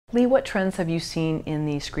Lee, what trends have you seen in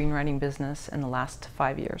the screenwriting business in the last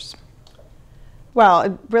 5 years? Well,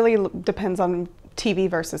 it really depends on TV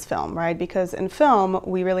versus film, right? Because in film,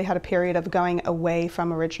 we really had a period of going away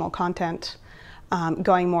from original content,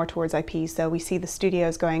 going more towards IP. So we see the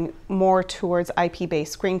studios going more towards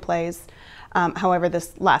IP-based screenplays. However,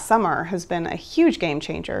 this last summer has been a huge game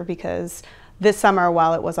changer because this summer,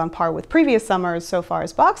 while it was on par with previous summers so far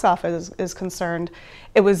as box office is concerned,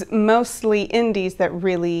 it was mostly indies that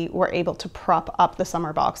really were able to prop up the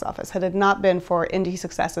summer box office. Had it not been for indie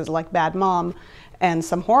successes like Bad Mom and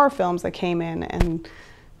some horror films that came in and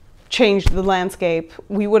changed the landscape,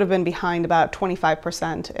 we would have been behind about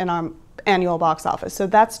 25% in our annual box office. So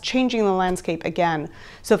that's changing the landscape again,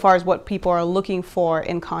 so far as what people are looking for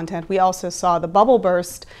in content. We also saw the bubble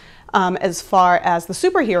burst as far as the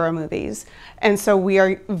superhero movies. And so we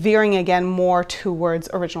are veering again more towards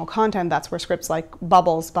original content. That's where scripts like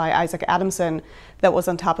Bubbles by Isaac Adamson, that was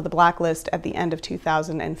on top of the blacklist at the end of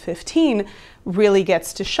 2015, really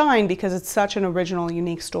gets to shine because it's such an original,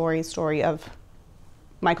 unique story of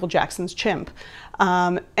Michael Jackson's Chimp.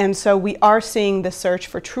 And so we are seeing the search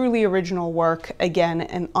for truly original work again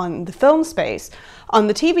and on the film space. On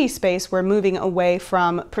the TV space, we're moving away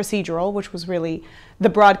from procedural, which was really the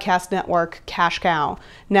broadcast network cash cow.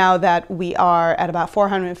 Now that we are at about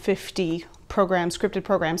 450 programs, scripted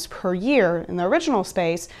programs per year in the original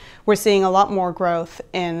space, we're seeing a lot more growth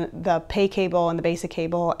in the pay cable and the basic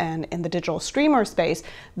cable and in the digital streamer space.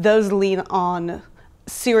 Those lean on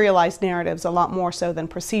serialized narratives a lot more so than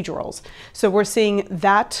procedurals. So we're seeing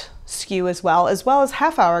that skew as well as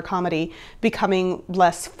half-hour comedy becoming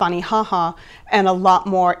less funny haha and a lot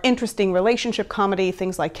more interesting relationship comedy,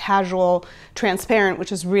 things like Casual, Transparent,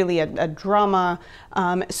 which is really a drama.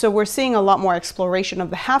 So we're seeing a lot more exploration of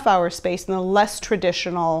the half-hour space in a less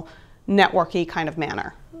traditional networky kind of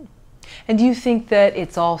manner. And do you think that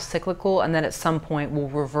it's all cyclical and that at some point we'll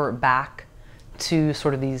revert back to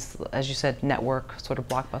sort of these, as you said, network sort of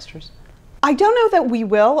blockbusters? I don't know that we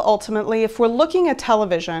will ultimately. If we're looking at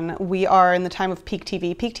television, we are in the time of peak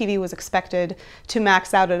TV. Peak TV was expected to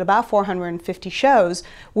max out at about 450 shows.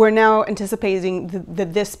 We're now anticipating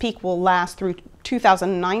that this peak will last through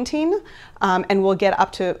 2019 and will get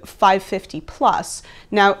up to 550 plus.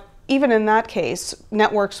 Now, even in that case,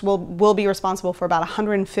 networks will be responsible for about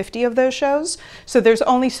 150 of those shows. So there's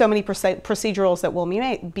only so many procedurals that will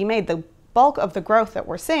be made. The bulk of the growth that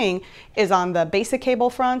we're seeing is on the basic cable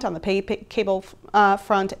front, on the pay cable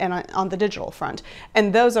front, and on the digital front.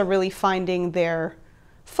 And those are really finding their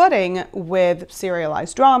footing with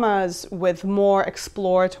serialized dramas, with more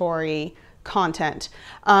exploratory content.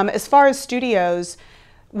 As far as studios,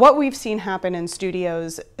 what we've seen happen in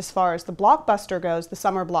studios as far as the blockbuster goes, the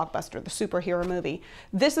summer blockbuster, the superhero movie,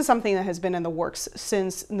 this is something that has been in the works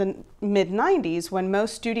since the mid-90s when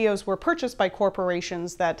most studios were purchased by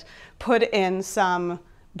corporations that put in some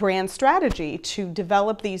brand strategy to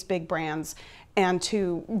develop these big brands and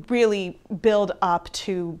to really build up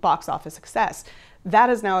to box office success. That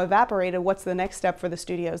has now evaporated. What's the next step for the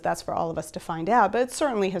studios? That's for all of us to find out. But it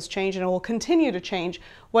certainly has changed and it will continue to change.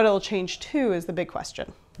 What it'll change to is the big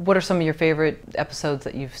question. What are some of your favorite episodes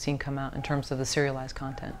that you've seen come out in terms of the serialized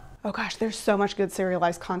content? Oh gosh, there's so much good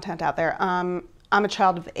serialized content out there. I'm a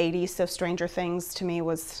child of the 80s, so Stranger Things to me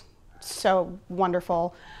was so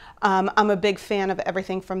wonderful. I'm a big fan of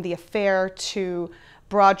everything from The Affair to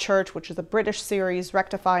Broadchurch, which is a British series,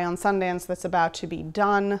 Rectify on Sundance, that's about to be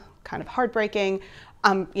done, kind of heartbreaking.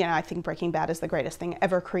 I think Breaking Bad is the greatest thing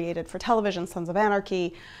ever created for television, Sons of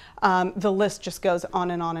Anarchy. The list just goes on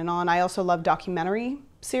and on and on. I also love documentary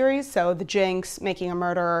series, so The Jinx, Making a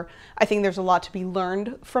Murderer. I think there's a lot to be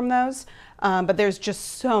learned from those, but there's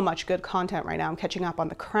just so much good content right now. I'm catching up on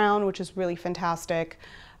The Crown, which is really fantastic.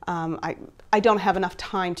 I don't have enough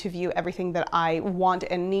time to view everything that I want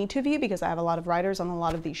and need to view because I have a lot of writers on a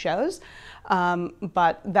lot of these shows.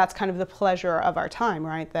 But that's kind of the pleasure of our time,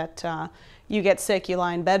 right? That you get sick, you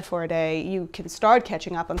lie in bed for a day, you can start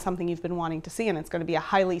catching up on something you've been wanting to see, and it's going to be a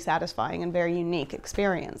highly satisfying and very unique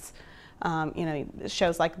experience.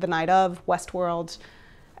 Shows like The Night Of, Westworld.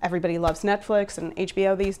 Everybody loves Netflix and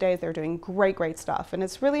HBO these days. They're doing great stuff, and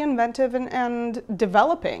it's really inventive and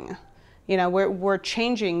developing. We're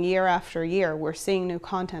changing year after year. We're seeing new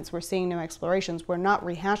contents. We're seeing new explorations. We're not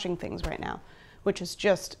rehashing things right now, which is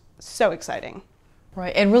just so exciting.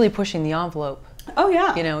 Right, and really pushing the envelope. Oh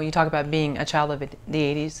yeah. You talk about being a child of the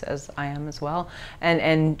 80s, as I am as well,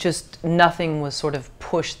 and just nothing was sort of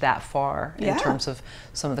pushed that far in terms of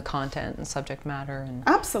some of the content and subject matter. And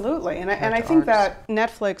absolutely, and I think that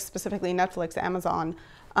Netflix, specifically Netflix, Amazon,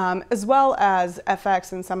 as well as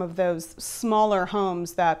FX and some of those smaller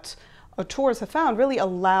homes that auteurs have found really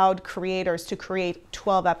allowed creators to create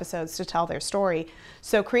 12 episodes to tell their story.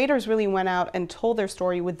 So creators really went out and told their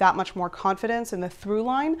story with that much more confidence in the through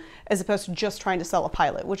line, as opposed to just trying to sell a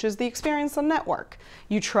pilot, which is the experience on network.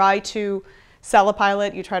 You try to sell a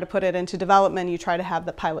pilot, you try to put it into development, you try to have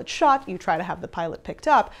the pilot shot, you try to have the pilot picked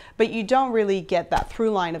up, but you don't really get that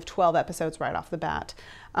through line of 12 episodes right off the bat.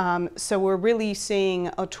 So we're really seeing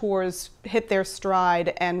auteurs hit their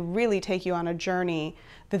stride and really take you on a journey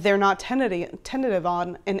that they're not tentative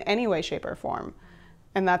on in any way, shape, or form.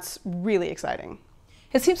 And that's really exciting.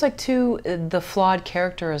 It seems like, too, the flawed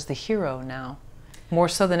character is the hero now, more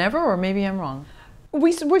so than ever, or maybe I'm wrong?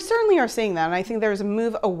 We certainly are seeing that, and I think there's a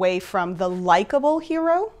move away from the likable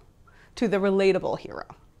hero to the relatable hero.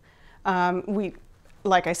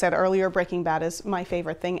 Like I said earlier, Breaking Bad is my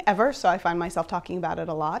favorite thing ever, so I find myself talking about it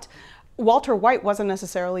a lot. Walter White wasn't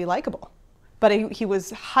necessarily likable, but he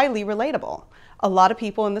was highly relatable. A lot of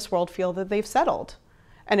people in this world feel that they've settled,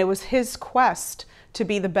 and it was his quest to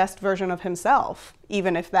be the best version of himself,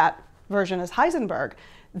 even if that version is Heisenberg,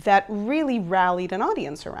 that really rallied an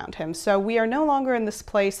audience around him. So we are no longer in this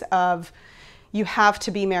place of you have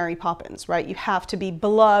to be Mary Poppins, right? You have to be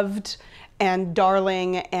beloved and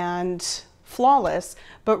darling and flawless,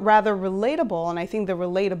 but rather relatable. And I think the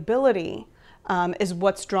relatability is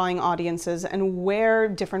what's drawing audiences and where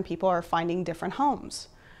different people are finding different homes.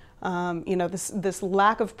 You know, this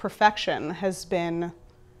lack of perfection has been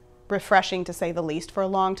refreshing, to say the least. For a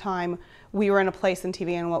long time, we were in a place in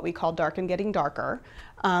TV in what we call dark and getting darker.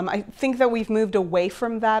 I think that we've moved away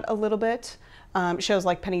from that a little bit. Shows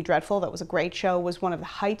like Penny Dreadful, that was a great show, was one of the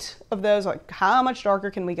height of those. Like, how much darker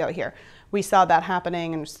can we go here? We saw that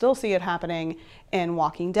happening and still see it happening in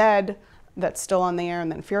Walking Dead. That's still on the air, and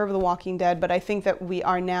then Fear of the Walking Dead. But I think that we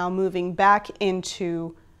are now moving back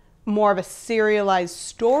into more of a serialized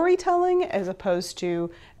storytelling as opposed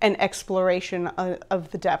to an exploration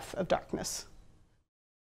of the depth of darkness.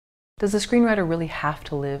 Does the screenwriter really have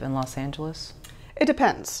to live in Los Angeles? It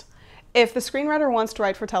depends. If the screenwriter wants to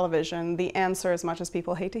write for television, the answer, as much as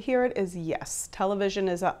people hate to hear it, is yes. Television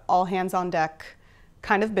is an all hands on deck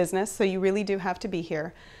kind of business, so you really do have to be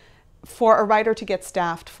here. For a writer to get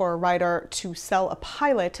staffed, for a writer to sell a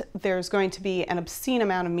pilot, there's going to be an obscene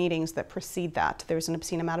amount of meetings that precede that. There's an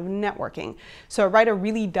obscene amount of networking. So a writer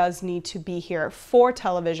really does need to be here for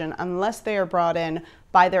television unless they are brought in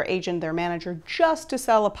by their agent, their manager, just to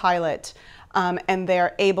sell a pilot, and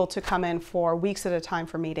they're able to come in for weeks at a time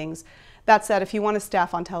for meetings. That said, if you want to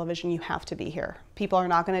staff on television, you have to be here. People are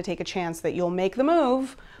not going to take a chance that you'll make the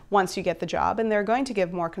move once you get the job, and they're going to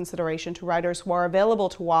give more consideration to writers who are available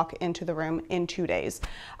to walk into the room in 2 days.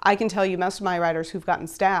 I can tell you most of my writers who've gotten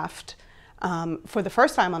staffed for the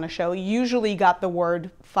first time on a show usually got the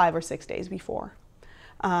word 5 or 6 days before.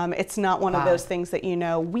 It's not one of those things that you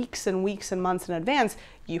know weeks and weeks and months in advance.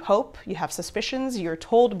 You hope, you have suspicions, you're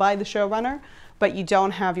told by the showrunner, but you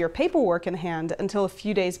don't have your paperwork in hand until a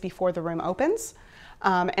few days before the room opens.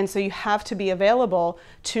 And so you have to be available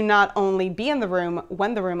to not only be in the room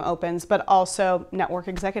when the room opens, but also network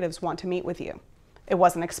executives want to meet with you. It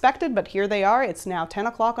wasn't expected, but here they are. It's now 10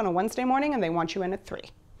 o'clock on a Wednesday morning and they want you in at 3.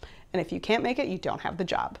 And if you can't make it, you don't have the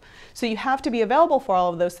job. So you have to be available for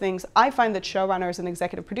all of those things. I find that showrunners and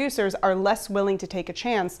executive producers are less willing to take a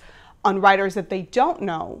chance on writers that they don't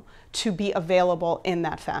know to be available in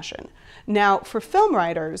that fashion. Now, for film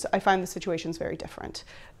writers, I find the situation's very different.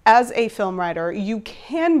 As a film writer, you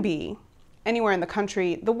can be anywhere in the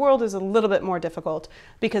country. The world is a little bit more difficult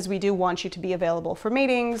because we do want you to be available for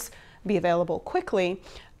meetings, be available quickly.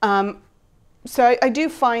 So I do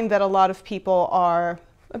find that a lot of people are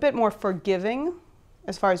a bit more forgiving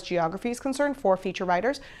as far as geography is concerned for feature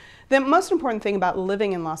writers. The most important thing about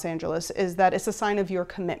living in Los Angeles is that it's a sign of your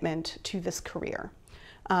commitment to this career.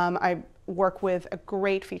 I work with a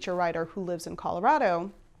great feature writer who lives in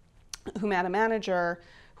Colorado, who met a manager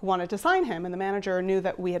who wanted to sign him, and the manager knew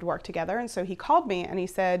that we had worked together, and so he called me and he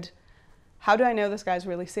said, "How do I know this guy's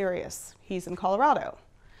really serious? He's in Colorado."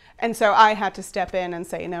 And so I had to step in and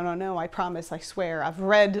say, no, no, no, I promise, I swear, I've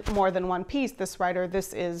read more than one piece. This writer,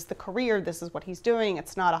 this is the career, this is what he's doing,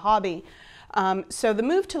 it's not a hobby. So the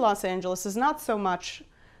move to Los Angeles is not so much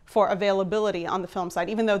for availability on the film side,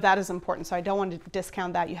 even though that is important, so I don't want to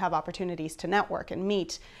discount that. You have opportunities to network and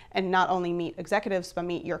meet, and not only meet executives, but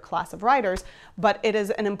meet your class of writers, but it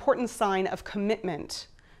is an important sign of commitment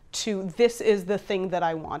to this is the thing that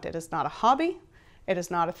I want. It is not a hobby. It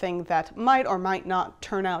is not a thing that might or might not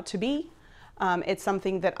turn out to be. It's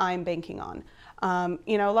something that I'm banking on.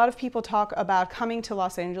 You know, a lot of people talk about coming to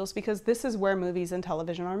Los Angeles because this is where movies and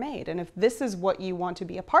television are made. And if this is what you want to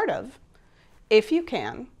be a part of, if you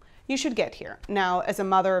can, you should get here. Now, as a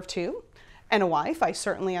mother of two and a wife, I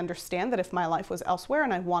certainly understand that if my life was elsewhere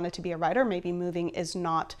and I wanted to be a writer, maybe moving is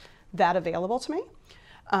not that available to me.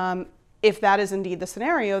 If that is indeed the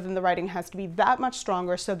scenario, then the writing has to be that much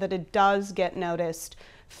stronger so that it does get noticed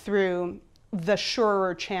through the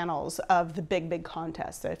surer channels of the big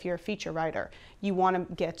contests. So if you're a feature writer, you want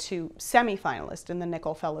to get to semi-finalist in the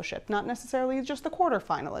Nickel Fellowship, not necessarily just the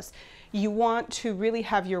quarter-finalist. You want to really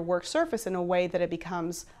have your work surface in a way that it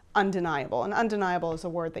becomes undeniable. And undeniable is a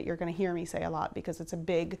word that you're going to hear me say a lot because it's a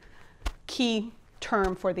big key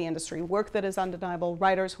term for the industry. Work that is undeniable,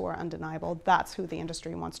 writers who are undeniable, that's who the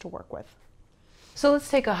industry wants to work with. So let's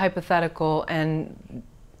take a hypothetical and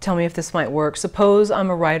tell me if this might work. Suppose I'm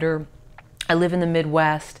a writer, I live in the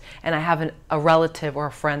Midwest, and I have a relative or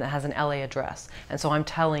a friend that has an LA address. And so I'm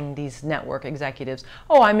telling these network executives,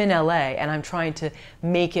 oh, I'm in LA, and I'm trying to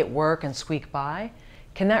make it work and squeak by.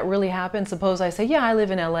 Can that really happen? Suppose I say, yeah, I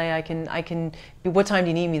live in LA, I can, what time do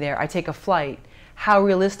you need me there? I take a flight. How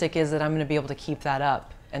realistic is it I'm going to be able to keep that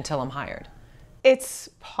up until I'm hired? It's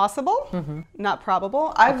possible, not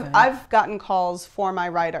probable. I've gotten calls for my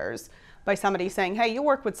writers by somebody saying, hey, you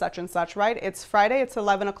work with such and such, right? It's Friday, it's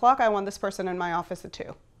 11 o'clock, I want this person in my office at 2.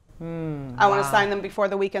 I want to sign them before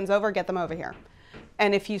the weekend's over, get them over here.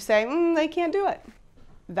 And if you say, they can't do it,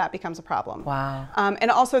 that becomes a problem. Wow.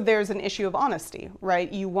 And also there's an issue of honesty,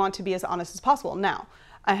 right? You want to be as honest as possible. Now,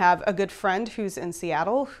 I have a good friend who's in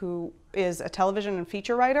Seattle who is a television and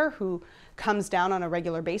feature writer who comes down on a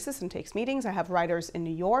regular basis and takes meetings. I have writers in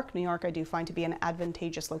New York. New York I do find to be an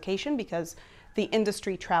advantageous location because the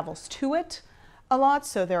industry travels to it a lot,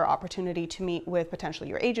 so there are opportunity to meet with potentially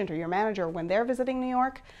your agent or your manager when they're visiting New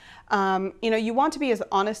York. You want to be as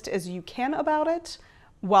honest as you can about it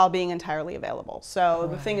while being entirely available. So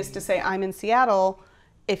the thing is to say, I'm in Seattle,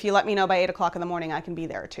 if you let me know by 8 o'clock in the morning, I can be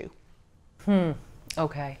there too.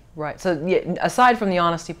 Okay, right. So yeah, aside from the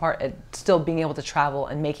honesty part, still being able to travel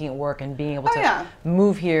and making it work and being able to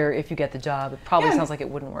move here if you get the job, it probably sounds like it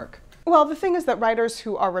wouldn't work. Well, the thing is that writers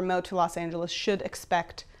who are remote to Los Angeles should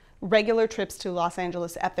expect regular trips to Los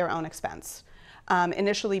Angeles at their own expense.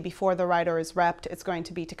 Initially, before the writer is repped, it's going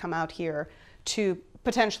to be to come out here to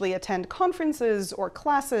potentially attend conferences or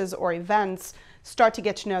classes or events, start to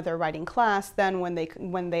get to know their writing class, then when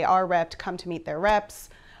they are repped, come to meet their reps,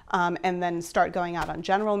 and then start going out on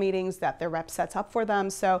general meetings that their rep sets up for them.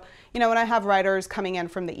 So, when I have writers coming in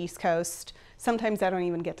from the East Coast, sometimes I don't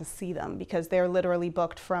even get to see them because they're literally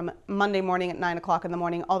booked from Monday morning at 9 o'clock in the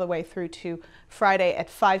morning all the way through to Friday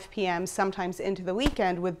at 5 p.m., sometimes into the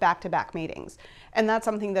weekend with back-to-back meetings. And that's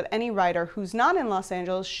something that any writer who's not in Los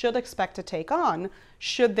Angeles should expect to take on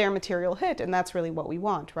should their material hit. And that's really what we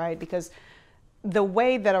want, right? Because the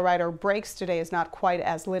way that a writer breaks today is not quite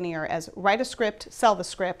as linear as write a script, sell the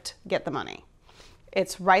script, get the money.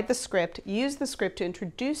 It's write the script, use the script to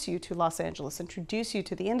introduce you to Los Angeles, introduce you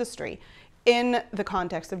to the industry in the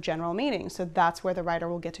context of general meetings. So that's where the writer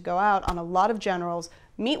will get to go out on a lot of generals,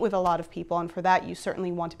 meet with a lot of people, and for that you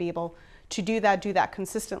certainly want to be able to do that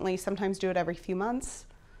consistently, sometimes do it every few months.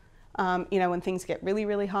 When things get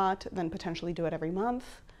really hot, then potentially do it every month.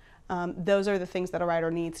 Those are the things that a writer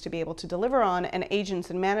needs to be able to deliver on, and agents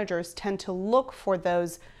and managers tend to look for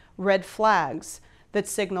those red flags that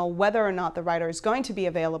signal whether or not the writer is going to be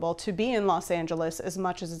available to be in Los Angeles as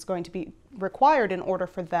much as it's going to be required in order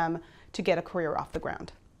for them to get a career off the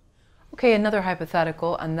ground. Okay, another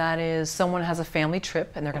hypothetical, and that is someone has a family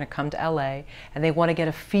trip and they're going to come to LA and they want to get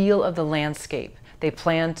a feel of the landscape. They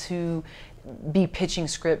plan to be pitching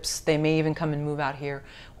scripts, they may even come and move out here.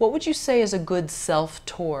 What would you say is a good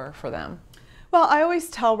self-tour for them? Well, I always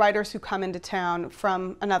tell writers who come into town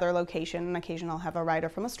from another location, and occasionally I'll have a writer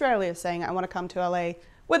from Australia saying, I want to come to LA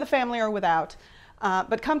with a family or without,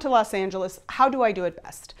 but come to Los Angeles, how do I do it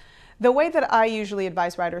best? The way that I usually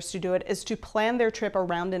advise writers to do it is to plan their trip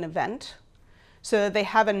around an event so that they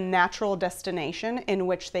have a natural destination in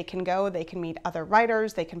which they can go, they can meet other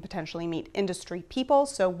writers, they can potentially meet industry people.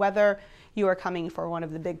 So whether you are coming for one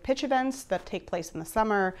of the big pitch events that take place in the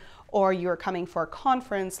summer, or you're coming for a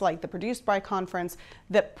conference like the Produced By conference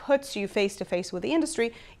that puts you face to face with the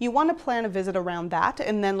industry, you want to plan a visit around that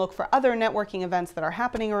and then look for other networking events that are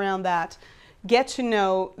happening around that, get to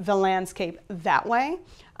know the landscape that way,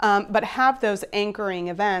 but have those anchoring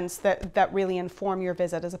events that really inform your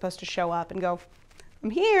visit as opposed to show up and go, I'm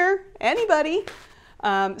here, anybody?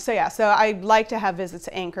 So I like to have visits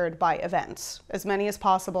anchored by events, as many as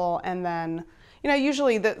possible, and then,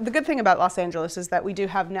 usually the good thing about Los Angeles is that we do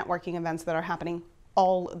have networking events that are happening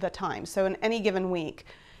all the time. So in any given week,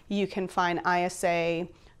 you can find ISA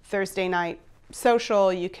Thursday night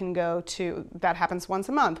social, you can go to, that happens once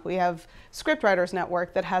a month. We have Scriptwriters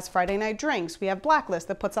Network that has Friday night drinks. We have Blacklist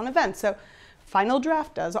that puts on events. So Final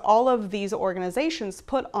Draft does. All of these organizations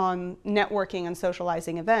put on networking and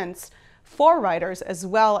socializing events for writers, as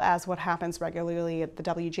well as what happens regularly at the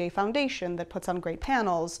WGA Foundation that puts on great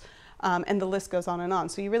panels, and the list goes on and on.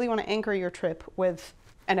 So you really want to anchor your trip with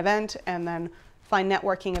an event and then find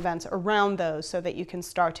networking events around those so that you can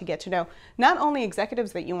start to get to know not only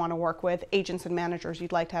executives that you want to work with, agents and managers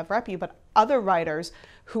you'd like to have rep you, but other writers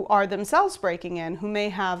who are themselves breaking in, who may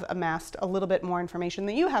have amassed a little bit more information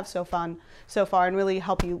than you have so far, and really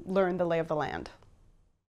help you learn the lay of the land.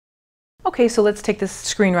 Okay, so let's take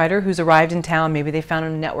this screenwriter who's arrived in town. Maybe they found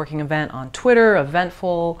a networking event on Twitter,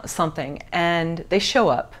 Eventful, something, and they show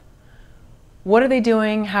up. What are they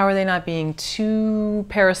doing? How are they not being too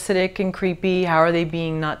parasitic and creepy? How are they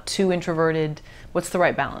being not too introverted? What's the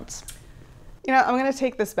right balance? You know, I'm going to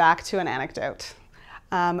take this back to an anecdote.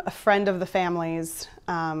 A friend of the family's,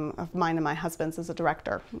 of mine and my husband's, is a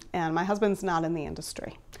director, and my husband's not in the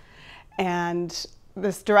industry. And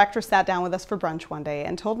this director sat down with us for brunch one day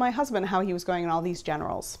and told my husband how he was going in all these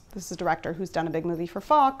generals. This is a director who's done a big movie for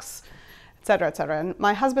Fox, et cetera, et cetera. And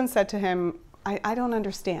my husband said to him, I don't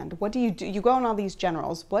understand. What do? You go on all these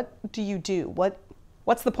generals. What do you do?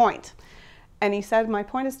 What's the point? And he said, my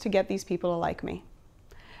point is to get these people to like me.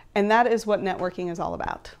 And that is what networking is all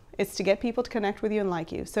about. It's to get people to connect with you and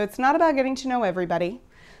like you. So it's not about getting to know everybody.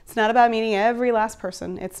 It's not about meeting every last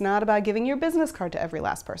person. It's not about giving your business card to every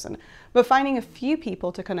last person, but finding a few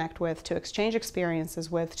people to connect with, to exchange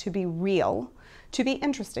experiences with, to be real, to be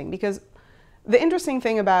interesting. Because the interesting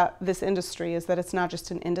thing about this industry is that it's not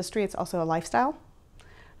just an industry, it's also a lifestyle.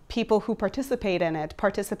 People who participate in it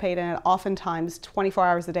oftentimes 24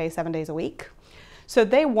 hours a day, 7 days a week. So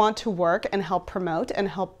they want to work and help promote and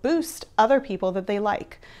help boost other people that they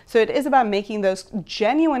like. So it is about making those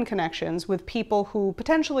genuine connections with people who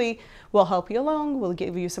potentially will help you along, will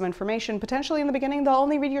give you some information. Potentially in the beginning, they'll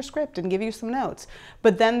only read your script and give you some notes,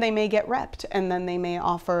 but then they may get repped, and then they may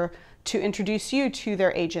offer to introduce you to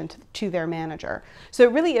their agent, to their manager. So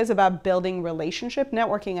it really is about building relationship.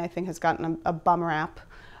 Networking, I think, has gotten a bum rap.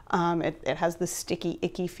 It has this sticky,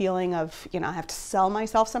 icky feeling of, you know, I have to sell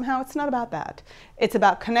myself somehow. It's not about that. It's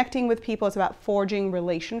about connecting with people. It's about forging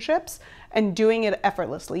relationships and doing it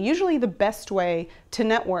effortlessly. Usually the best way to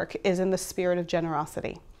network is in the spirit of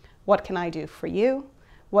generosity. What can I do for you?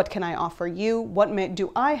 What can I offer you? What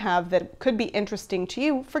do I have that could be interesting to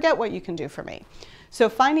you? Forget what you can do for me. So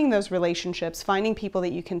finding those relationships, finding people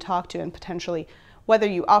that you can talk to, and potentially whether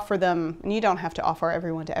you offer them, and you don't have to offer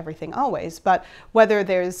everyone to everything always, but whether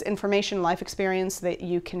there's information, life experience that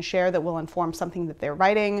you can share that will inform something that they're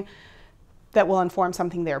writing, that will inform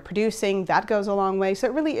something they're producing, that goes a long way. So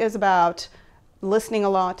it really is about listening a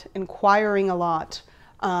lot, inquiring a lot,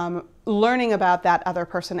 learning about that other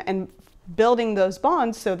person, and building those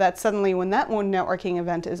bonds so that suddenly when that one networking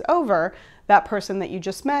event is over, that person that you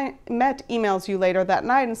just met emails you later that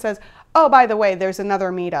night and says, oh, by the way, there's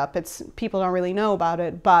another meetup. People don't really know about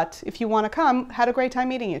it, but if you want to come, had a great time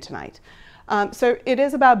meeting you tonight. So it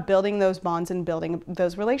is about building those bonds and building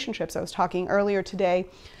those relationships. I was talking earlier today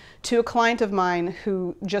to a client of mine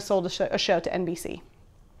who just sold a show to NBC.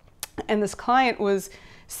 And this client was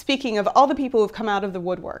speaking of all the people who've come out of the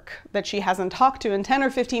woodwork that she hasn't talked to in 10 or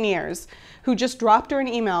 15 years, who just dropped her an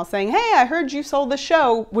email saying, hey, I heard you sold the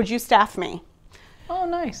show, would you staff me? Oh,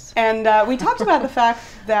 nice. And we talked about the fact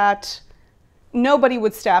that nobody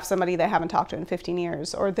would staff somebody they haven't talked to in 15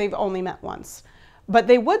 years, or they've only met once. But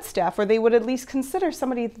they would staff, or they would at least consider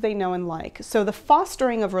somebody that they know and like. So the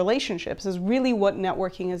fostering of relationships is really what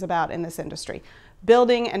networking is about in this industry.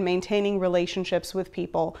 Building and maintaining relationships with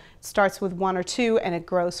people. It starts with 1 or 2 and it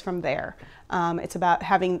grows from there. It's about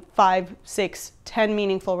having 5, 6, 10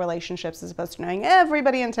 meaningful relationships as opposed to knowing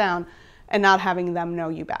everybody in town and not having them know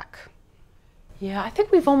you back. Yeah, I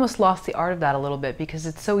think we've almost lost the art of that a little bit, because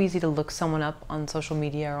it's so easy to look someone up on social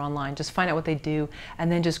media or online, just find out what they do,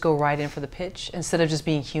 and then just go right in for the pitch instead of just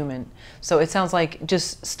being human. So it sounds like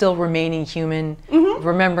just still remaining human,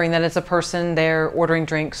 remembering that it's a person there ordering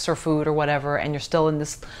drinks or food or whatever, and you're still in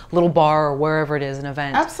this little bar or wherever it is, an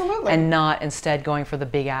event. Absolutely. And not instead going for the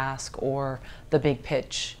big ask or the big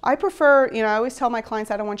pitch. I prefer, I always tell my clients,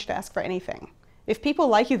 I don't want you to ask for anything. If people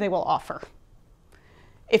like you, they will offer.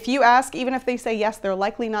 If you ask, even if they say yes, they're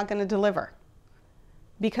likely not going to deliver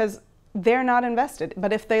because they're not invested.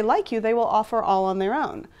 But if they like you, they will offer all on their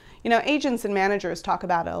own. Agents and managers talk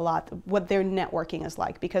about it a lot, what their networking is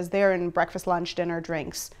like, because they're in breakfast, lunch, dinner,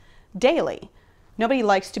 drinks daily. Nobody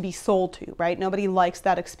likes to be sold to, right? Nobody likes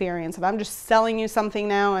that experience of I'm just selling you something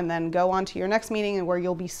now and then go on to your next meeting and where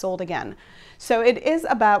you'll be sold again. So it is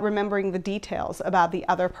about remembering the details about the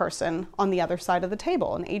other person on the other side of the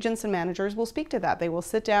table. And agents and managers will speak to that. They will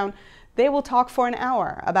sit down, they will talk for an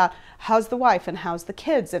hour about how's the wife and how's the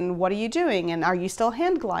kids and what are you doing and are you still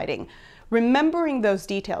hand gliding? Remembering those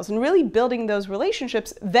details and really building those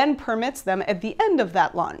relationships then permits them at the end of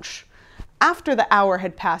that lunch, after the hour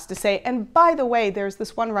had passed, to say, and by the way, there's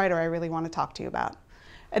this one writer I really want to talk to you about.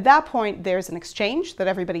 At that point, there's an exchange that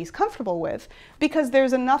everybody's comfortable with because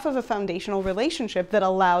there's enough of a foundational relationship that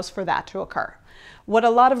allows for that to occur. What a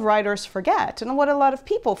lot of writers forget, and what a lot of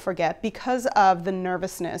people forget because of the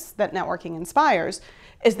nervousness that networking inspires,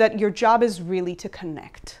 is that your job is really to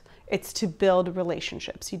connect. It's to build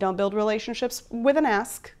relationships. You don't build relationships with an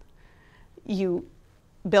ask. You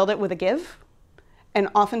build it with a give. And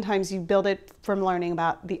oftentimes you build it from learning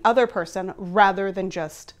about the other person rather than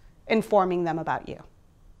just informing them about you.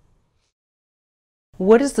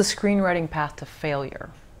 What is the screenwriting path to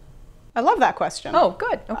failure? I love that question. Oh,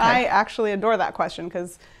 good. Okay. I actually adore that question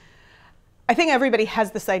because I think everybody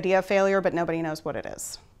has this idea of failure, but nobody knows what it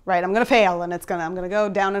is, right? I'm going to fail and I'm going to go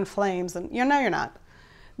down in flames. And no, you're not.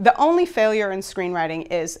 The only failure in screenwriting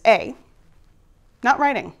is A, not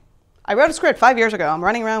writing. I wrote a script 5 years ago. I'm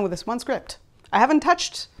running around with this one script. I haven't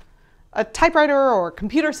touched a typewriter or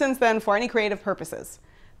computer since then for any creative purposes.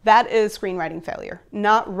 That is screenwriting failure.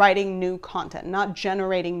 Not writing new content, not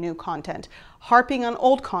generating new content, harping on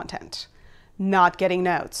old content, not getting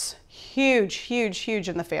notes. Huge, huge, huge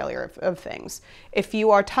in the failure of things. If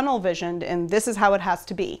you are tunnel visioned and this is how it has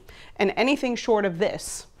to be, and anything short of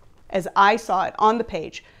this, as I saw it on the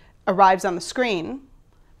page, arrives on the screen,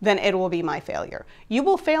 then it will be my failure. You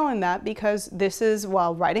will fail in that because this is,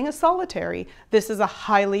 while writing is solitary, this is a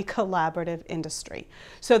highly collaborative industry.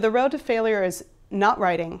 So the road to failure is not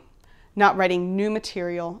writing new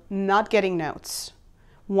material, not getting notes,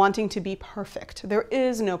 wanting to be perfect. There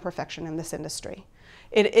is no perfection in this industry.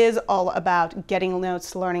 It is all about getting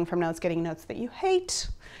notes, learning from notes, getting notes that you hate,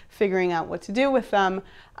 figuring out what to do with them,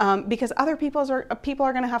 because other people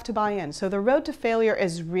are going to have to buy in. So the road to failure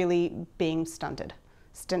is really being stunted.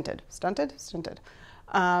 Stinted.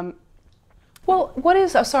 Well, what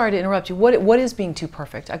is, sorry to interrupt you, what is being too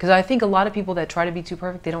perfect? Because I think a lot of people that try to be too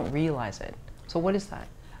perfect, they don't realize it. So what is that?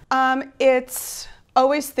 It's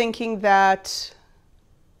always thinking that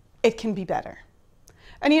it can be better.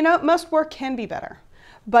 And you know, most work can be better,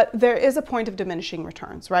 but there is a point of diminishing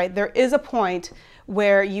returns, right? There is a point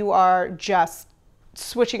where you are just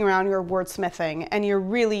switching around your wordsmithing and you're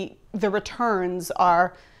really, the returns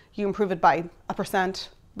are, you improve it by 1%,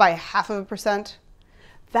 by 0.5%.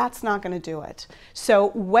 That's not going to do it. So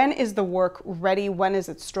when is the work ready? When is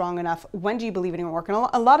it strong enough? When do you believe in your work? And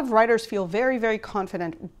a lot of writers feel very, very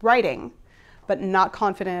confident writing, but not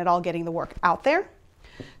confident at all getting the work out there.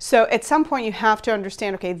 So at some point you have to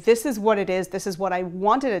understand, okay, this is what it is. This is what I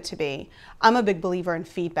wanted it to be. I'm a big believer in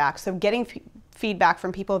feedback. So getting feedback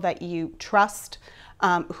from people that you trust,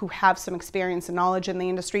 who have some experience and knowledge in the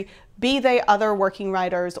industry, be they other working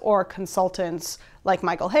writers or consultants like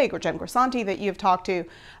Michael Haig or Jen Grisanti that you've talked to,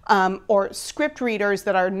 or script readers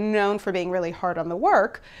that are known for being really hard on the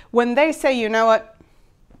work, when they say, you know what,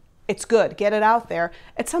 it's good, get it out there,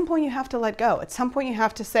 at some point you have to let go. At some point you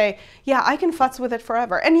have to say, yeah, I can futz with it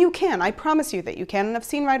forever. And you can, I promise you that you can, and I've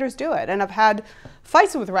seen writers do it. And I've had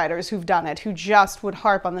fights with writers who've done it, who just would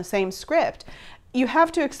harp on the same script. You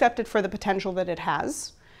have to accept it for the potential that it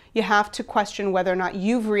has. You have to question whether or not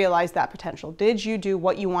you've realized that potential. Did you do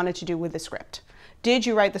what you wanted to do with the script? Did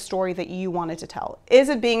you write the story that you wanted to tell? Is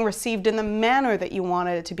it being received in the manner that you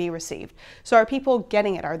wanted it to be received? So are people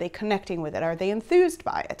getting it? Are they connecting with it? Are they enthused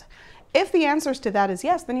by it? If the answers to that is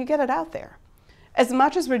yes, then you get it out there. As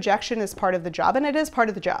much as rejection is part of the job, and it is part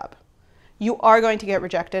of the job, you are going to get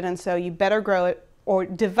rejected, and so you better grow it or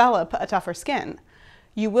develop a tougher skin.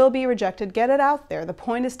 You will be rejected, get it out there. The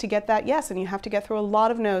point is to get that yes, and you have to get through a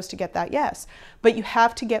lot of no's to get that yes. But you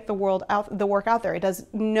have to get the work out there. It does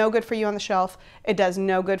no good for you on the shelf. It does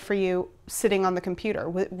no good for you sitting on the computer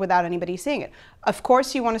without anybody seeing it. Of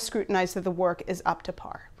course, you want to scrutinize that the work is up to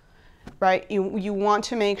par, right? You want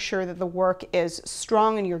to make sure that the work is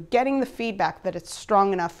strong and you're getting the feedback that it's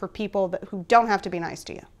strong enough for people who don't have to be nice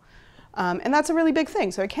to you. And that's a really big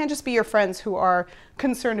thing. So it can't just be your friends who are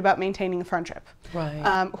concerned about maintaining a friendship,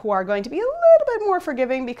 right. Who are going to be a little bit more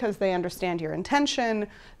forgiving because they understand your intention,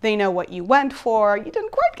 they know what you went for, you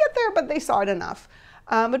didn't quite get there, but they saw it enough.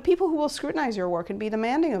 But people who will scrutinize your work and be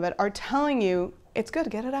demanding of it are telling you, it's good,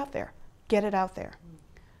 get it out there, get it out there.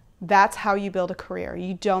 That's how you build a career.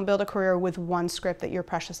 You don't build a career with one script that you're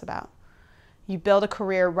precious about. You build a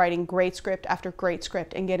career writing great script after great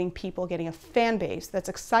script and getting a fan base that's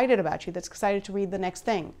excited about you, that's excited to read the next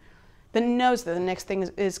thing, that knows that the next thing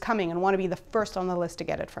is coming and want to be the first on the list to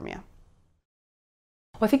get it from you.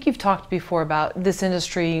 Well, I think you've talked before about this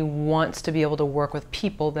industry wants to be able to work with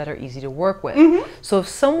people that are easy to work with. Mm-hmm. So if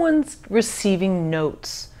someone's receiving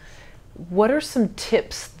notes, what are some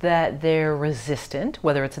tips that they're resistant,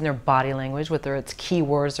 whether it's in their body language, whether it's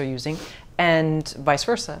keywords they're using, and vice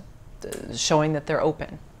versa, showing that they're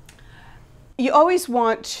open? You always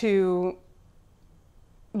want to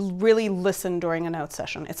really listen during a note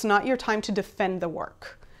session. It's not your time to defend the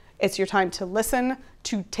work. It's your time to listen,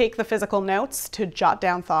 to take the physical notes, to jot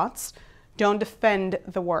down thoughts. Don't defend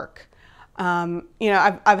the work.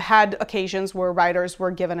 I've had occasions where writers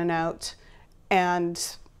were given a note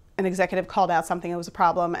and an executive called out something that was a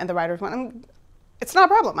problem, and the writers went, it's not a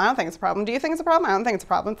problem. I don't think it's a problem. Do you think it's a problem? I don't think it's a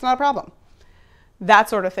problem. It's not a problem. That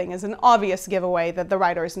sort of thing is an obvious giveaway that the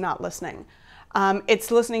writer is not listening.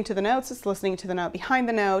 It's listening to the notes. It's listening to the note behind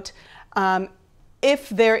the note. If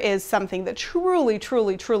there is something that truly,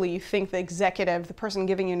 truly, truly you think the executive, the person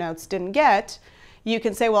giving you notes, didn't get, you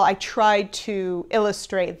can say, well, I tried to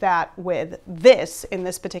illustrate that with this in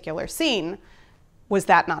this particular scene. Was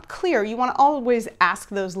that not clear? You want to always ask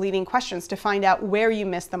those leading questions to find out where you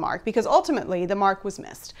missed the mark, because ultimately the mark was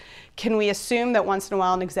missed. Can we assume that once in a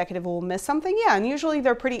while an executive will miss something? Yeah, and usually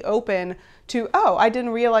they're pretty open to, oh, I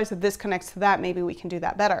didn't realize that this connects to that, maybe we can do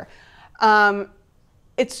that better.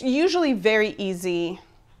 It's usually very easy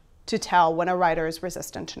to tell when a writer is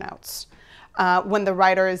resistant to notes. When the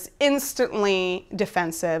writer is instantly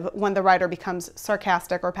defensive, when the writer becomes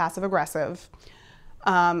sarcastic or passive-aggressive,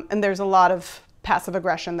 and there's a lot of passive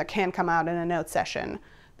aggression that can come out in a note session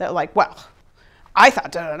that, like, well, I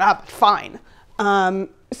thought da-da-da, but fine.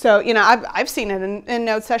 So, you know, I've seen it in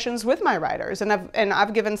note sessions with my writers, and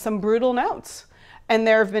I've given some brutal notes. And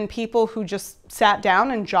there have been people who just sat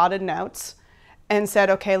down and jotted notes and said,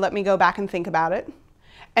 okay, let me go back and think about it.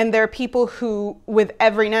 And there are people who, with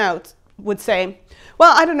every note, would say,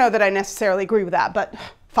 well, I don't know that I necessarily agree with that, but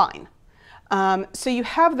fine. So you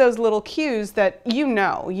have those little cues that you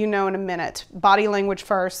know in a minute. Body language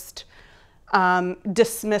first,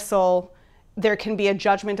 dismissal. There can be a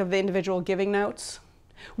judgment of the individual giving notes.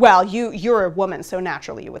 Well, you're a woman, so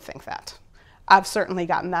naturally you would think that. I've certainly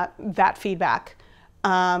gotten that feedback.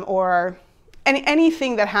 Or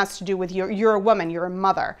anything that has to do with you're a woman, you're a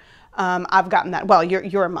mother. I've gotten that. Well,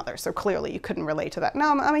 you're a mother, so clearly you couldn't relate to that. No,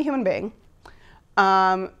 I'm a human being.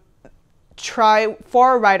 Try,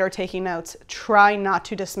 for a writer taking notes, try not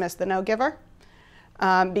to dismiss the note giver,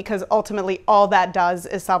 because ultimately all that does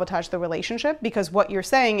is sabotage the relationship, because what you're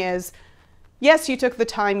saying is, yes, you took the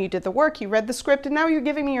time, you did the work, you read the script, and now you're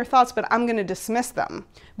giving me your thoughts, but I'm going to dismiss them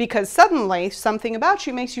because suddenly something about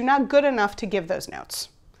you makes you not good enough to give those notes.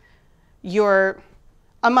 You're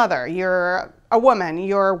a mother, you're a woman,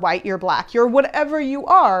 you're white, you're black, you're whatever you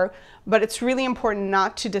are, but it's really important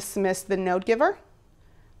not to dismiss the note giver,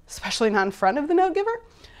 especially not in front of the note giver,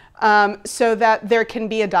 so that there can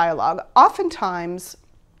be a dialogue. Oftentimes,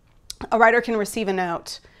 a writer can receive a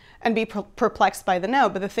note and be perplexed by the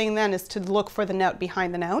note, but the thing then is to look for the note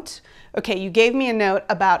behind the note. Okay, you gave me a note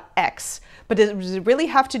about X, but does it really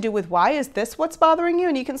have to do with Y? Is this what's bothering you?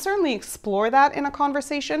 And you can certainly explore that in a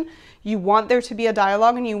conversation. You want there to be a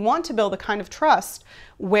dialogue, and you want to build a kind of trust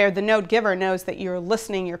where the note giver knows that you're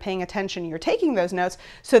listening, you're paying attention, you're taking those notes,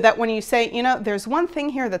 so that when you say, you know, there's one thing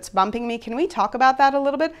here that's bumping me, can we talk about that a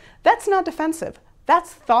little bit? That's not defensive,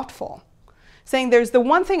 that's thoughtful. Saying there's the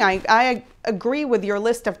one thing, I agree with your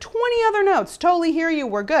list of 20 other notes, totally hear you,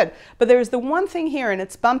 we're good, but there's the one thing here and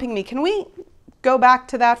it's bumping me. Can we go back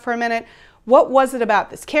to that for a minute? What was it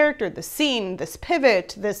about this character, this scene, this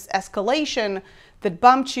pivot, this escalation that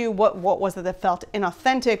bumped you? What was it that felt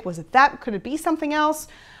inauthentic? Was it that? Could it be something else?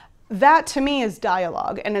 That to me is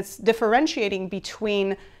dialogue, and it's differentiating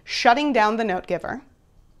between shutting down the note giver,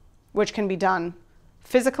 which can be done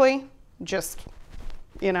physically, just,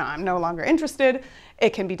 you know, I'm no longer interested.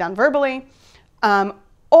 It can be done verbally,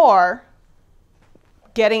 or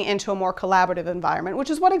getting into a more collaborative environment, which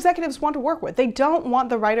is what executives want to work with. They don't want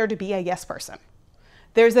the writer to be a yes person.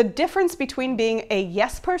 There's a difference between being a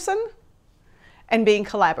yes person and being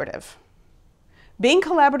collaborative. Being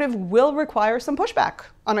collaborative will require some pushback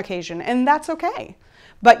on occasion, and that's okay.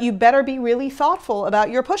 But you better be really thoughtful about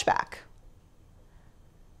your pushback.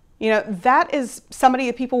 You know, that is somebody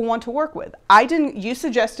that people want to work with. You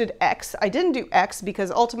suggested X. I didn't do X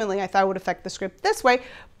because ultimately I thought it would affect the script this way,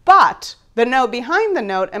 but the note behind the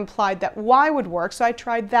note implied that Y would work, so I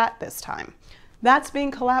tried that this time. That's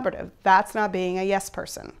being collaborative. That's not being a yes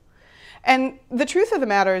person. And the truth of the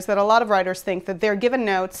matter is that a lot of writers think that they're given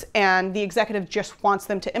notes and the executive just wants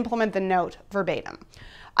them to implement the note verbatim.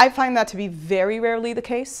 I find that to be very rarely the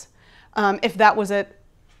case. If that was it,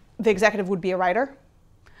 the executive would be a writer.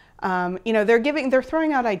 You know, they're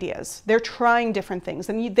throwing out ideas. They're trying different things,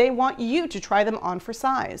 and they want you to try them on for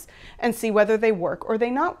size and see whether they work or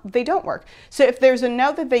they don't work. So if there's a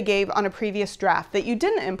note that they gave on a previous draft that you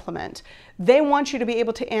didn't implement, they want you to be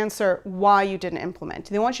able to answer why you didn't implement.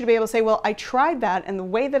 They want you to be able to say, well, I tried that and the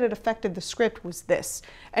way that it affected the script was this.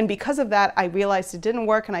 And because of that, I realized it didn't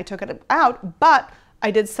work and I took it out, but I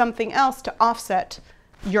did something else to offset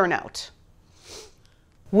your note.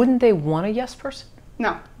 Wouldn't they want a yes person?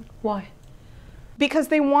 No. Why? Because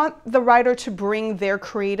they want the writer to bring their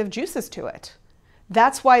creative juices to it.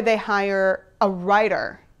 That's why they hire a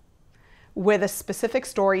writer with a specific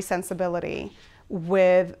story sensibility,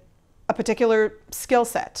 with a particular skill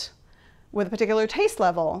set, with a particular taste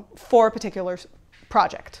level for a particular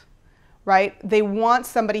project, right? They want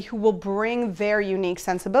somebody who will bring their unique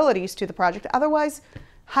sensibilities to the project. Otherwise,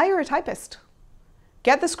 hire a typist.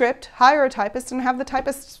 Get the script, hire a typist, and have the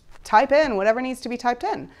typist type in whatever needs to be typed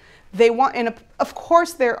in. They want, and of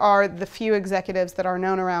course there are the few executives that are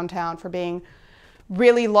known around town for being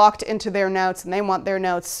really locked into their notes, and they want their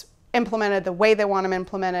notes implemented the way they want them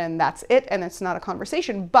implemented, and that's it, and it's not a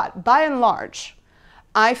conversation. But by and large,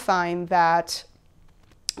 I find that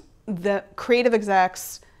the creative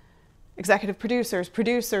execs, executive producers,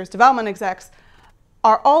 development execs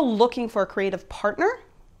are all looking for a creative partner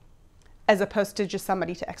as opposed to just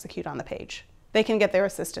somebody to execute on the page. They can get their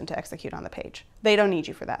assistant to execute on the page. They don't need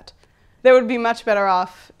you for that. They would be much better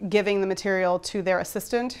off giving the material to their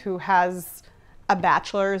assistant who has a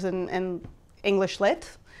bachelor's in English Lit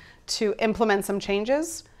to implement some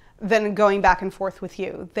changes than going back and forth with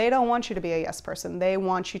you. They don't want you to be a yes person. They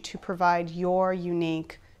want you to provide your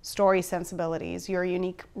unique story sensibilities, your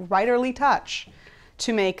unique writerly touch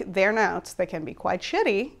to make their notes that can be quite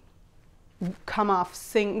shitty come off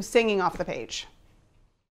singing off the page.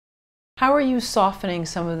 How are you softening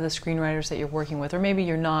some of the screenwriters that you're working with, or maybe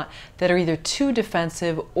you're not, that are either too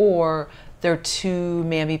defensive or they're too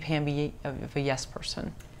mamby-pamby of a yes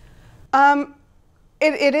person?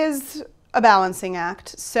 It is a balancing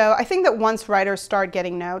act. So I think that once writers start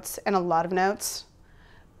getting notes, and a lot of notes,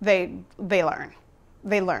 they learn.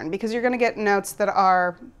 They learn, because you're going to get notes that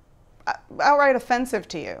are outright offensive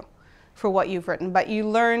to you for what you've written, but you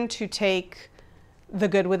learn to take the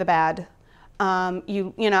good with the bad.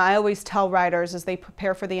 You know, I always tell writers as they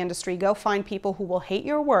prepare for the industry, go find people who will hate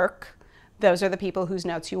your work. Those are the people whose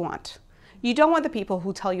notes you want. You don't want the people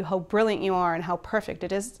who tell you how brilliant you are and how perfect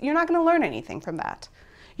it is. You're not going to learn anything from that.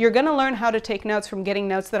 You're going to learn how to take notes from getting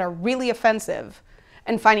notes that are really offensive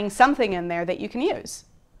and finding something in there that you can use.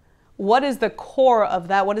 What is the core of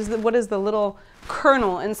that? What is the little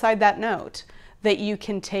kernel inside that note that you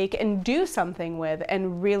can take and do something with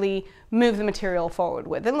and really move the material forward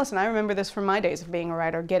with? And listen, I remember this from my days of being a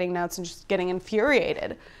writer, getting notes and just getting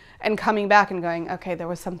infuriated and coming back and going, okay, there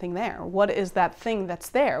was something there. What is that thing that's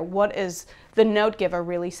there? What is the note giver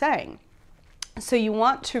really saying? So you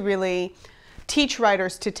want to really teach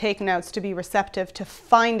writers to take notes, to be receptive to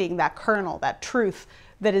finding that kernel, that truth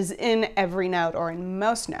that is in every note or in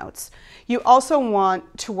most notes. You also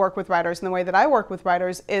want to work with writers, and the way that I work with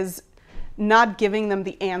writers is not giving them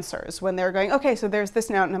the answers when they're going, okay, so there's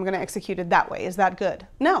this note and I'm going to execute it that way. Is that good?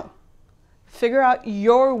 No. Figure out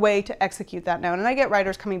your way to execute that note. And I get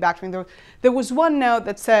writers coming back to me. There was one note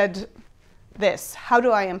that said this. How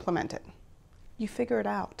do I implement it? You figure it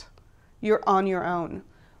out. You're on your own.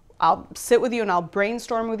 I'll sit with you and I'll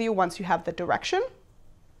brainstorm with you once you have the direction.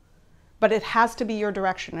 But it has to be your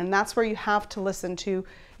direction. And that's where you have to listen to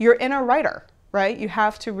your inner writer, right? You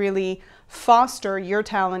have to really foster your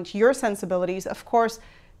talent, your sensibilities. Of course,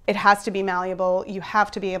 it has to be malleable. You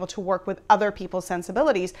have to be able to work with other people's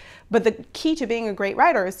sensibilities. But the key to being a great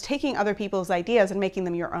writer is taking other people's ideas and making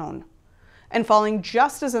them your own, and falling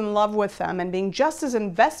just as in love with them and being just as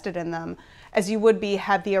invested in them as you would be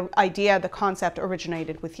had the idea, the concept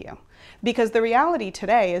originated with you. Because the reality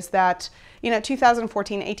today is that,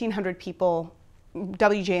 2014, 1,800 people,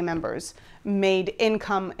 WGA members, made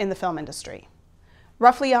income in the film industry.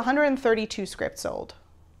 Roughly 132 scripts sold.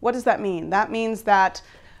 What does that mean? That means that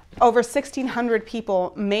over 1,600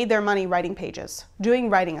 people made their money writing pages, doing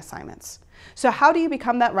writing assignments. So how do you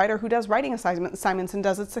become that writer who does writing assignments and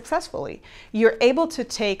does it successfully? You're able to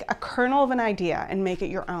take a kernel of an idea and make it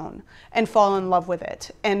your own and fall in love with it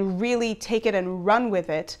and really take it and run with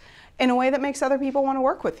it in a way that makes other people want to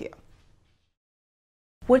work with you.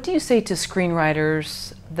 What do you say to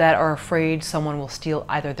screenwriters that are afraid someone will steal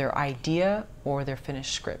either their idea or their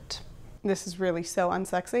finished script? this is really so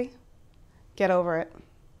unsexy. Get over it.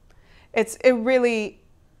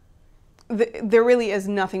 There really is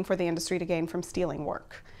nothing for the industry to gain from stealing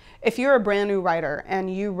work. If you're a brand new writer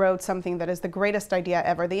and you wrote something that is the greatest idea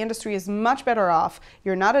ever, the industry is much better off.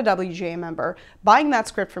 You're not a WGA member, buying that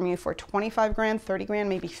script from you for 25 grand, 30 grand,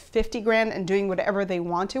 maybe 50 grand and doing whatever they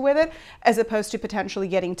want to with it, as opposed to potentially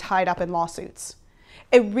getting tied up in lawsuits.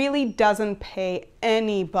 It really doesn't pay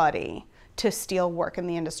anybody to steal work in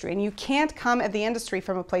the industry. And you can't come at the industry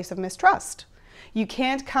from a place of mistrust. You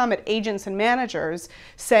can't come at agents and managers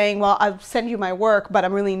saying, well, I'll send you my work, but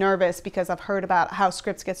I'm really nervous because I've heard about how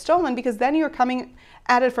scripts get stolen, because then you're coming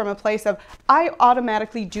at it from a place of, I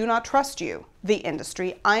automatically do not trust you, the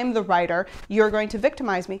industry. I'm the writer. You're going to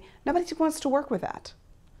victimize me. Nobody wants to work with that.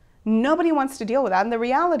 Nobody wants to deal with that. And the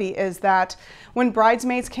reality is that when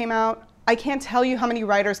Bridesmaids came out, I can't tell you how many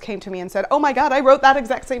writers came to me and said, oh my God, I wrote that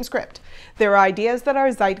exact same script. There are ideas that are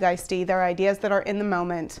zeitgeisty. There are ideas that are in the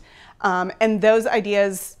moment. And those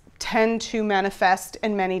ideas tend to manifest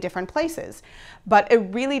in many different places. But it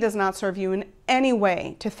really does not serve you in any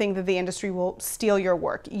way to think that the industry will steal your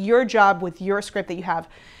work. Your job with your script that you have,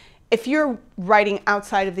 if you're writing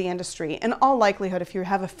outside of the industry, in all likelihood, if you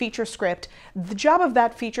have a feature script, the job of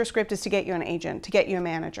that feature script is to get you an agent, to get you a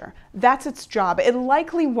manager. That's its job. It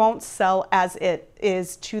likely won't sell as it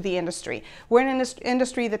is to the industry. We're in an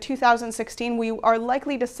industry that 2016, we are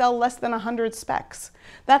likely to sell less than 100 specs.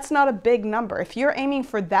 That's not a big number. If you're aiming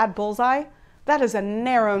for that bullseye, that is a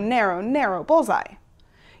narrow, narrow, narrow bullseye.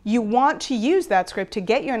 You want to use that script to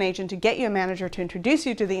get you an agent, to get you a manager, to introduce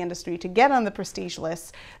you to the industry, to get on the prestige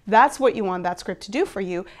lists. That's what you want that script to do for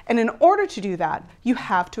you. And in order to do that, you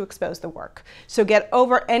have to expose the work. So get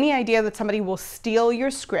over any idea that somebody will steal your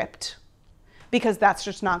script, because that's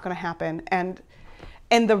just not going to happen. And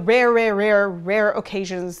the rare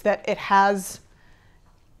occasions that it has,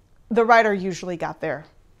 the writer usually got their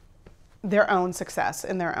own success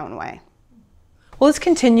in their own way. Well, let's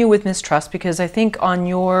continue with mistrust, because I think on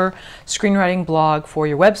your screenwriting blog for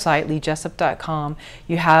your website, Jessup.com,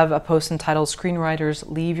 you have a post entitled Screenwriters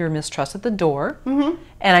Leave Your Mistrust at the Door. Mm-hmm.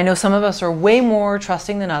 And I know some of us are way more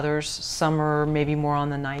trusting than others. Some are maybe more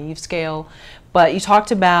on the naive scale. But you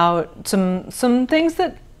talked about some things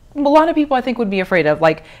that a lot of people I think would be afraid of.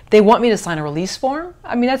 Like, they want me to sign a release form.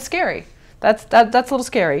 I mean, that's scary. That's a little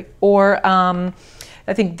scary. Or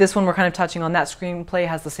I think this one we're kind of touching on, that screenplay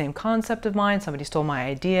has the same concept of mine. Somebody stole my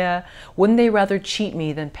idea. Wouldn't they rather cheat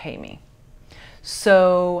me than pay me?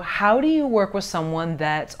 So how do you work with someone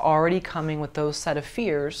that's already coming with those set of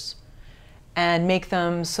fears and make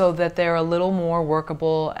them so that they're a little more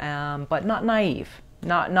workable, but not naive,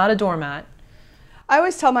 not a doormat? I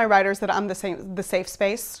always tell my writers that I'm the safe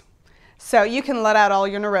space. So you can let out all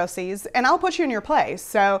your neuroses and I'll put you in your place.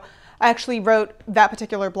 So I actually wrote that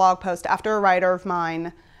particular blog post after a writer of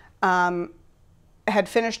mine had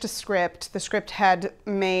finished a script. The script had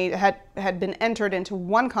been entered into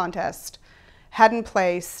one contest, hadn't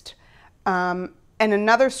placed, and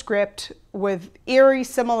another script with eerie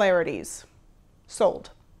similarities sold.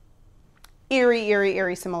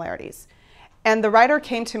 Eerie similarities. And the writer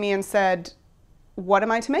came to me and said, what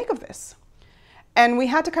am I to make of this? And we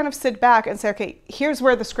had to kind of sit back and say, okay, here's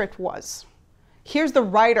where the script was. Here's the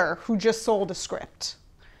writer who just sold a script.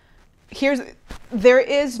 There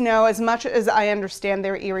is no, as much as I understand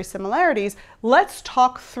their eerie similarities, let's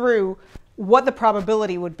talk through what the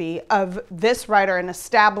probability would be of this writer, an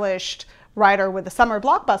established writer with a summer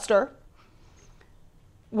blockbuster,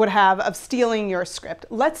 would have of stealing your script.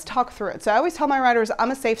 Let's talk through it. So I always tell my writers,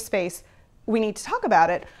 I'm a safe space. We need to talk about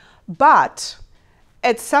it. But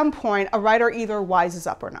at some point, a writer either wises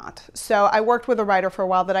up or not. So I worked with a writer for a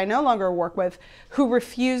while that I no longer work with, who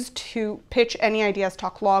refused to pitch any ideas,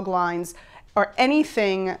 talk log lines, or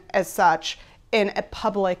anything as such in a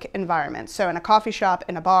public environment. So in a coffee shop,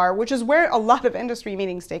 in a bar, which is where a lot of industry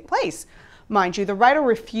meetings take place. Mind you, the writer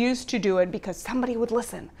refused to do it because somebody would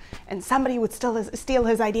listen and somebody would steal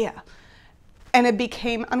his idea. And it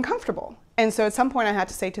became uncomfortable. And so at some point I had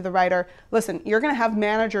to say to the writer, listen, you're going to have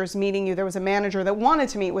managers meeting you. There was a manager that wanted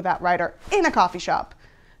to meet with that writer in a coffee shop.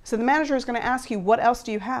 So the manager is going to ask you, what else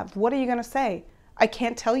do you have? What are you going to say? I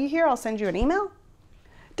can't tell you here. I'll send you an email.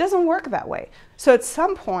 It doesn't work that way. So at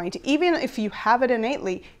some point, even if you have it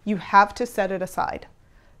innately, you have to set it aside.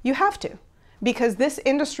 You have to, because this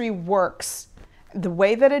industry works the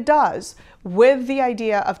way that it does with the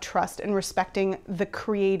idea of trust and respecting the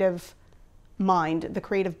creative mind, the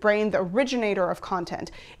creative brain, the originator of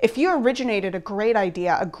content. If you originated a great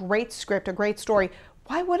idea, a great script, a great story,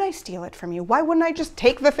 why would I steal it from you? Why wouldn't I just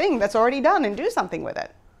take the thing that's already done and do something with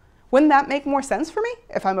it? Wouldn't that make more sense for me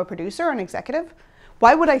if I'm a producer or an executive?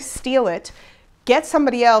 Why would I steal it, get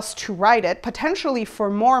somebody else to write it, potentially for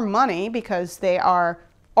more money because they are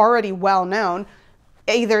already well known?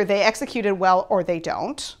 Either they executed well or they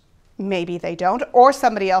don't. Maybe they don't. Or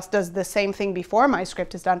somebody else does the same thing before my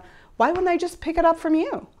script is done. Why wouldn't I just pick it up from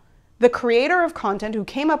you? The creator of content who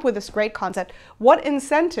came up with this great concept, what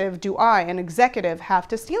incentive do I, an executive, have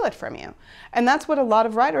to steal it from you? And that's what a lot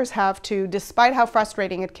of writers have to, despite how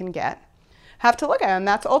frustrating it can get, have to look at. And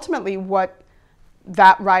that's ultimately what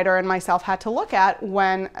that writer and myself had to look at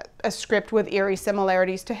when a script with eerie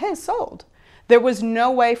similarities to his sold. There was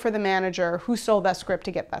no way for the manager who sold that script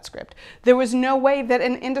to get that script. There was no way that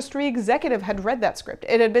an industry executive had read that script.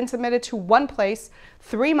 It had been submitted to one place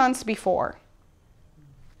 3 months before.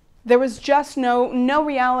 There was just no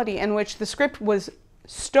reality in which the script was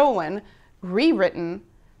stolen, rewritten.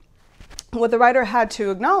 What the writer had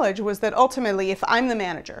to acknowledge was that ultimately, if I'm the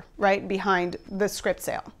manager, right, behind the script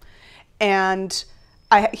sale, and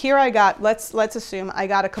let's assume I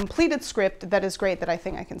got a completed script that is great that I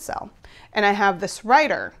think I can sell. And I have this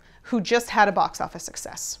writer who just had a box office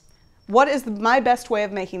success. What is my best way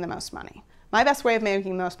of making the most money? My best way of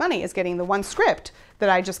making the most money is getting the one script that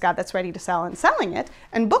I just got that's ready to sell and selling it,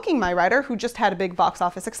 and booking my writer who just had a big box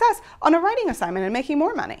office success on a writing assignment and making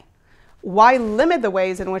more money. Why limit the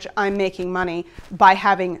ways in which I'm making money by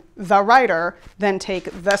having the writer then take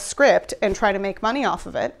the script and try to make money off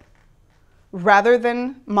of it, rather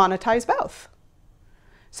than monetize both?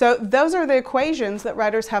 So those are the equations that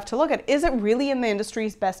writers have to look at. Is it really in the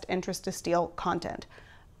industry's best interest to steal content?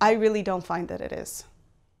 I really don't find that it is.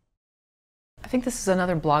 I think this is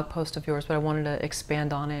another blog post of yours, but I wanted to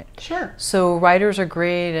expand on it. Sure. So writers are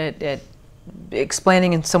great at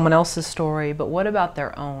explaining in someone else's story, but what about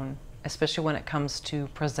their own? Especially when it comes to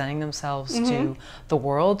presenting themselves to the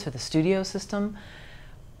world, to the studio system.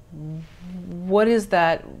 What is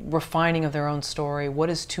that refining of their own story?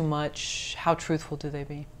 What is too much? How truthful do they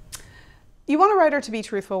be? You want a writer to be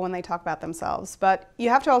truthful when they talk about themselves, but you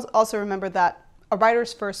have to also remember that a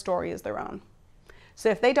writer's first story is their own. So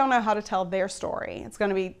if they don't know how to tell their story, it's going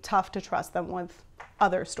to be tough to trust them with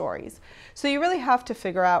other stories. So you really have to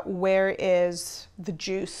figure out where is the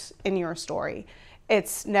juice in your story.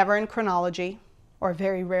 It's never in chronology, or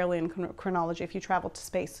very rarely in chronology. If you travel to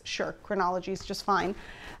space, sure, chronology is just fine.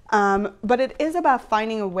 But it is about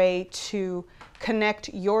finding a way to connect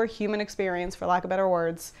your human experience, for lack of better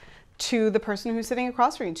words, to the person who's sitting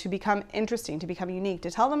across from you, to become interesting, to become unique, to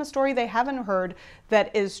tell them a story they haven't heard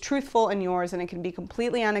that is truthful in yours, and it can be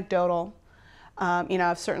completely anecdotal. You know,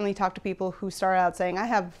 I've certainly talked to people who start out saying,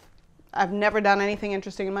 I've never done anything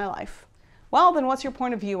interesting in my life. Well, then what's your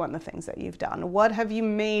point of view on the things that you've done? What have you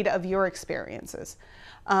made of your experiences?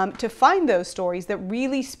 To find those stories that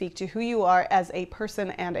really speak to who you are as a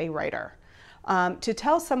person and a writer. To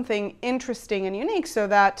tell something interesting and unique so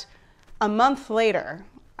that a month later,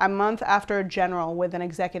 a month after a general with an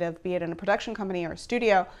executive, be it in a production company or a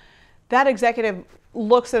studio, that executive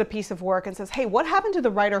looks at a piece of work and says, hey, what happened to the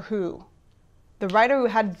writer who? The writer who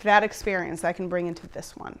had that experience that I can bring into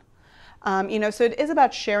this one. You know, so it is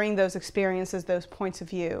about sharing those experiences, those points of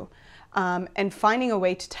view, and finding a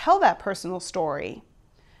way to tell that personal story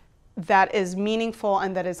that is meaningful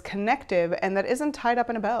and that is connective and that isn't tied up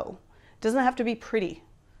in a bow. It doesn't have to be pretty.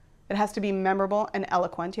 It has to be memorable and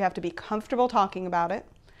eloquent. You have to be comfortable talking about it.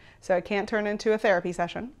 So it can't turn into a therapy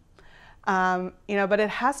session. You know, but it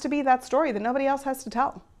has to be that story that nobody else has to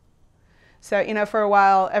tell. So, you know, for a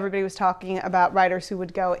while, everybody was talking about writers who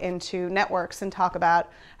would go into networks and talk about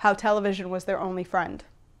how television was their only friend.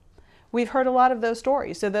 We've heard a lot of those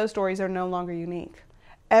stories, so those stories are no longer unique.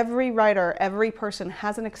 Every writer, every person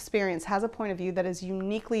has an experience, has a point of view that is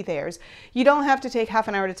uniquely theirs. You don't have to take half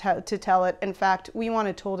an hour to tell it. In fact, we want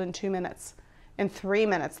it told in 2 minutes, in 3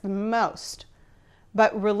 minutes, the most.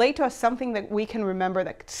 But relate to us something that we can remember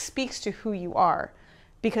that speaks to who you are,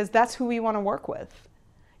 because that's who we want to work with.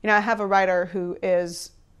 You know, I have a writer who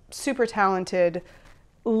is super talented,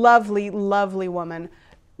 lovely, lovely woman,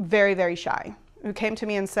 very, very shy, who came to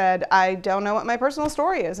me and said, I don't know what my personal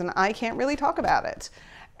story is and I can't really talk about it.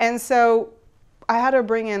 And so I had her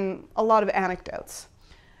bring in a lot of anecdotes.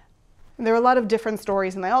 And there were a lot of different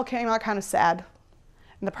stories and they all came out kind of sad.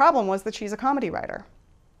 And the problem was that she's a comedy writer.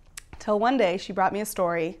 Till one day she brought me a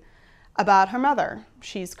story about her mother.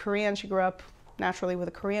 She's Korean, she grew up naturally with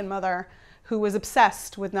a Korean mother who was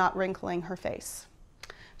obsessed with not wrinkling her face.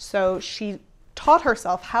 So she taught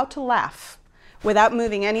herself how to laugh without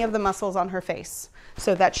moving any of the muscles on her face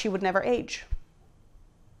so that she would never age.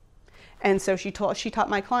 And so she taught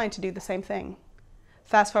my client to do the same thing.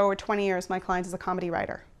 Fast forward 20 years, my client is a comedy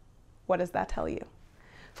writer. What does that tell you?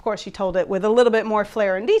 Of course, she told it with a little bit more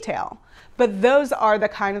flair and detail. But those are the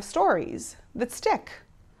kind of stories that stick,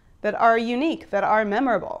 that are unique, that are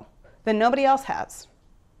memorable, that nobody else has.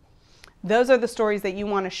 Those are the stories that you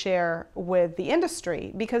want to share with the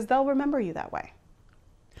industry because they'll remember you that way.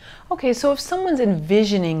 Okay, so if someone's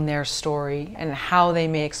envisioning their story and how they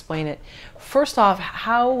may explain it, first off,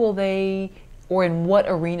 how will they, or in what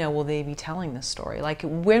arena will they be telling this story? Like,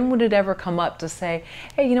 when would it ever come up to say,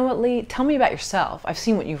 hey, you know what, Lee, tell me about yourself. I've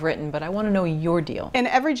seen what you've written, but I want to know your deal. In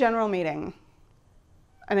every general meeting,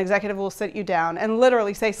 an executive will sit you down and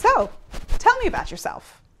literally say, so, tell me about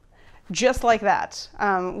yourself. Just like that.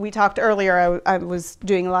 We talked earlier, I was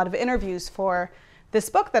doing a lot of interviews for this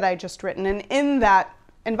book that I just written, and in that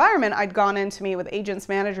environment, I'd gone in to meet with agents,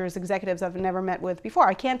 managers, executives I've never met with before.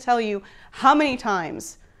 I can't tell you how many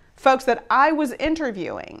times folks that I was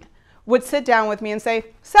interviewing would sit down with me and say,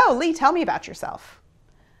 so Lee, tell me about yourself.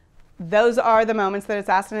 Those are the moments that it's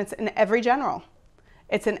asked, and it's in every general.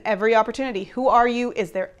 It's in every opportunity. Who are you?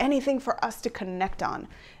 Is there anything for us to connect on?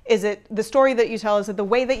 Is it the story that you tell? Is it the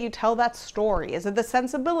way that you tell that story? Is it the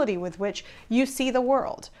sensibility with which you see the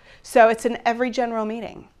world? So it's in every general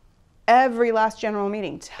meeting. Every last general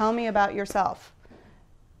meeting, tell me about yourself.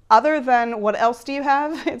 Other than what else do you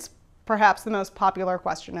have, it's perhaps the most popular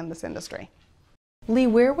question in this industry. Lee,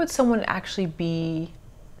 where would someone actually be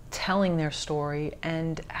telling their story,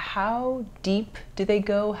 and how deep do they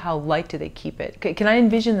go? How light do they keep it? Can I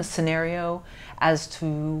envision the scenario as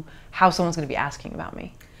to how someone's going to be asking about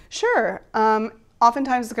me? Sure.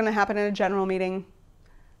 Oftentimes it's going to happen in a general meeting.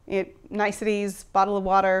 Niceties, bottle of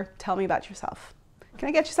water, tell me about yourself. Can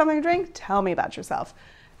I get you something to drink? Tell me about yourself.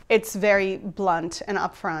 It's very blunt and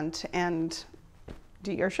upfront, and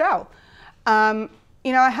do your show.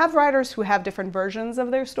 You know, I have writers who have different versions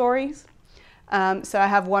of their stories. So I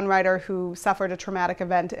have one writer who suffered a traumatic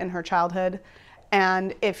event in her childhood,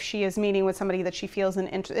 and if she is meeting with somebody that she feels an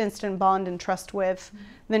instant bond and trust with,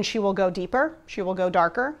 then she will go deeper, she will go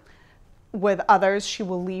darker. With others, she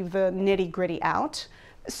will leave the nitty-gritty out.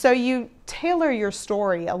 So you tailor your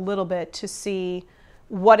story a little bit to see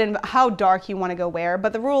how dark you want to go where,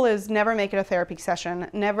 but the rule is never make it a therapy session.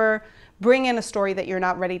 Never bring in a story that you're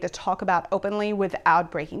not ready to talk about openly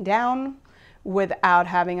without breaking down, without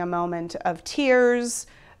having a moment of tears.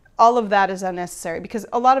 All of that is unnecessary because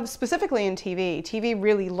a lot of, specifically in TV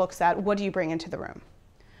really looks at what do you bring into the room,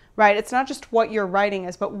 right? It's not just what your writing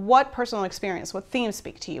is, but what personal experience, what themes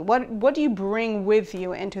speak to you, what do you bring with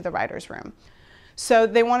you into the writer's room? So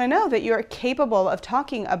they want to know that you're capable of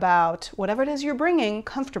talking about whatever it is you're bringing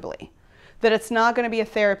comfortably, that it's not going to be a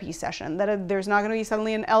therapy session, that there's not going to be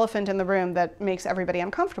suddenly an elephant in the room that makes everybody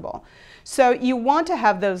uncomfortable. So you want to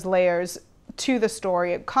have those layers to the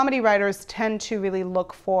story. Comedy writers tend to really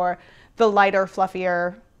look for the lighter,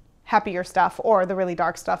 fluffier, happier stuff, or the really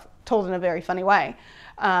dark stuff told in a very funny way.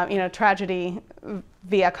 You know, tragedy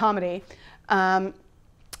via comedy.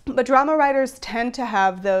 But drama writers tend to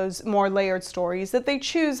have those more layered stories that they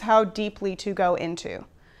choose how deeply to go into.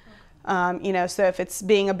 You know, so if it's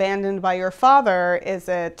being abandoned by your father, is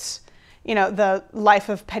it, you know, the life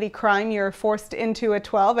of petty crime you're forced into at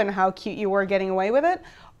 12 and how cute you were getting away with it?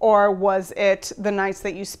 Or was it the nights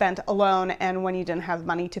that you spent alone and when you didn't have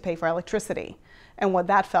money to pay for electricity, and what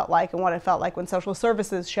that felt like, and what it felt like when social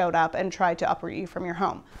services showed up and tried to uproot you from your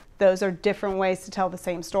home? Those are different ways to tell the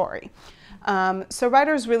same story. So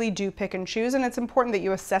writers really do pick and choose, and it's important that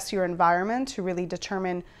you assess your environment to really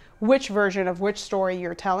determine which version of which story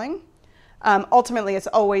you're telling. Ultimately, it's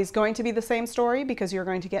always going to be the same story because you're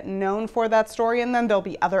going to get known for that story, and then there'll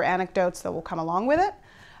be other anecdotes that will come along with it.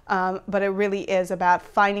 But it really is about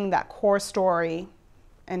finding that core story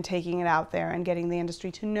and taking it out there and getting the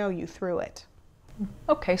industry to know you through it.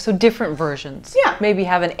 Okay, so different versions. Yeah. Maybe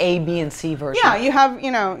have an A, B, and C version. Yeah, you have,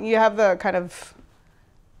 you know, you have the kind of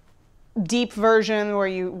deep version where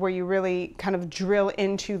you really kind of drill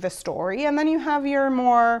into the story, and then you have your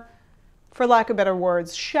more, for lack of better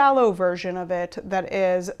words, shallow version of it that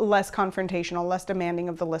is less confrontational, less demanding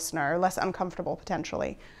of the listener, less uncomfortable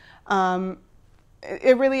potentially.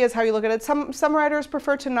 It really is how you look at it. Some writers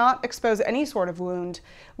prefer to not expose any sort of wound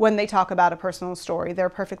when they talk about a personal story. They're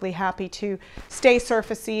perfectly happy to stay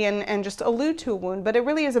surfacey and just allude to a wound, but it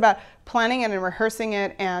really is about planning it and rehearsing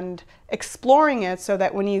it and exploring it so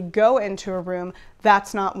that when you go into a room,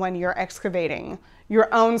 that's not when you're excavating your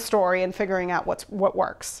own story and figuring out what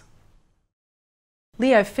works.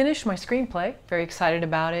 Lee, I've finished my screenplay. Very excited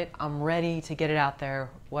about it. I'm ready to get it out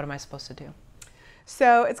there. What am I supposed to do?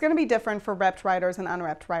 So it's going to be different for repped writers and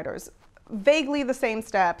unrepped writers. Vaguely the same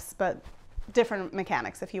steps, but different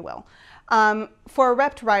mechanics, if you will. For a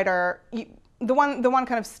repped writer, the one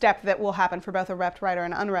kind of step that will happen for both a repped writer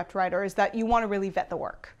and unrepped writer is that you want to really vet the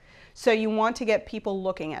work. So you want to get people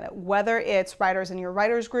looking at it, whether it's writers in your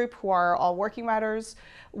writers group who are all working writers,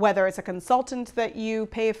 whether it's a consultant that you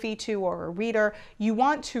pay a fee to or a reader. You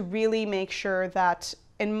want to really make sure that,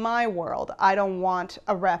 in my world, I don't want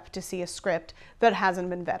a rep to see a script that hasn't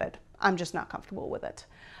been vetted. I'm just not comfortable with it.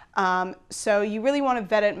 So you really want to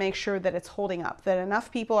vet it, make sure that it's holding up, that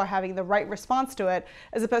enough people are having the right response to it,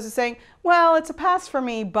 as opposed to saying, well, it's a pass for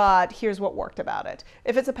me, but here's what worked about it.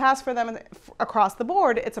 If it's a pass for them across the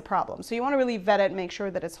board, it's a problem. So you want to really vet it, make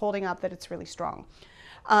sure that it's holding up, that it's really strong.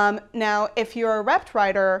 Now, if you're a repped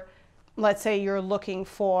writer, let's say you're looking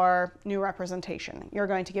for new representation. You're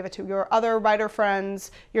going to give it to your other writer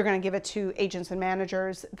friends. You're going to give it to agents and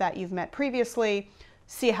managers that you've met previously.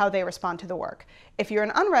 See how they respond to the work. If you're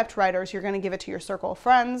an unrepped writer, you're going to give it to your circle of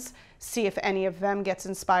friends, see if any of them gets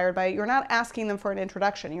inspired by it. You're not asking them for an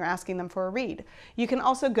introduction, you're asking them for a read. You can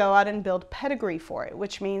also go out and build pedigree for it,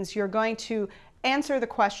 which means you're going to answer the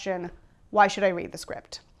question, why should I read the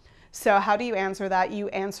script? So how do you answer that? You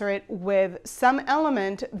answer it with some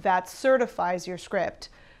element that certifies your script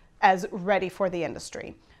as ready for the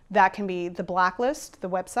industry. That can be the blacklist, the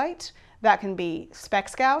website. That can be Spec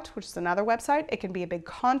Scout, which is another website. It can be a big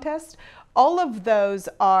contest. All of those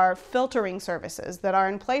are filtering services that are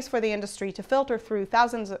in place for the industry to filter through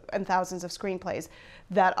thousands and thousands of screenplays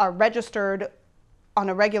that are registered on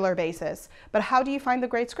a regular basis. But how do you find the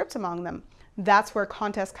great scripts among them? That's where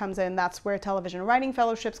contest comes in. That's where television writing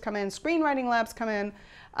fellowships come in, screenwriting labs come in,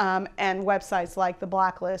 and websites like the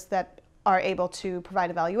Blacklist that are able to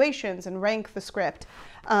provide evaluations and rank the script.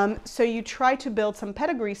 So you try to build some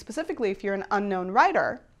pedigree, specifically if you're an unknown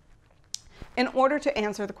writer, in order to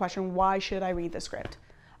answer the question, why should I read the script?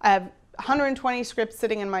 I have 120 scripts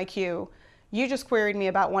sitting in my queue. You just queried me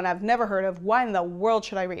about one I've never heard of. Why in the world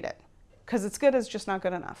should I read it? Because it's good is just not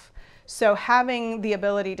good enough. So having the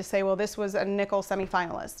ability to say, well, this was a nickel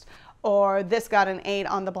semifinalist, or this got an 8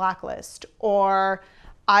 on the Blacklist, or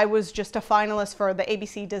I was just a finalist for the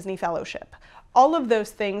ABC Disney Fellowship. All of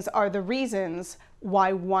those things are the reasons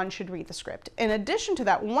why one should read the script. In addition to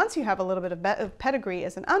that, once you have a little bit of pedigree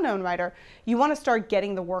as an unknown writer, you want to start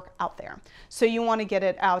getting the work out there. So you want to get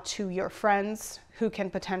it out to your friends who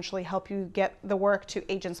can potentially help you get the work,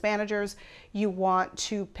 to agents, managers. You want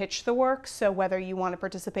to pitch the work. So whether you want to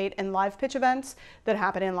participate in live pitch events that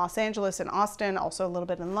happen in Los Angeles and Austin, also a little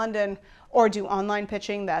bit in London, or do online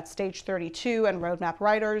pitching that Stage 32 and Roadmap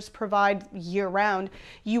Writers provide year round,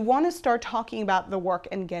 you want to start talking about the work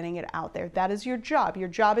and getting it out there. That is your job. Your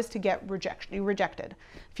job is to get rejected.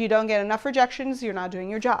 If you don't get enough rejections, you're not doing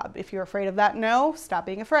your job. If you're afraid of that no, stop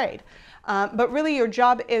being afraid. But really your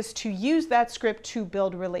job is to use that script to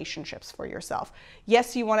build relationships for yourself.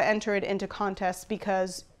 Yes, you want to enter it into contests,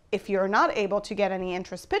 because if you're not able to get any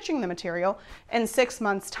interest pitching the material, in 6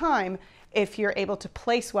 months' time, if you're able to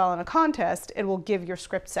place well in a contest, it will give your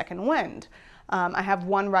script second wind. I have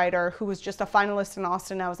one writer who was just a finalist in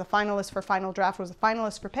Austin, now was a finalist for Final Draft, was a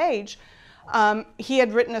finalist for Page. He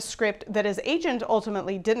had written a script that his agent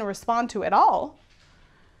ultimately didn't respond to at all,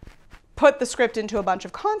 put the script into a bunch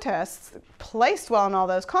of contests, placed well in all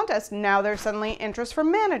those contests. Now there's suddenly interest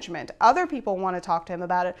from management. Other people want to talk to him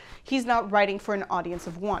about it. He's not writing for an audience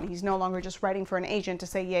of one. He's no longer just writing for an agent to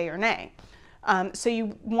say yay or nay. So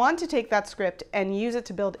you want to take that script and use it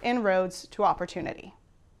to build inroads to opportunity.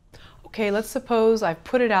 Okay, let's suppose I've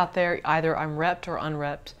put it out there, either I'm repped or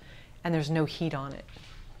unrepped, and there's no heat on it.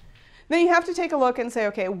 Then you have to take a look and say,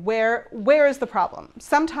 okay, where is the problem?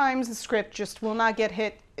 Sometimes the script just will not get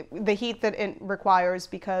hit the heat that it requires,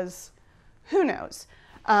 because who knows?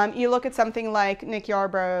 You look at something like Nick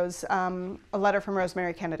Yarborough's A Letter from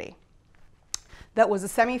Rosemary Kennedy. That was a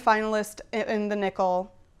semi-finalist in the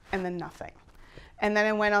Nickel, and then nothing. And then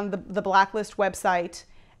it went on the Blacklist website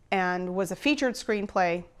and was a featured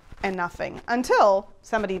screenplay, and nothing, until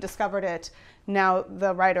somebody discovered it. Now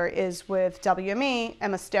the writer is with WME,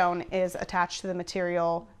 Emma Stone is attached to the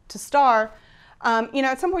material to star. You know,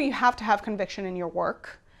 at some point you have to have conviction in your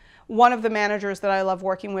work. One of the managers that I love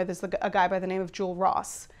working with is a guy by the name of Jewel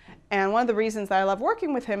Ross. And one of the reasons that I love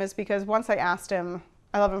working with him is because once I asked him,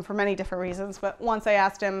 I love him for many different reasons, but once I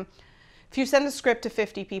asked him, if you send a script to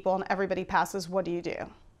 50 people and everybody passes, what do you do?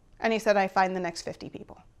 And he said, I find the next 50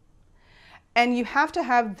 people. And you have to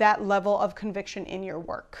have that level of conviction in your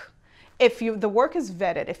work. If the work is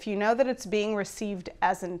vetted, if you know that it's being received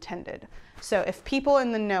as intended. So if people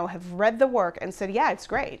in the know have read the work and said, yeah, it's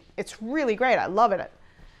great, it's really great, I love it,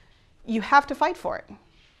 you have to fight for it.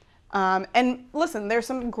 And listen, there's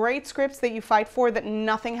some great scripts that you fight for that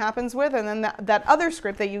nothing happens with, and then that other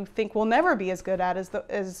script that you think will never be as good at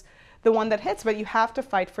as the one that hits, but you have to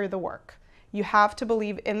fight for the work. You have to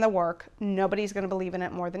believe in the work. Nobody's going to believe in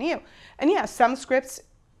it more than you. And yeah, some scripts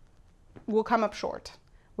will come up short.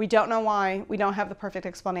 We don't know why. We don't have the perfect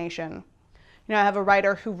explanation. You know, I have a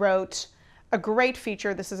writer who wrote a great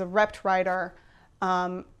feature. This is a repped writer.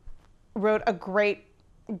 Wrote a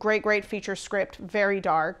great feature script, very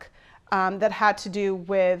dark, that had to do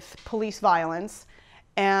with police violence.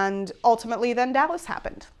 And ultimately then Dallas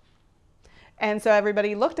happened. And so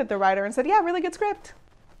everybody looked at the writer and said, yeah, really good script.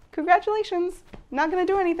 Congratulations. Not going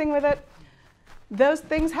to do anything with it. Those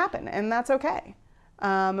things happen, and that's okay.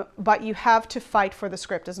 But you have to fight for the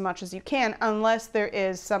script as much as you can, unless there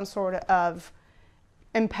is some sort of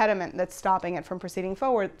impediment that's stopping it from proceeding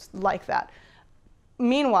forward like that.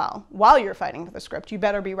 Meanwhile, while you're fighting for the script, you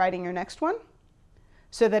better be writing your next one,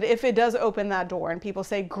 so that if it does open that door and people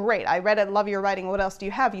say, great, I read it, love your writing, what else do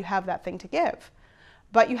you have? You have that thing to give.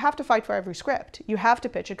 But you have to fight for every script. You have to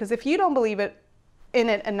pitch it, because if you don't believe in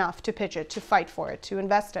it enough to pitch it, to fight for it, to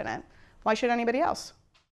invest in it, why should anybody else?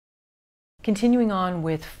 Continuing on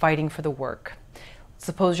with fighting for the work.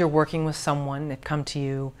 Suppose you're working with someone, they've come to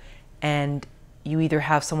you, and you either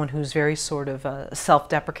have someone who's very sort of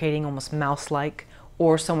self-deprecating, almost mouse-like,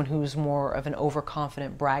 or someone who's more of an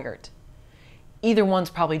overconfident braggart. Either one's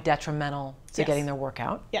probably detrimental to getting their work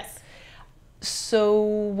out. Yes. So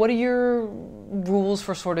what are your rules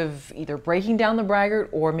for sort of either breaking down the braggart,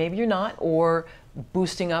 or maybe you're not, or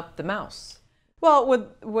boosting up the mouse? Well,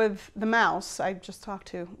 with the mouse, I just talked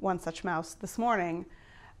to one such mouse this morning,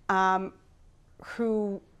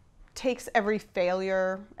 who takes every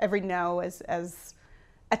failure, every no as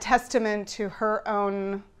a testament to her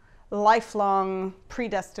own lifelong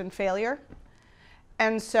predestined failure.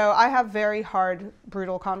 And so I have very hard,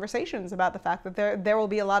 brutal conversations about the fact that there will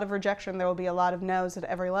be a lot of rejection, there will be a lot of no's at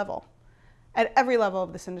every level. At every level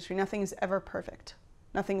of this industry, nothing is ever perfect.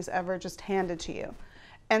 Nothing is ever just handed to you.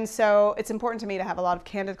 And so it's important to me to have a lot of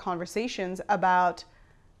candid conversations about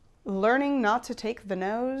learning not to take the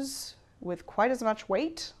no's with quite as much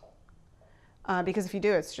weight. Because if you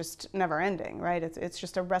do, it's just never ending, right? It's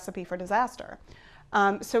just a recipe for disaster.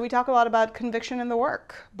 So we talk a lot about conviction in the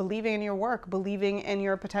work, believing in your work, believing in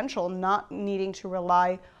your potential, not needing to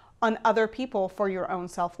rely on other people for your own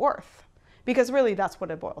self-worth. Because really that's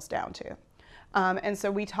what it boils down to. And so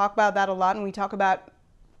we talk about that a lot, and we talk about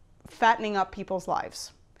fattening up people's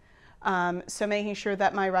lives. So making sure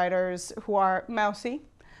that my writers who are mousy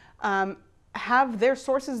have their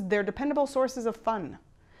sources, their dependable sources of fun.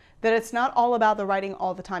 That it's not all about the writing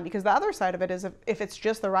all the time, because the other side of it is if it's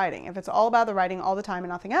just the writing, if it's all about the writing all the time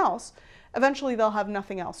and nothing else, eventually they'll have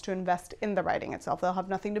nothing else to invest in the writing itself. They'll have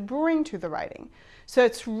nothing to bring to the writing. So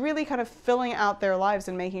it's really kind of filling out their lives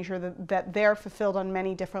and making sure that they're fulfilled on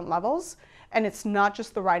many different levels, and it's not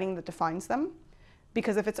just the writing that defines them.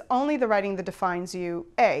 Because if it's only the writing that defines you,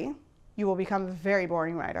 A, you will become a very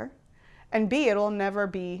boring writer, and B, it'll never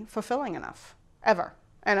be fulfilling enough, ever.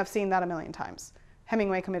 And I've seen that a million times.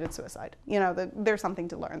 Hemingway committed suicide. You know, there's something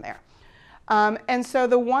to learn there. And so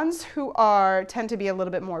the ones who tend to be a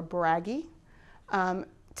little bit more braggy,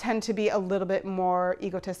 tend to be a little bit more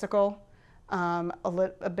egotistical,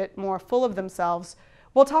 a bit more full of themselves,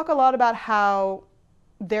 we'll talk a lot about how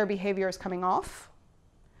their behavior is coming off.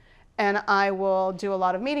 And I will do a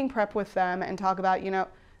lot of meeting prep with them and talk about, you know,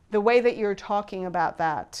 the way that you're talking about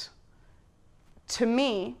that, to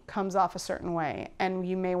me, comes off a certain way, and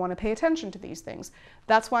you may want to pay attention to these things.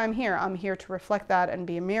 That's why I'm here. I'm here to reflect that and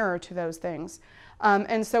be a mirror to those things.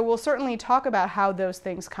 And so we'll certainly talk about how those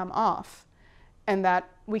things come off, and that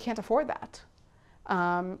we can't afford that.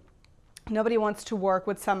 Nobody wants to work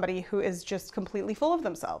with somebody who is just completely full of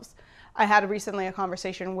themselves. I had recently a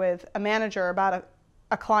conversation with a manager about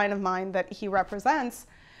a client of mine that he represents,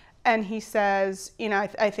 and he says, you know,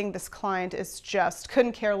 I think this client is just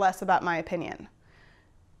couldn't care less about my opinion.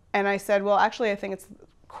 And I said, well, actually, I think it's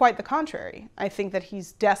quite the contrary. I think that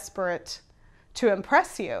he's desperate to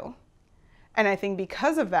impress you. And I think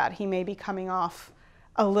because of that, he may be coming off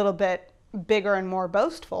a little bit bigger and more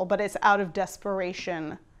boastful, but it's out of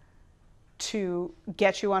desperation to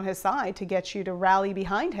get you on his side, to get you to rally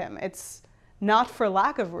behind him. It's not for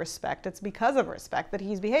lack of respect. It's because of respect that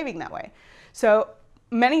he's behaving that way. So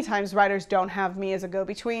many times writers don't have me as a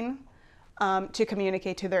go-between to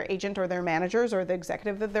communicate to their agent or their managers or the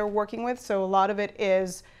executive that they're working with. So a lot of it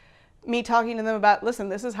is me talking to them about, listen,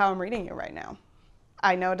 this is how I'm reading you right now.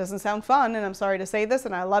 I know it doesn't sound fun, and I'm sorry to say this,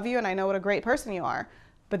 and I love you, and I know what a great person you are,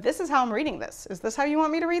 but this is how I'm reading this. Is this how you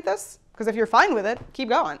want me to read this? Because if you're fine with it, keep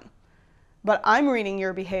going. But I'm reading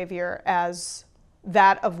your behavior as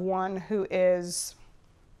that of one who is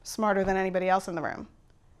smarter than anybody else in the room.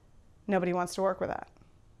 Nobody wants to work with that.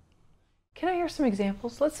 Can I hear some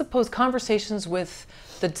examples? Let's suppose conversations with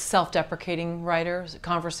the self-deprecating writer,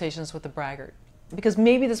 conversations with the braggart, because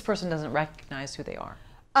maybe this person doesn't recognize who they are.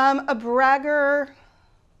 A bragger,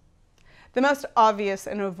 the most obvious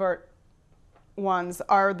and overt ones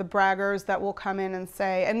are the braggers that will come in and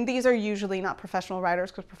say, and these are usually not professional writers,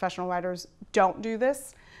 because professional writers don't do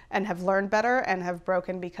this and have learned better and have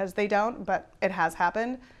broken because they don't, but it has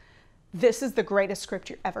happened. This is the greatest script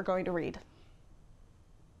you're ever going to read.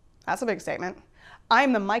 That's a big statement.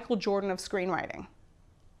 I'm the Michael Jordan of screenwriting.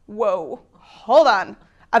 Whoa, hold on.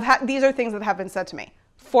 These are things that have been said to me,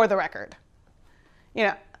 for the record. You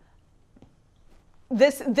know,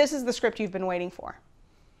 this is the script you've been waiting for.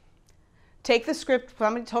 Take the script,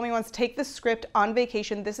 somebody told me once, take the script on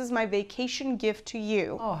vacation. This is my vacation gift to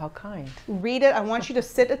you. Oh, how kind. Read it. I want you to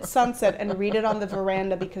sit at sunset and read it on the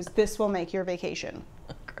veranda because this will make your vacation.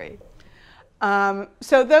 Great.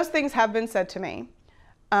 So those things have been said to me.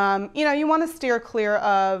 You know, you want to steer clear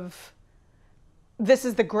of this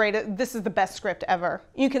is the best script ever.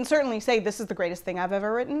 You can certainly say this is the greatest thing I've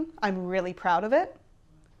ever written. I'm really proud of it.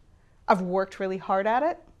 I've worked really hard at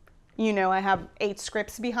it. You know, I have 8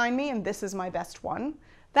 scripts behind me and this is my best one.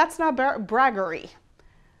 That's not braggery.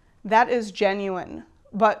 That is genuine.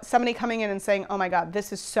 But somebody coming in and saying, oh my God,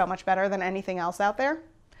 this is so much better than anything else out there.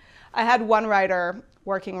 I had one writer,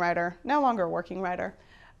 working writer, no longer a working writer,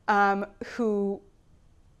 who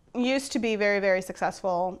used to be very, very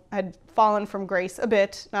successful, had fallen from grace a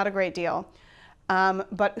bit, not a great deal,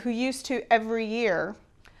 but who used to every year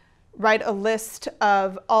write a list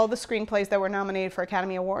of all the screenplays that were nominated for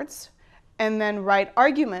Academy Awards, and then write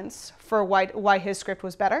arguments for why his script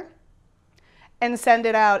was better, and send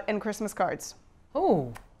it out in Christmas cards.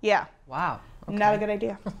 Oh. Yeah. Wow. Okay. Not a good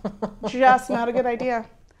idea. Just not a good idea.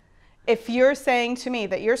 If you're saying to me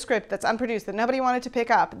that your script that's unproduced, that nobody wanted to pick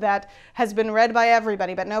up, that has been read by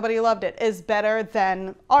everybody but nobody loved it, is better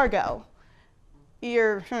than Argo,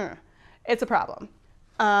 it's a problem.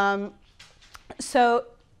 So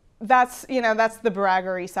that's, you know, that's the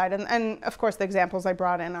braggery side. And of course the examples I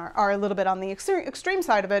brought in are a little bit on the extreme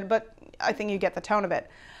side of it, but I think you get the tone of it.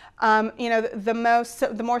 You know,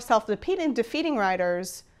 the more self-defeating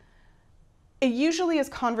writers, it usually is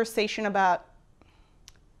conversation about,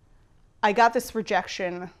 I got this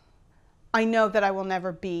rejection. I know that I will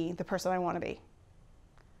never be the person I want to be.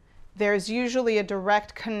 There's usually a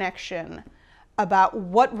direct connection about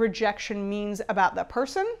what rejection means about the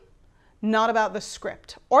person, not about the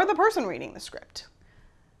script or the person reading the script.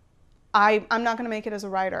 I'm not going to make it as a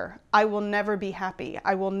writer. I will never be happy.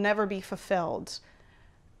 I will never be fulfilled.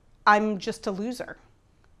 I'm just a loser.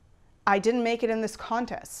 I didn't make it in this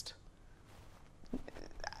contest.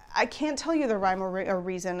 I can't tell you the rhyme or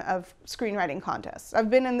reason of screenwriting contests. I've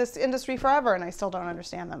been in this industry forever and I still don't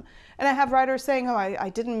understand them. And I have writers saying, oh, I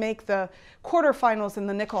didn't make the quarterfinals in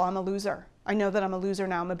the nickel, I'm a loser. I know that I'm a loser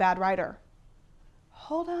now, I'm a bad writer.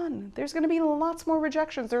 Hold on, there's gonna be lots more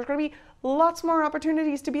rejections. There's gonna be lots more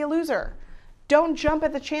opportunities to be a loser. Don't jump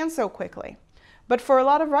at the chance so quickly. But for a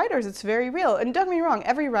lot of writers, it's very real. And don't get me wrong,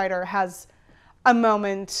 every writer has a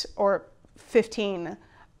moment or 15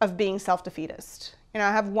 of being self-defeatist. You know,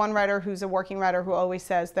 I have one writer who's a working writer who always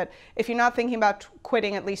says that if you're not thinking about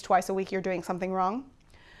quitting at least twice a week, you're doing something wrong.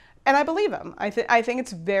 And I believe him. I think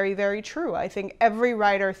it's very, very true. I think every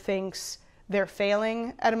writer thinks they're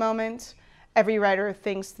failing at a moment. Every writer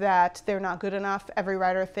thinks that they're not good enough. Every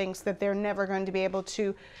writer thinks that they're never going to be able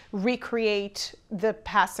to recreate the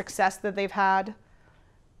past success that they've had.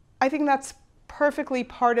 I think that's perfectly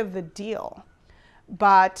part of the deal.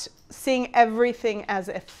 But seeing everything as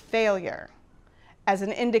a failure, as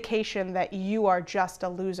an indication that you are just a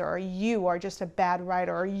loser, or you are just a bad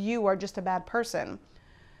writer, or you are just a bad person,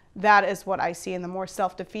 that is what I see in the more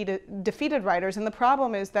self-defeated writers. And the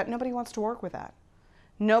problem is that nobody wants to work with that.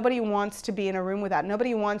 Nobody wants to be in a room with that.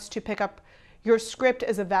 Nobody wants to pick up your script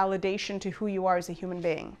as a validation to who you are as a human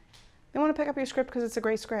being. They want to pick up your script because it's a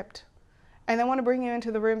great script. And they want to bring you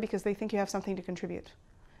into the room because they think you have something to contribute.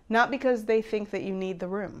 Not because they think that you need the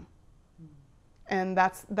room. And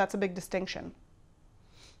that's a big distinction.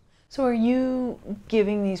 So are you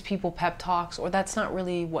giving these people pep talks, or that's not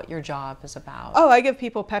really what your job is about? Oh, I give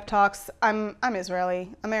people pep talks. I'm Israeli.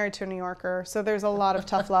 I'm married to a New Yorker, so there's a lot of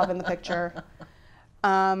tough love in the picture.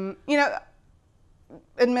 You know,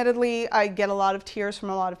 admittedly, I get a lot of tears from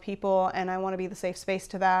a lot of people, and I want to be the safe space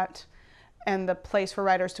to that, and the place for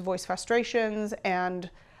writers to voice frustrations, and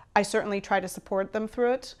I certainly try to support them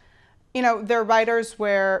through it. You know, there are writers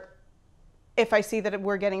where if I see that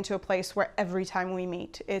we're getting to a place where every time we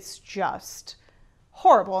meet, it's just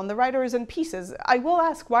horrible and the writer is in pieces, I will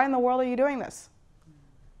ask, why in the world are you doing this?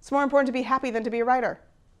 It's more important to be happy than to be a writer.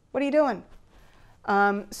 What are you doing?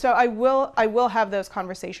 So I will have those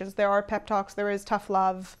conversations. There are pep talks, there is tough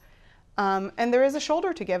love, and there is a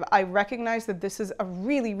shoulder to give. I recognize that this is a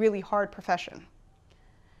really, really hard profession.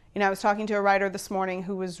 You know, I was talking to a writer this morning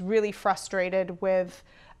who was really frustrated with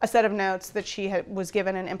a set of notes that she was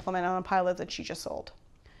given and implemented on a pilot that she just sold.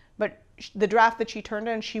 But the draft that she turned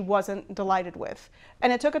in, she wasn't delighted with.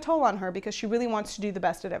 And it took a toll on her because she really wants to do the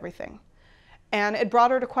best at everything. And it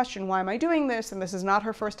brought her to question, why am I doing this? And this is not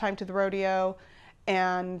her first time to the rodeo.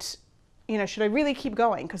 And, you know, should I really keep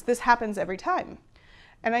going? Because this happens every time.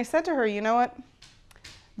 And I said to her, you know what?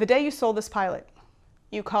 The day you sold this pilot,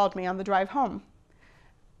 you called me on the drive home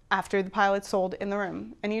after the pilot sold in the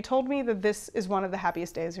room. And you told me that this is one of the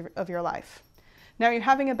happiest days of your life. Now you're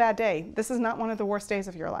having a bad day. This is not one of the worst days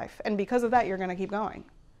of your life. And because of that, you're going to keep going.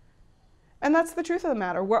 And that's the truth of the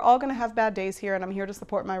matter. We're all going to have bad days here, and I'm here to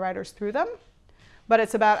support my writers through them. But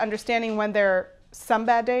it's about understanding when there are some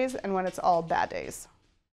bad days and when it's all bad days.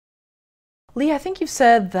 Lee, I think you've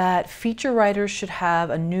said that feature writers should have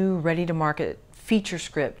a new ready-to-market feature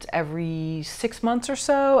script every 6 months or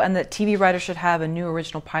so, and that TV writers should have a new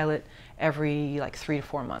original pilot every like 3 to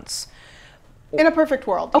 4 months. In a perfect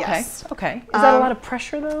world, okay, yes. Okay. Is that a lot of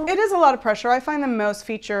pressure, though? It is a lot of pressure. I find that most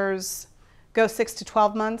features go 6 to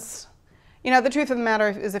 12 months. You know, the truth of the matter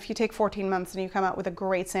is if you take 14 months and you come out with a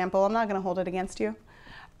great sample, I'm not going to hold it against you.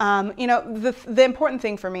 You know, the important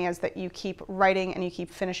thing for me is that you keep writing and you keep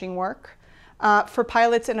finishing work. For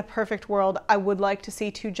pilots in a perfect world, I would like to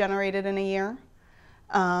see 2 generated in a year.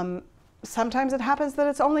 Sometimes it happens that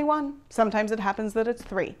it's only 1. Sometimes it happens that it's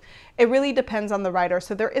 3. It really depends on the writer.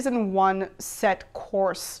 So there isn't one set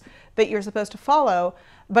course that you're supposed to follow,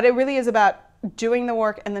 but it really is about doing the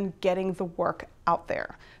work and then getting the work out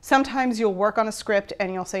there. Sometimes you'll work on a script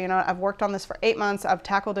and you'll say, you know, I've worked on this for 8 months. I've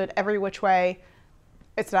tackled it every which way.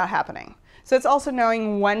 It's not happening. So it's also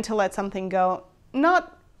knowing when to let something go,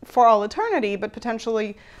 not for all eternity, but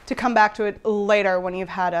potentially to come back to it later when you've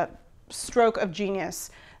had a stroke of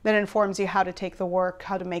genius that informs you how to take the work,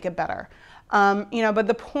 how to make it better. You know, but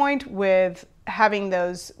the point with having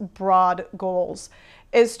those broad goals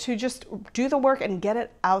is to just do the work and get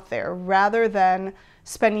it out there rather than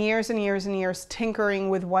spend years and years and years tinkering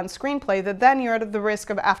with one screenplay that then you're at the risk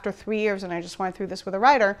of after 3 years, and I just went through this with a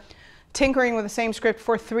writer, tinkering with the same script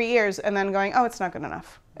for 3 years and then going, oh, it's not good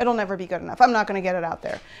enough. It'll never be good enough. I'm not going to get it out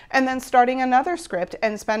there. And then starting another script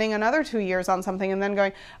and spending another 2 years on something and then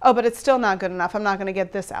going, oh, but it's still not good enough. I'm not going to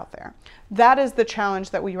get this out there. That is the challenge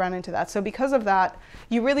that we run into that. So because of that,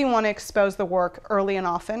 you really want to expose the work early and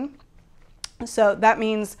often. So that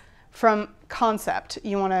means from concept,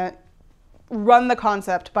 you want to run the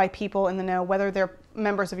concept by people in the know, whether they're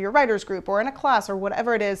members of your writers group or in a class or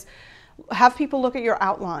whatever it is. Have people look at your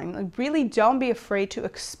outline. Really don't be afraid to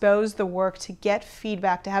expose the work, to get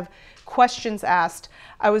feedback, to have questions asked.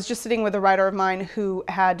 I was just sitting with a writer of mine who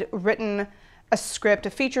had written a script,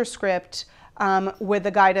 a feature script, with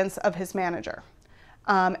the guidance of his manager.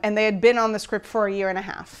 And they had been on the script for 1.5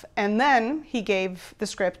 years. And then he gave the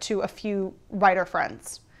script to a few writer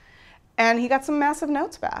friends. And he got some massive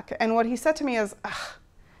notes back. And what he said to me is,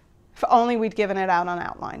 if only we'd given it out on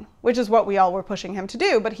outline, which is what we all were pushing him to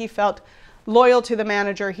do. But he felt loyal to the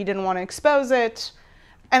manager. He didn't want to expose it.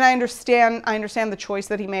 And I understand the choice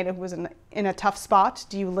that he made. It was in a tough spot.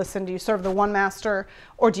 Do you listen? Do you serve the one master?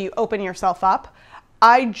 Or do you open yourself up?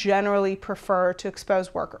 I generally prefer to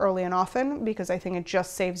expose work early and often because I think it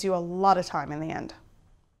just saves you a lot of time in the end.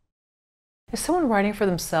 Is someone writing for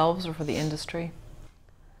themselves or for the industry?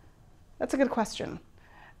 That's a good question.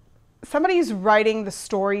 Somebody's writing the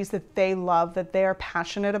stories that they love, that they're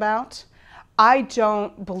passionate about. I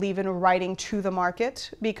don't believe in writing to the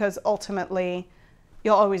market because ultimately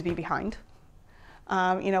you'll always be behind.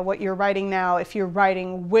 You know, what you're writing now, if you're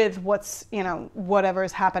writing with what's, you know, whatever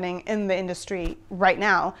is happening in the industry right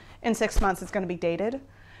now, in 6 months it's going to be dated.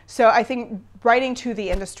 So I think writing to the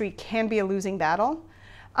industry can be a losing battle.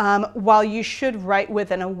 While you should write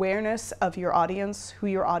with an awareness of your audience, who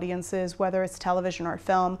your audience is, whether it's television or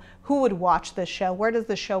film, who would watch this show, where does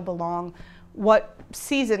the show belong, what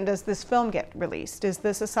season does this film get released? Is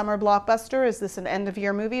this a summer blockbuster? Is this an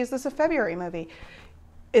end-of-year movie? Is this a February movie?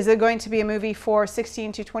 Is it going to be a movie for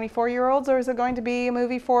 16 to 24-year-olds, or is it going to be a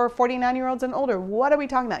movie for 49-year-olds and older? What are we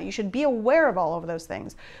talking about? You should be aware of all of those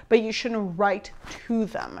things, but you shouldn't write to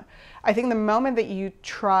them. I think the moment that you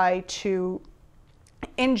try to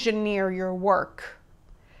engineer your work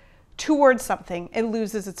towards something, it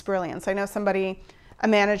loses its brilliance. I know somebody, a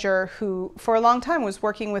manager who for a long time was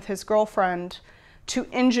working with his girlfriend to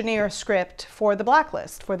engineer a script for the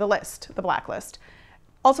blacklist, for the Blacklist.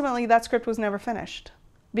 Ultimately, that script was never finished.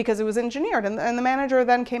 because it was engineered. And the manager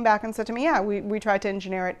then came back and said to me, yeah, we tried to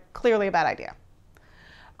engineer it, clearly a bad idea.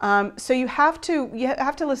 So you have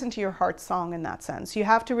to listen to your heart's song in that sense. You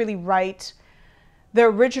have to really write the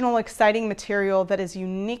original exciting material that is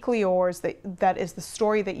uniquely yours, that is the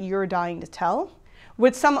story that you're dying to tell,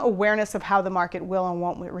 with some awareness of how the market will and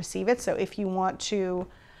won't receive it. So if you want to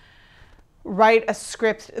write a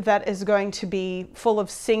script that is going to be full of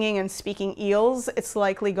singing and speaking eels, it's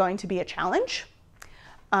likely going to be a challenge.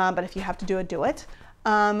 But if you have to do it, do it.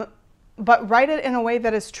 But write it in a way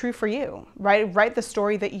that is true for you. Write the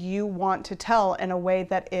story that you want to tell in a way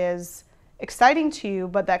that is exciting to you,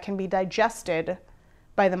 but that can be digested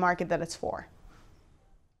by the market that it's for.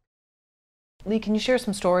 Lee, can you share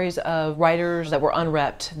some stories of writers that were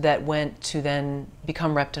unrepped that went to then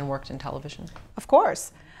become repped and worked in television? Of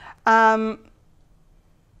course.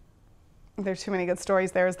 There's too many good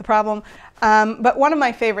stories there is the problem. But one of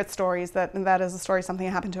my favorite stories, that is a story, something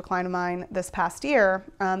that happened to a client of mine this past year.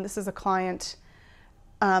 This is a client,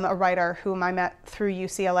 a writer whom I met through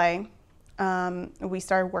UCLA. We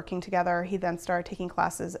started working together. He then started taking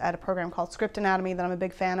classes at a program called Script Anatomy that I'm a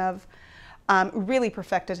big fan of. Really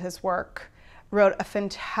perfected his work. Wrote a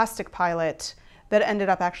fantastic pilot that ended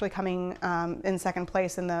up actually coming in second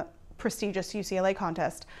place in the prestigious UCLA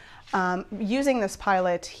contest. Using this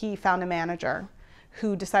pilot, he found a manager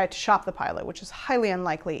who decided to shop the pilot, which is highly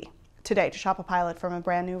unlikely today to shop a pilot from a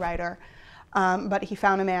brand new writer. But he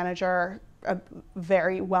found a manager, a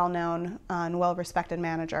very well-known and well-respected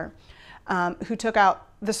manager, who took out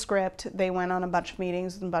the script. They went on a bunch of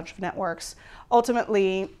meetings and a bunch of networks.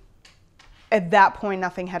 Ultimately, at that point,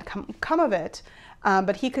 nothing had come of it,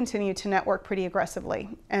 but he continued to network pretty aggressively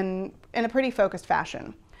and in a pretty focused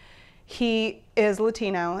fashion. He is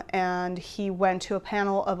Latino, and he went to a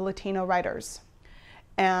panel of Latino writers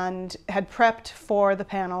and had prepped for the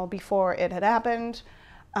panel before it had happened.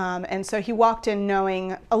 And so he walked in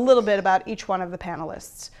knowing a little bit about each one of the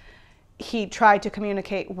panelists. He tried to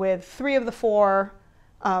communicate with 3 of the 4.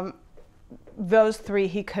 Those 3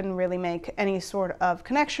 he couldn't really make any sort of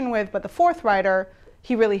connection with, but the 4th writer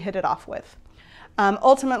he really hit it off with.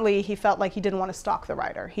 Ultimately, he felt like he didn't want to stalk the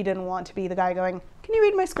writer. He didn't want to be the guy going, "Can you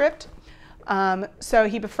read my script?" So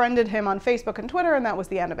he befriended him on Facebook and Twitter, and that was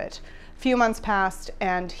the end of it. A few months passed,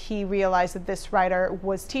 and he realized that this writer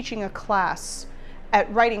was teaching a class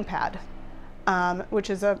at Writing Pad,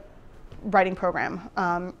 which is a writing program,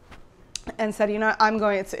 and said, "You know,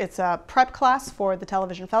 it's a prep class for the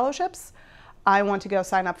television fellowships. I want to go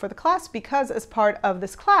sign up for the class because as part of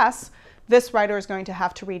this class, this writer is going to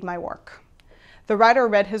have to read my work." The writer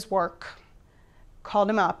read his work, called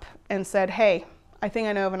him up, and said, "Hey, I think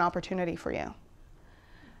I know of an opportunity for you."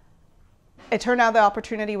 It turned out the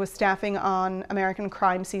opportunity was staffing on American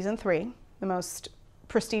Crime Season 3, the most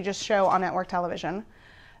prestigious show on network television.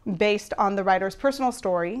 Based on the writer's personal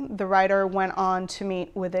story, the writer went on to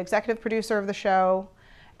meet with the executive producer of the show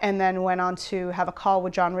and then went on to have a call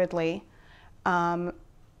with John Ridley.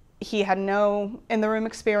 He had no in-the-room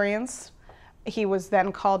experience. He was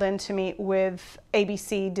then called in to meet with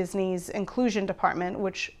ABC, Disney's inclusion department,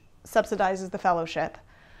 which subsidizes the fellowship.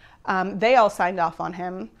 They all signed off on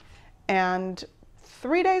him, and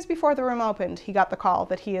 3 days before the room opened, he got the call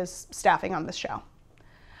that he is staffing on this show.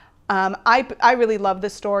 I really love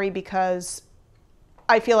this story because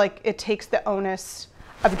I feel like it takes the onus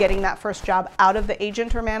of getting that first job out of the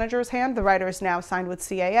agent or manager's hand. The writer is now signed with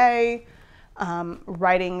CAA,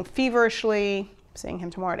 writing feverishly, seeing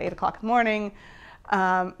him tomorrow at 8 o'clock in the morning.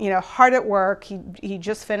 You know, hard at work. He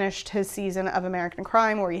just finished his season of American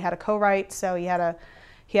Crime where he had a co-write, so he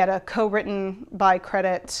had a co-written by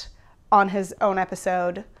credit on his own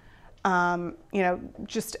episode. You know,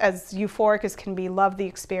 just as euphoric as can be, loved the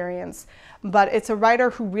experience. But it's a writer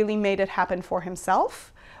who really made it happen for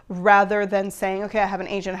himself rather than saying, okay, I have an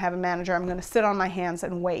agent, I have a manager, I'm going to sit on my hands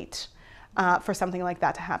and wait for something like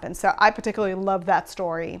that to happen. So I particularly love that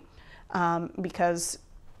story. Because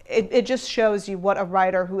it just shows you what a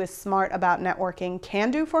writer who is smart about networking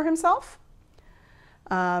can do for himself.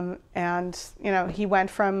 And, you know, he went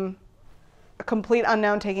from a complete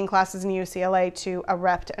unknown taking classes in UCLA to a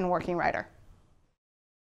repped and working writer.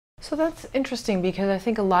 So that's interesting because I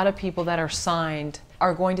think a lot of people that are signed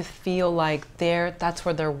are going to feel like that's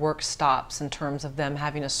where their work stops in terms of them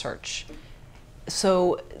having a search.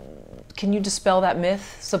 So can you dispel that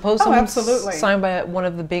myth? Suppose someone's signed by one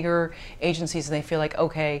of the bigger agencies and they feel like,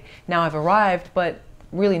 okay, now I've arrived, but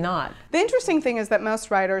really not. The interesting thing is that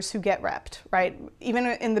most writers who get repped, right, even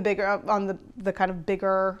in the bigger, on the kind of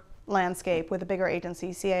bigger landscape with the bigger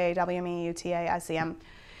agencies, CAA, WME, UTA, ICM,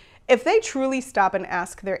 if they truly stop and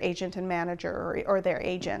ask their agent and manager or their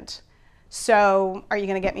agent So are you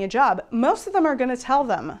going to get me a job? Most of them are going to tell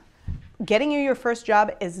them, getting you your first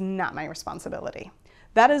job is not my responsibility.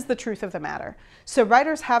 That is the truth of the matter. So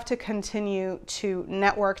writers have to continue to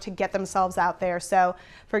network to get themselves out there. So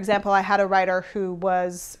for example, I had a writer who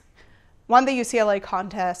won the UCLA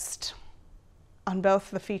contest on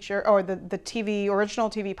both the feature or the original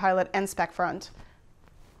TV pilot and spec front,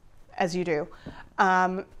 as you do.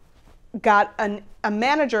 Got a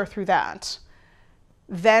manager through that,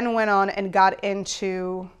 then went on and got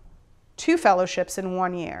into 2 fellowships in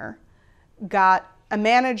 1 year, got a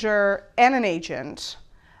manager and an agent,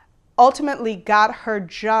 ultimately got her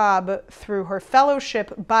job through her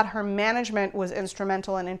fellowship, but her management was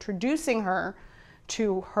instrumental in introducing her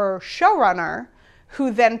to her showrunner,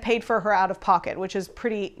 who then paid for her out of pocket, which is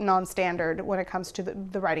pretty non-standard when it comes to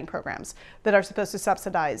the writing programs that are supposed to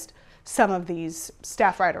subsidize some of these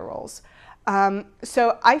staff writer roles.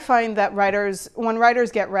 So I find that when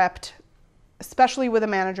writers get repped, especially with a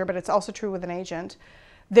manager, but it's also true with an agent,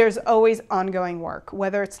 there's always ongoing work,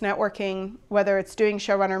 whether it's networking, whether it's doing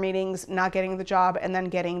showrunner meetings, not getting the job, and then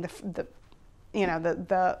getting the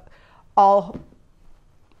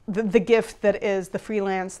gift that is the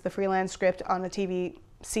freelance script on a TV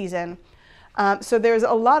season. So there's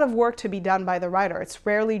a lot of work to be done by the writer. It's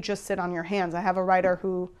rarely just sit on your hands. I have a writer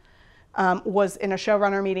who was in a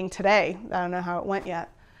showrunner meeting today. I don't know how it went yet.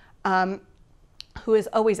 Who is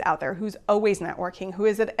always out there, who's always networking, who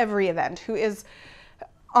is at every event, who is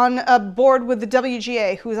on a board with the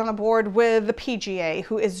WGA, who's on a board with the PGA,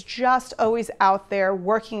 who is just always out there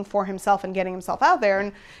working for himself and getting himself out there.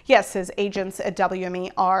 And yes, his agents at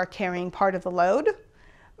WME are carrying part of the load,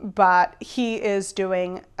 but he is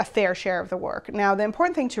doing a fair share of the work. Now, the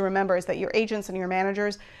important thing to remember is that your agents and your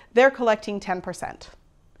managers, they're collecting 10%.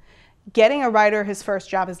 Getting a writer his first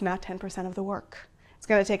job is not 10% of the work. It's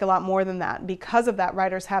going to take a lot more than that. Because of that,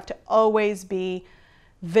 writers have to always be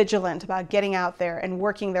vigilant about getting out there and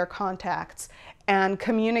working their contacts and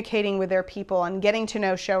communicating with their people and getting to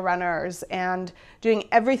know showrunners and doing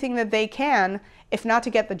everything that they can, if not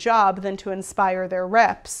to get the job, then to inspire their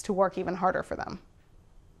reps to work even harder for them.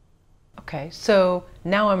 Okay, so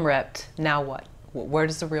now I'm repped. Now what? Where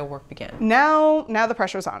does the real work begin? Now the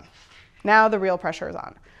pressure's on. Now the real pressure is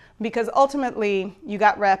on. Because ultimately, you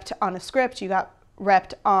got repped on a script, you got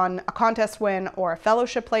repped on a contest win or a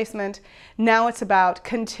fellowship placement. Now it's about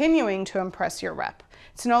continuing to impress your rep.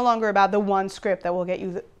 It's no longer about the one script that will get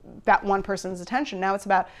you that one person's attention. Now it's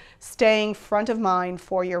about staying front of mind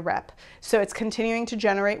for your rep. So it's continuing to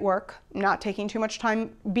generate work, not taking too much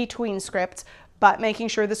time between scripts, but making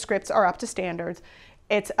sure the scripts are up to standards.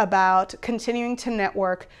 It's about continuing to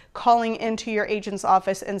network, calling into your agent's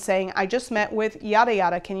office and saying, I just met with yada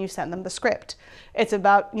yada, can you send them the script? It's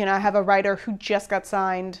about, I have a writer who just got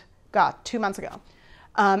signed, 2 months ago.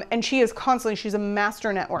 And she's a master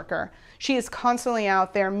networker. She is constantly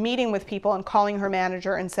out there meeting with people and calling her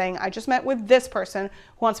manager and saying, I just met with this person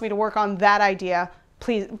who wants me to work on that idea.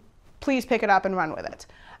 Please pick it up and run with it.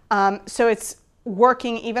 So it's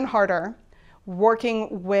working even harder,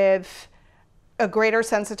 working with a greater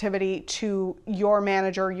sensitivity to your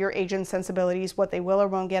manager, your agent's sensibilities, what they will or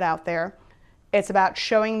won't get out there. It's about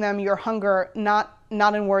showing them your hunger, not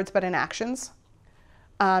in words, but in actions.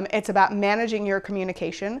 It's about managing your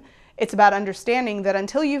communication. It's about understanding that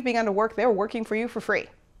until you've begun to work, they're working for you for free.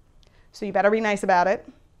 So you better be nice about it.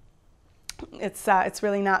 It's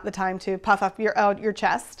really not the time to puff up your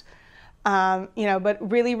chest.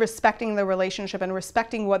 But really respecting the relationship and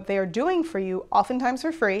respecting what they're doing for you, oftentimes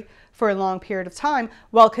for free, for a long period of time,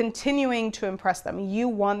 while continuing to impress them. You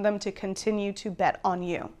want them to continue to bet on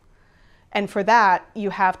you. And for that, you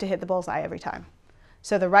have to hit the bullseye every time.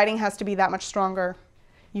 So the writing has to be that much stronger.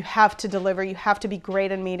 You have to deliver. You have to be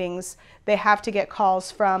great in meetings. They have to get calls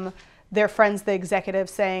from their friends, the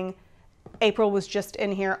executives, saying, April was just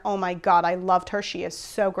in here. Oh my God, I loved her. She is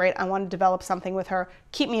so great. I want to develop something with her.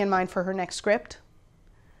 Keep me in mind for her next script.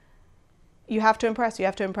 You have to impress. You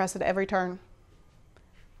have to impress at every turn.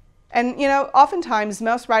 And oftentimes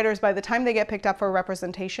most writers, by the time they get picked up for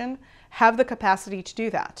representation, have the capacity to do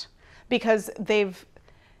that because they've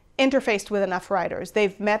interfaced with enough writers.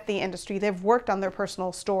 They've met the industry. They've worked on their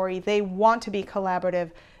personal story. They want to be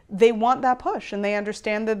collaborative. They want that push, and they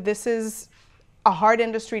understand that this is a hard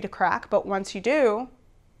industry to crack, but once you do,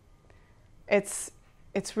 it's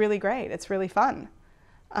really great. It's really fun.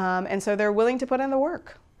 And so they're willing to put in the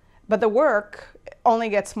work. But the work only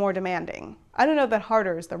gets more demanding. I don't know that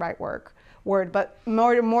harder is the right word, but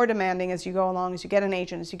more demanding as you go along, as you get an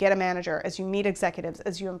agent, as you get a manager, as you meet executives,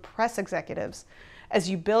 as you impress executives, as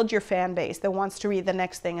you build your fan base that wants to read the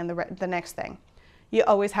next thing and the next thing. You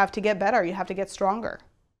always have to get better. You have to get stronger.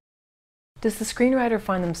 Does the screenwriter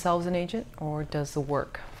find themselves an agent, or does the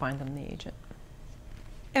work find them the agent?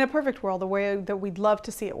 In a perfect world, the way that we'd love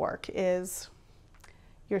to see it work is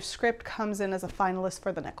your script comes in as a finalist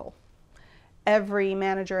for the nickel. Every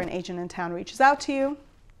manager and agent in town reaches out to you.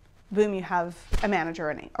 Boom, you have a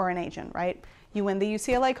manager or an agent, right? You win the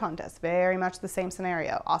UCLA contest, very much the same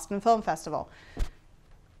scenario. Austin Film Festival.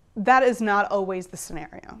 That is not always the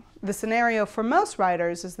scenario. The scenario for most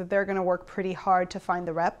writers is that they're going to work pretty hard to find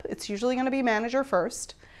the rep. It's usually going to be manager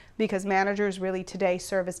first, because managers really today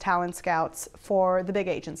serve as talent scouts for the big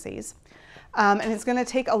agencies. And it's going to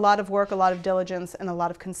take a lot of work, a lot of diligence, and a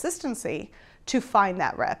lot of consistency to find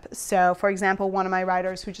that rep. So, for example, one of my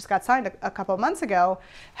writers who just got signed a couple of months ago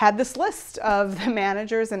had this list of the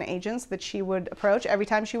managers and agents that she would approach every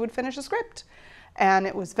time she would finish a script. And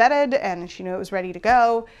it was vetted, and she knew it was ready to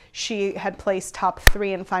go. She had placed top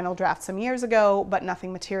 3 in final draft some years ago, but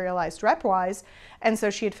nothing materialized rep-wise. And so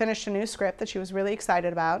she had finished a new script that she was really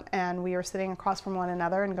excited about, and we were sitting across from one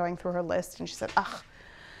another and going through her list, and she said, ugh,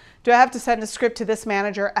 do I have to send a script to this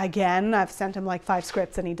manager again? I've sent him like 5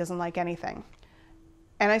 scripts and he doesn't like anything.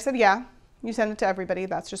 And I said, yeah, you send it to everybody.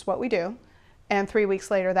 That's just what we do. And 3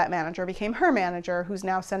 weeks later, that manager became her manager, who's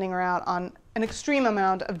now sending her out on an extreme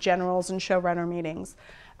amount of generals and showrunner meetings.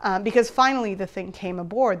 Because finally the thing came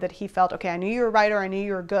aboard that he felt, okay, I knew you were a writer, I knew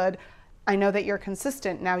you were good, I know that you're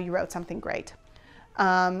consistent, now you wrote something great.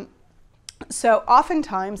 So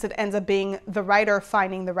oftentimes it ends up being the writer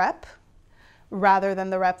finding the rep rather than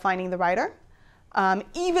the rep finding the writer.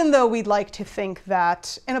 Even though we'd like to think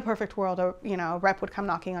that in a perfect world, a rep would come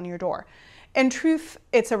knocking on your door. In truth,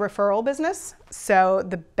 it's a referral business, so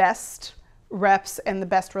the best reps and the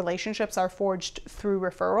best relationships are forged through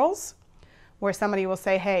referrals, where somebody will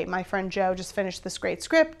say, hey, my friend Joe just finished this great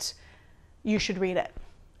script, you should read it.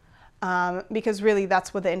 Because really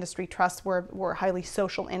that's what the industry trusts. We're a highly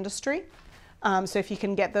social industry. So if you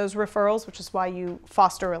can get those referrals, which is why you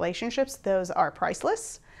foster relationships, those are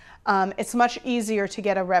priceless. It's much easier to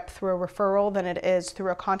get a rep through a referral than it is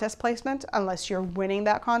through a contest placement, unless you're winning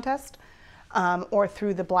that contest. Or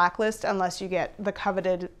through the blacklist, unless you get the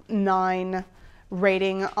coveted 9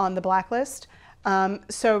 rating on the blacklist.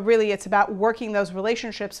 So really it's about working those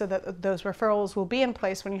relationships so that those referrals will be in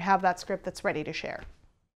place when you have that script that's ready to share.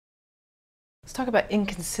 Let's talk about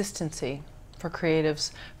inconsistency for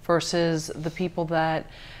creatives versus the people that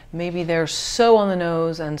maybe they're so on the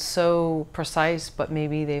nose and so precise, but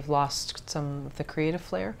maybe they've lost some of the creative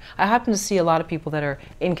flair. I happen to see a lot of people that are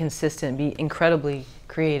inconsistent, be incredibly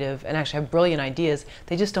creative, and actually have brilliant ideas.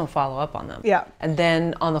 They just don't follow up on them. Yeah. And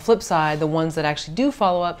then on the flip side, the ones that actually do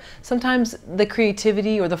follow up, sometimes the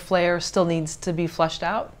creativity or the flair still needs to be fleshed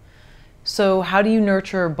out. So how do you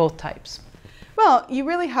nurture both types? Well, you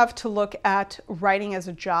really have to look at writing as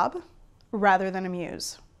a job rather than a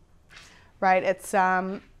muse, right? It's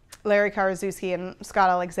Larry Karaszewski and Scott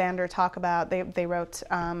Alexander talk about, they wrote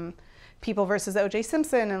People versus O.J.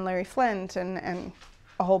 Simpson and Larry Flint and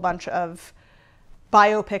a whole bunch of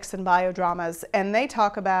biopics and biodramas. And they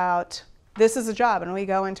talk about this is a job and we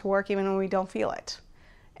go into work even when we don't feel it.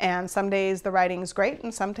 And some days the writing is great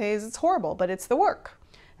and some days it's horrible, but it's the work.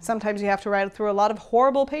 Sometimes you have to write through a lot of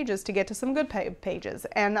horrible pages to get to some good pages.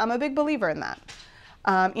 And I'm a big believer in that.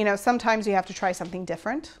 Sometimes you have to try something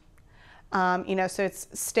different. So it's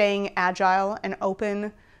staying agile and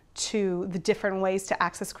open to the different ways to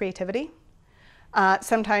access creativity.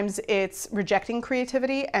 Sometimes it's rejecting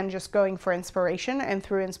creativity and just going for inspiration, and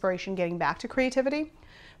through inspiration getting back to creativity.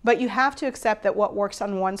 But you have to accept that what works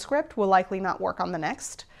on one script will likely not work on the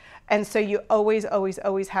next. And so you always, always,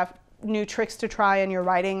 always have new tricks to try in your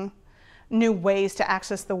writing, new ways to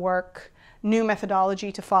access the work, new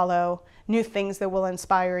methodology to follow, new things that will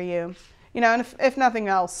inspire you. And if nothing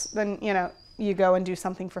else, then, you go and do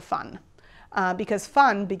something for fun. Because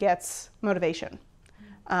fun begets motivation.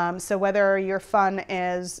 So whether your fun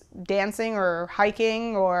is dancing or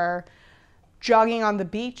hiking or jogging on the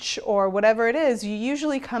beach or whatever it is, you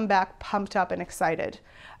usually come back pumped up and excited.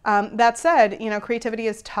 That said, creativity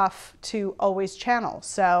is tough to always channel.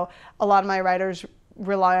 So a lot of my writers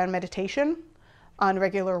rely on meditation, on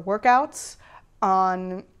regular workouts,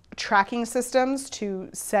 on tracking systems to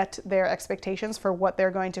set their expectations for what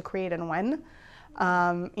they're going to create and when.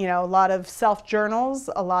 A lot of self-journals,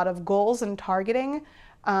 a lot of goals and targeting,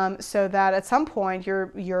 so that at some point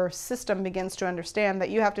your system begins to understand that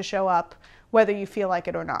you have to show up whether you feel like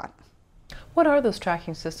it or not. What are those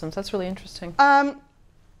tracking systems? That's really interesting.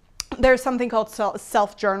 There's something called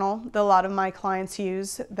self-journal that a lot of my clients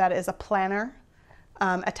use that is a planner,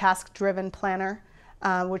 a task-driven planner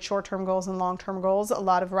with short-term goals and long-term goals. A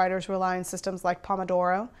lot of writers rely on systems like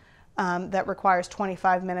Pomodoro that requires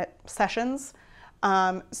 25-minute sessions.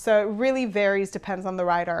 So it really varies, depends on the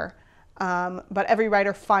writer. But every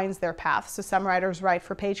writer finds their path. So some writers write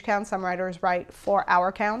for page count, some writers write for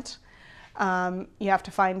hour count. You have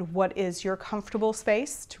to find what is your comfortable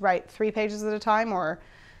space to write 3 pages at a time, or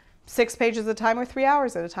 6 pages at a time, or 3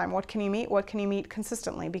 hours at a time. What can you meet? What can you meet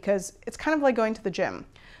consistently? Because it's kind of like going to the gym.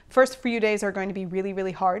 First few days are going to be really,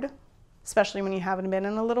 really hard, especially when you haven't been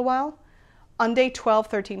in a little while. On day 12,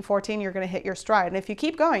 13, 14, you're going to hit your stride. And if you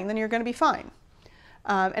keep going, then you're going to be fine.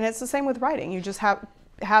 And it's the same with writing. You just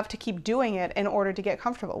have to keep doing it in order to get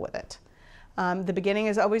comfortable with it. The beginning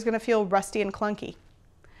is always going to feel rusty and clunky.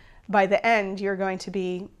 By the end, you're going to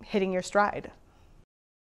be hitting your stride.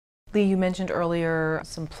 Lee, you mentioned earlier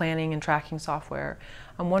some planning and tracking software.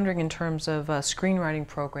 I'm wondering, in terms of screenwriting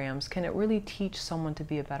programs, can it really teach someone to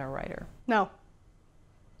be a better writer? No.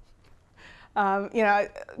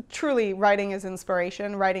 Truly, writing is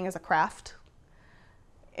inspiration. Writing is a craft.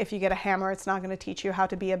 If you get a hammer, it's not going to teach you how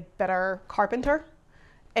to be a better carpenter.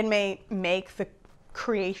 It may make the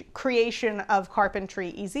creation of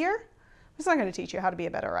carpentry easier. It's not going to teach you how to be a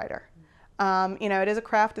better writer. It is a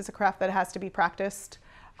craft. It's a craft that has to be practiced.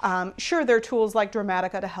 Sure, there are tools like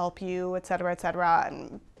Dramatica to help you, et cetera,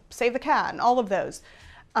 and Save the Cat, and all of those.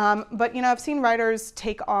 But I've seen writers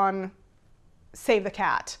take on Save the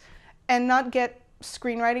Cat and not get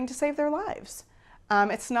screenwriting to save their lives.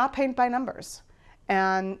 It's not paint by numbers.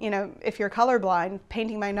 And if you're colorblind,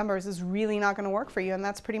 painting by numbers is really not going to work for you, and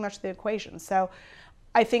that's pretty much the equation. So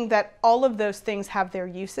I think that all of those things have their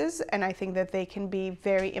uses, and I think that they can be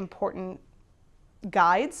very important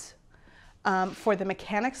guides for the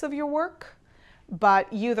mechanics of your work,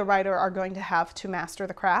 but you, the writer, are going to have to master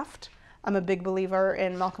the craft. I'm a big believer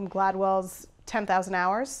in Malcolm Gladwell's 10,000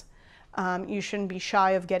 hours. You shouldn't be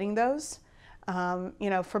shy of getting those.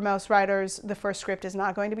 For most writers, the first script is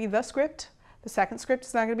not going to be the script. The second script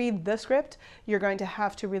is not going to be the script. You're going to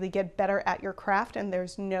have to really get better at your craft, and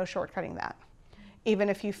there's no shortcutting that. Even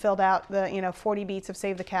if you filled out the 40 beats of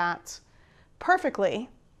Save the Cat perfectly,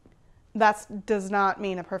 that does not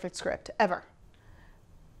mean a perfect script, ever.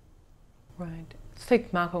 Right. Let's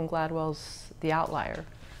take Malcolm Gladwell's The Outlier.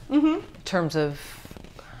 Mm-hmm. In terms of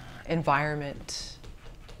environment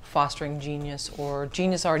fostering genius, or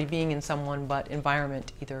genius already being in someone, but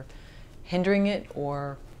environment either hindering it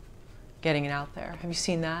or getting it out there. Have you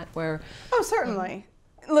seen that? Oh, certainly.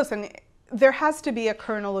 Listen, there has to be a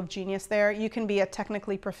kernel of genius there. You can be a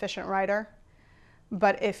technically proficient writer,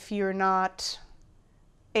 but if you're not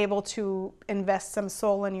able to invest some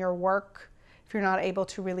soul in your work, if you're not able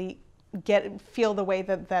to really feel the way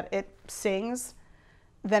that it sings,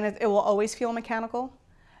 then it will always feel mechanical.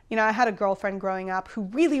 I had a girlfriend growing up who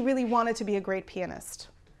really, really wanted to be a great pianist.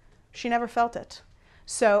 She never felt it.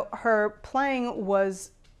 So her playing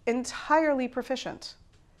was entirely proficient,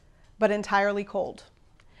 but entirely cold.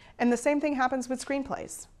 And the same thing happens with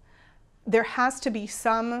screenplays. There has to be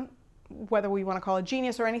some, whether we want to call it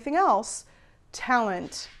genius or anything else,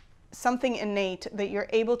 talent, something innate that you're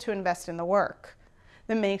able to invest in the work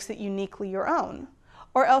that makes it uniquely your own,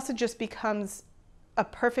 or else it just becomes a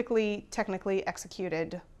perfectly technically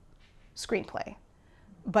executed screenplay,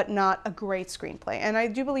 but not a great screenplay. And I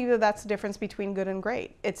do believe that that's the difference between good and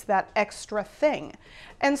great. It's that extra thing.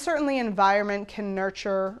 And certainly environment can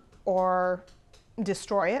nurture or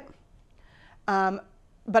destroy it.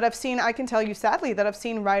 But I can tell you sadly that I've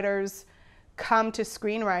seen writers come to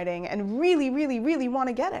screenwriting and really, really, really want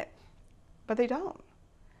to get it, but they don't.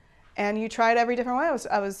 And you try it every different way.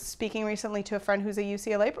 I was speaking recently to a friend who's a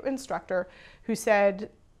UCLA instructor who said,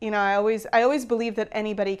 I always believe that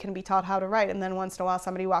anybody can be taught how to write, and then once in a while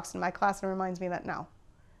somebody walks into my class and reminds me that no,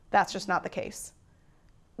 that's just not the case.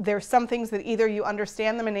 There's some things that either you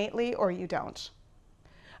understand them innately or you don't.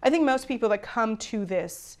 I think most people that come to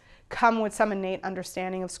this come with some innate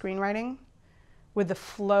understanding of screenwriting, with the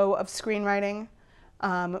flow of screenwriting,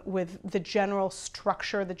 with the general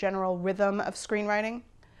structure, the general rhythm of screenwriting.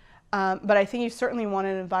 But I think you certainly want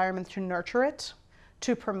an environment to nurture it,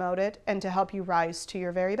 to promote it, and to help you rise to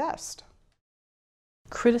your very best.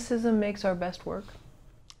 Criticism makes our best work?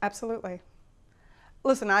 Absolutely.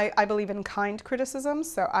 Listen, I believe in kind criticism,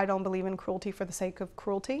 so I don't believe in cruelty for the sake of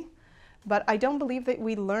cruelty. But I don't believe that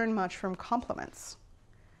we learn much from compliments.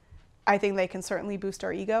 I think they can certainly boost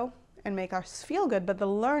our ego and make us feel good, but the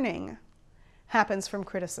learning happens from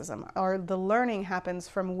criticism, or the learning happens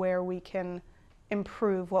from where we can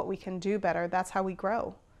improve, what we can do better. That's how we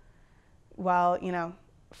grow. While,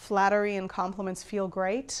 flattery and compliments feel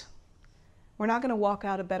great, we're not going to walk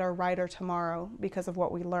out a better writer tomorrow because of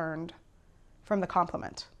what we learned from the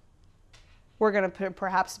compliment. We're going to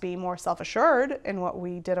perhaps be more self-assured in what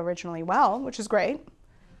we did originally well, which is great,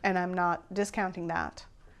 and I'm not discounting that.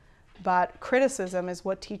 But criticism is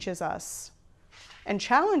what teaches us and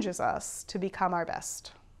challenges us to become our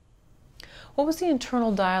best. What was the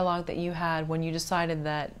internal dialogue that you had when you decided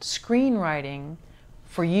that screenwriting,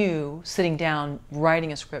 for you, sitting down,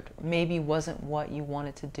 writing a script, maybe wasn't what you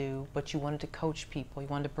wanted to do, but you wanted to coach people, you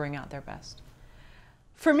wanted to bring out their best?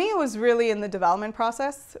 For me, it was really in the development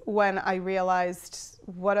process when I realized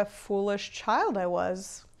what a foolish child I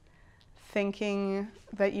was, thinking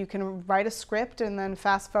that you can write a script and then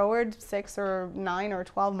fast forward 6 or 9 or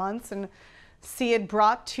 12 months and see it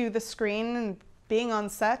brought to the screen and being on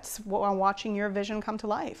set while watching your vision come to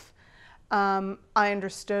life. I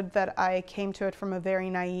understood that I came to it from a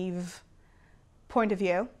very naive point of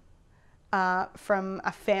view, from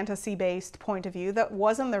a fantasy-based point of view that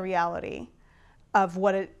wasn't the reality of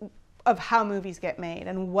of how movies get made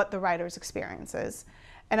and what the writer's experience is.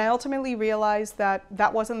 And I ultimately realized that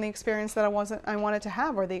that wasn't the experience that I wanted to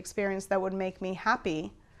have, or the experience that would make me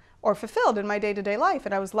happy or fulfilled in my day-to-day life.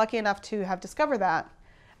 And I was lucky enough to have discovered that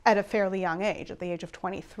at a fairly young age, at the age of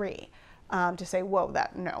 23, to say, whoa,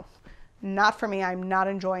 no, not for me. I'm not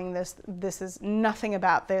enjoying this. Nothing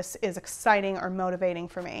about this is exciting or motivating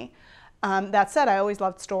for me. That said, I always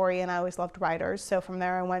loved story and I always loved writers. So from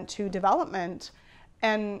there I went to development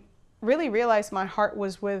and really realized my heart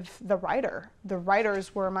was with the writer. The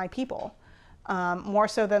writers were my people, more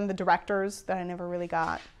so than the directors that I never really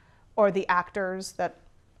got, or the actors that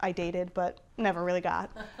I dated but never really got.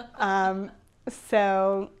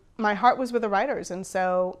 So my heart was with the writers, and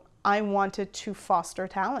so I wanted to foster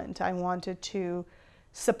talent. I wanted to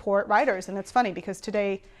support writers. And it's funny because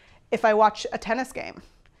today, if I watch a tennis game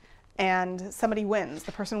and somebody wins,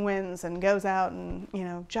 the person wins and goes out and, you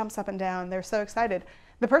know, jumps up and down, they're so excited.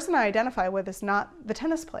 The person I identify with is not the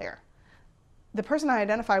tennis player. The person I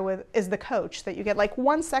identify with is the coach that you get like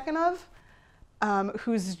 1 second of,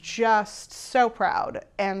 who's just so proud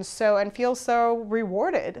and feels so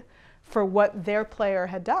rewarded for what their player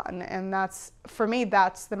had done. And that's, for me,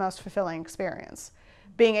 that's the most fulfilling experience.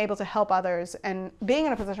 Being able to help others and being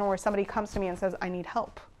in a position where somebody comes to me and says, I need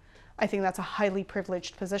help. I think that's a highly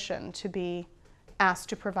privileged position, to be asked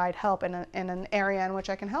to provide help in an area in which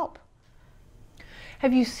I can help.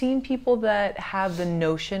 Have you seen people that have the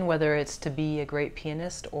notion, whether it's to be a great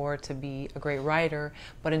pianist or to be a great writer,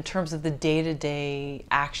 but in terms of the day-to-day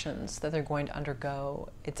actions that they're going to undergo,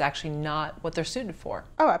 it's actually not what they're suited for?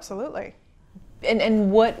 Oh, absolutely.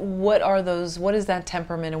 And what are those, what is that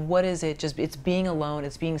temperament, and what is it? Just, it's being alone,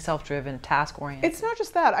 it's being self-driven, task-oriented? It's not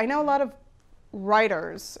just that. I know a lot of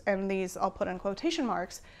writers, and these I'll put in quotation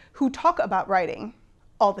marks, who talk about writing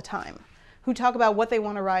all the time, who talk about what they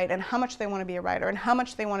want to write and how much they want to be a writer and how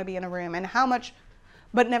much they want to be in a room and how much,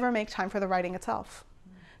 but never make time for the writing itself.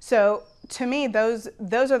 So to me, those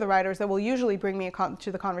are the writers that will usually bring me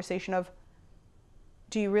to the conversation of,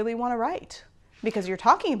 do you really want to write? Because you're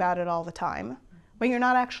talking about it all the time, but you're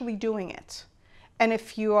not actually doing it. And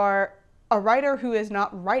if you are a writer who is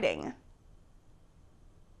not writing,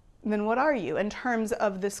 then what are you in terms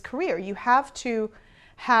of this career? You have to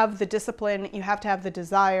have the discipline, you have to have the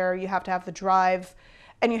desire, you have to have the drive,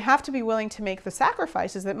 and you have to be willing to make the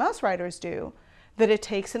sacrifices that most writers do that it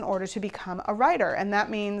takes in order to become a writer. And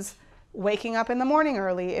that means waking up in the morning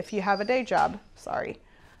early if you have a day job,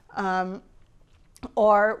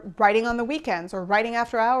 or writing on the weekends, or writing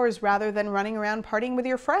after hours rather than running around partying with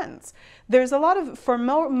your friends. There's a lot of, for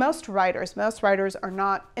most writers are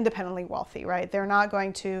not independently wealthy, right? They're not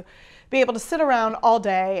going to be able to sit around all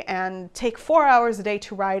day and take 4 hours a day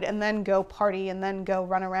to write and then go party and then go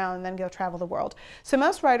run around and then go travel the world. So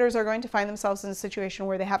most writers are going to find themselves in a situation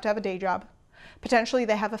where they have to have a day job. Potentially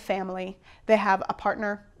they have a family, they have a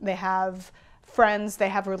partner, they have friends, they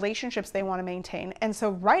have relationships they want to maintain. And so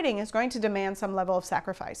writing is going to demand some level of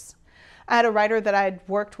sacrifice. I had a writer that I'd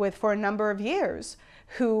worked with for a number of years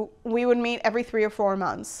who we would meet every 3 or 4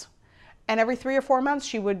 months. And every 3 or 4 months,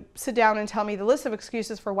 she would sit down and tell me the list of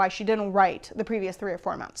excuses for why she didn't write the previous 3 or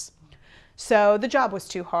 4 months. So the job was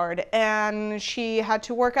too hard, and she had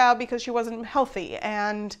to work out because she wasn't healthy,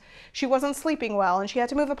 and she wasn't sleeping well, and she had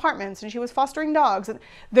to move apartments, and she was fostering dogs. And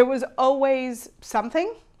there was always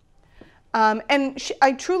something. And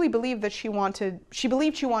I truly believe that she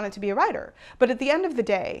believed she wanted to be a writer. But at the end of the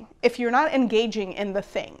day, if you're not engaging in the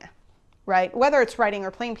thing, right, whether it's writing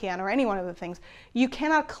or playing piano or any one of the things, you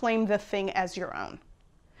cannot claim the thing as your own.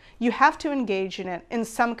 You have to engage in it in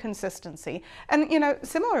some consistency. And, you know,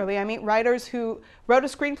 similarly, I meet writers who wrote a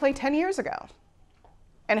screenplay 10 years ago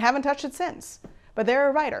and haven't touched it since. but they're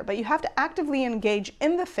a writer. But you have to actively engage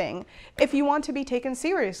in the thing if you want to be taken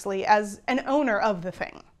seriously as an owner of the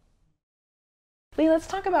thing. Lee, let's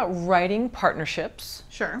talk about writing partnerships.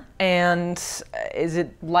 Sure. And is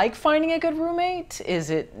it like finding a good roommate? Is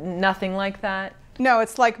it nothing like that? No,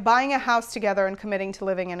 it's like buying a house together and committing to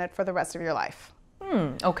living in it for the rest of your life.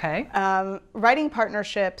 Okay. Writing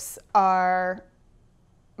partnerships are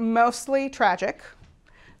mostly tragic.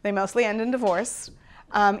 They mostly end in divorce.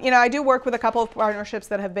 I do work with a couple of partnerships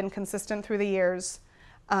that have been consistent through the years,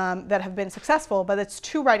 that have been successful, but it's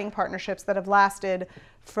 2 writing partnerships that have lasted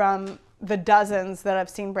from the dozens that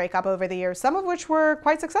I've seen break up over the years, some of which were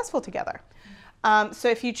quite successful together. So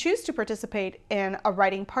if you choose to participate in a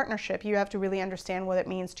writing partnership, you have to really understand what it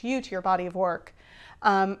means to you, to your body of work.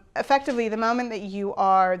 Effectively, the moment that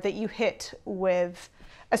you hit with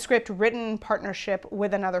a script written in partnership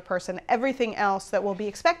with another person, everything else that will be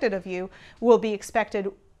expected of you will be expected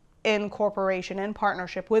in cooperation, in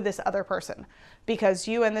partnership with this other person, because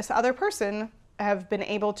you and this other person have been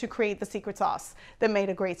able to create the secret sauce that made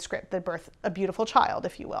a great script, that birthed a beautiful child,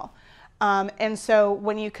 if you will. And so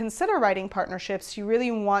when you consider writing partnerships, you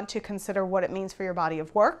really want to consider what it means for your body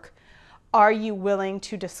of work. Are you willing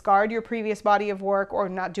to discard your previous body of work or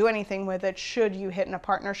not do anything with it should you hit in a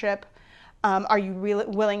partnership? Are you really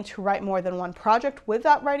willing to write more than one project with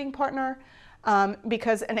that writing partner?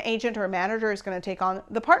 Because an agent or a manager is going to take on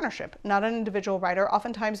the partnership, not an individual writer.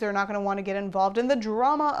 Oftentimes they're not going to want to get involved in the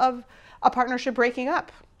drama of a partnership breaking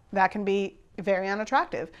up. That can be very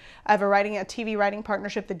unattractive. I have a TV writing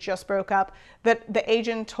partnership that just broke up, that the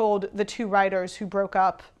agent told the 2 writers who broke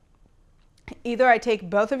up, either I take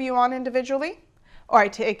both of you on individually or I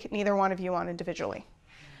take neither one of you on individually.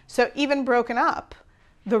 So even broken up,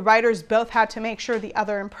 the writers both had to make sure the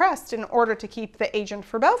other impressed in order to keep the agent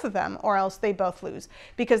for both of them, or else they both lose,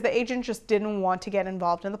 because the agent just didn't want to get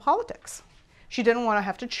involved in the politics. She didn't want to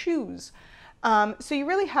have to choose. So you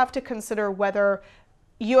really have to consider whether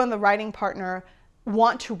you and the writing partner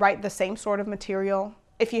want to write the same sort of material,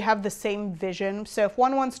 if you have the same vision. So if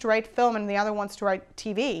one wants to write film and the other wants to write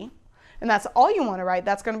TV, and that's all you want to write,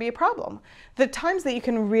 that's going to be a problem. The times that you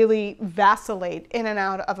can really vacillate in and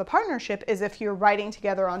out of a partnership is if you're writing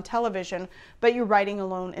together on television, but you're writing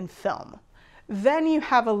alone in film. Then you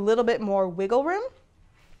have a little bit more wiggle room.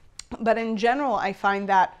 But in general, I find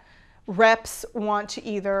that reps want to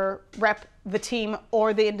either rep the team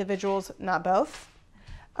or the individuals, not both.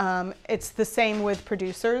 It's the same with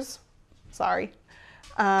producers,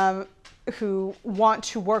 who want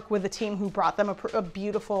to work with a team who brought them a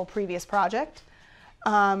beautiful previous project.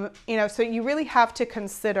 So you really have to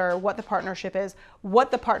consider what the partnership is, what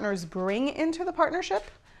the partners bring into the partnership.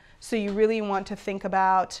 So you really want to think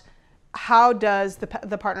about, how does the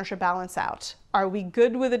partnership balance out? Are we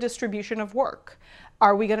good with the distribution of work?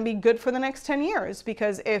 Are we going to be good for the next 10 years?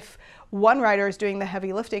 Because if one writer is doing the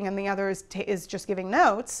heavy lifting and the other is just giving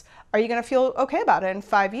notes, are you going to feel okay about it in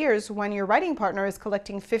 5 years when your writing partner is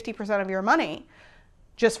collecting 50% of your money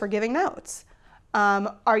just for giving notes?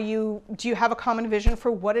 Do you have a common vision for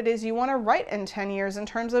what it is you want to write in 10 years in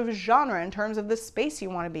terms of genre, in terms of the space you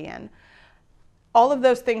want to be in? All of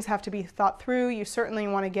those things have to be thought through. You certainly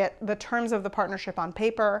want to get the terms of the partnership on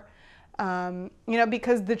paper.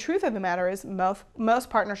 Because the truth of the matter is most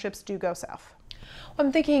partnerships do go south. Well,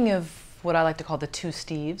 I'm thinking of what I like to call the 2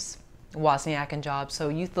 Steves, Wozniak and Jobs. So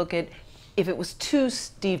you look at, if it was 2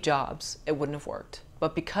 Steve Jobs, it wouldn't have worked.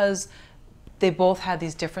 But because they both had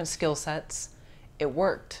these different skill sets, it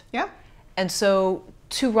worked. Yeah. And so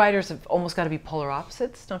 2 writers have almost got to be polar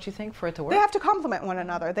opposites, don't you think, for it to work? They have to complement one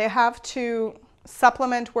another. They have to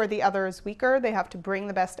supplement where the other is weaker. They have to bring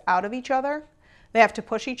the best out of each other. They have to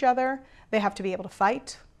push each other. They have to be able to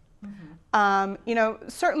fight. Mm-hmm.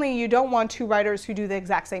 Certainly you don't want 2 writers who do the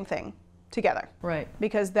exact same thing together. Right.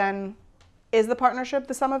 Because then, is the partnership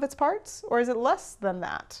the sum of its parts, or is it less than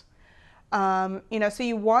that? So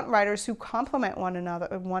you want writers who complement one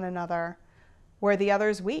another where the other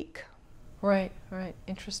is weak. Right, right.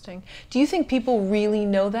 Interesting. Do you think people really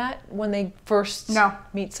know that when they first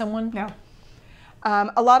meet someone? No.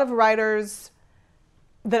 A lot of writers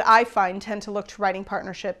that I find tend to look to writing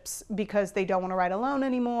partnerships because they don't want to write alone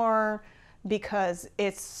anymore, because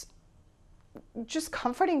it's just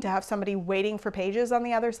comforting to have somebody waiting for pages on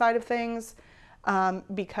the other side of things,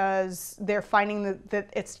 because they're finding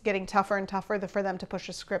that it's getting tougher and tougher for them to push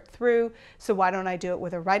a script through. So why don't I do it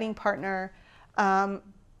with a writing partner?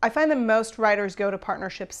 I find that most writers go to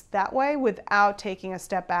partnerships that way without taking a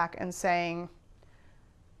step back and saying,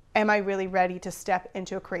 am I really ready to step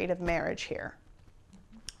into a creative marriage here?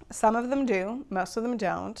 Some of them do, most of them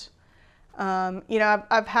don't.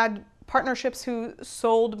 I've had partnerships who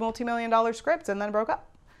sold multi-million-dollar scripts and then broke up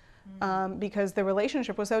because the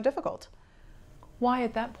relationship was so difficult. Why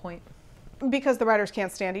at that point? Because the writers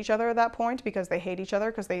can't stand each other at that point, because they hate each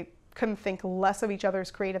other, because they couldn't think less of each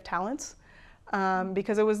other's creative talents,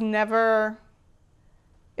 because it was never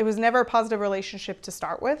a positive relationship to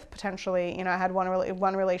start with. Potentially, you know, I had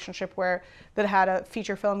one relationship that had a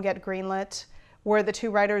feature film get greenlit, where the two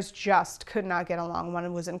writers just could not get along.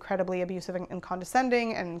 One was incredibly abusive and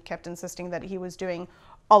condescending and kept insisting that he was doing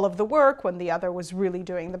all of the work when the other was really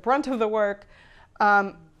doing the brunt of the work.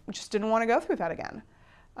 Just didn't want to go through that again.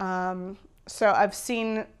 So I've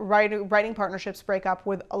seen writing partnerships break up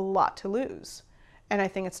with a lot to lose. And I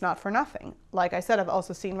think it's not for nothing. Like I said, I've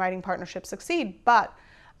also seen writing partnerships succeed, but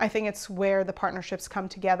I think it's where the partnerships come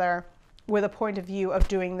together with a point of view of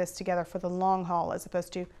doing this together for the long haul, as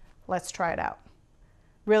opposed to let's try it out.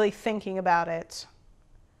 Really thinking about it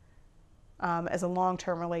as a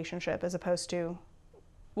long-term relationship, as opposed to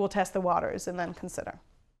we'll test the waters and then consider.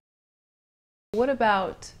 What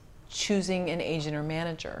about choosing an agent or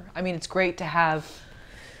manager? I mean, it's great to have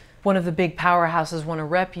one of the big powerhouses want to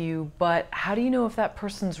rep you, but how do you know if that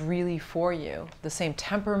person's really for you? The same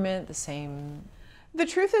temperament, the same... The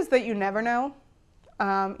truth is that you never know.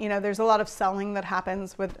 You know, there's a lot of selling that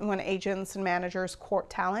happens when agents and managers court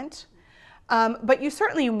talent. But you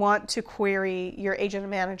certainly want to query your agent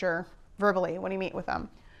and manager verbally when you meet with them.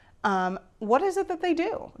 What is it that they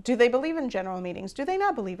do? Do they believe in general meetings? Do they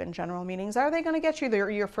not believe in general meetings? Are they going to get you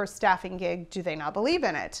your first staffing gig? Do they not believe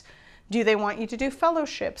in it? Do they want you to do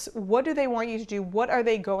fellowships? What do they want you to do? What are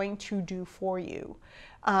they going to do for you?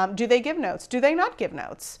 Do they give notes? Do they not give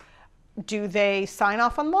notes? Do they sign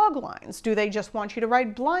off on log lines? Do they just want you to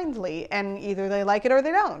write blindly and either they like it or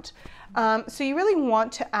they don't? So you really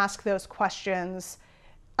want to ask those questions,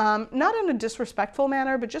 not in a disrespectful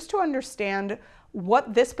manner, but just to understand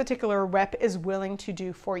what this particular rep is willing to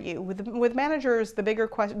do for you. With managers, the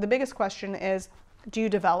biggest question is, do you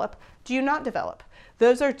develop? Do you not develop?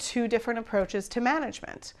 Those are two different approaches to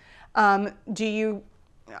management. Are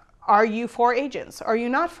you for agents? Are you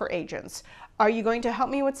not for agents? Are you going to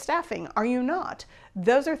help me with staffing? Are you not?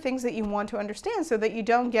 Those are things that you want to understand so that you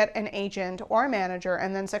don't get an agent or a manager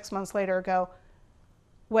and then 6 months later go,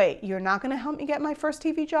 wait, you're not going to help me get my first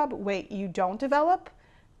TV job? Wait, you don't develop?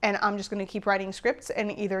 And I'm just going to keep writing scripts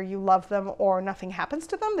and either you love them or nothing happens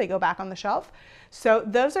to them. They go back on the shelf. So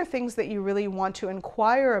those are things that you really want to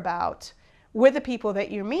inquire about with the people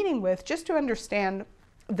that you're meeting with, just to understand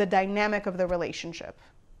the dynamic of the relationship.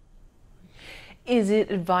 Is it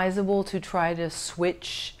advisable to try to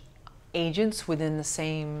switch agents within the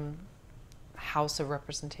same house of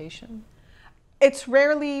representation? It's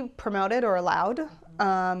rarely promoted or allowed.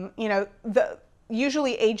 You know,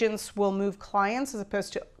 usually agents will move clients as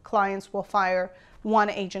opposed to clients will fire one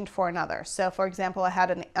agent for another. So for example, I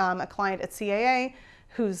had a client at CAA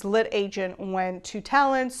whose lit agent went to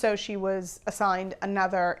talent, so she was assigned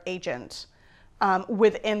another agent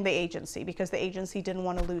within the agency because the agency didn't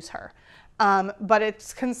want to lose her. But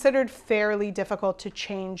it's considered fairly difficult to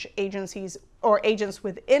change agencies or agents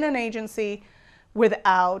within an agency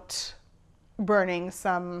without burning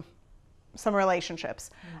some relationships.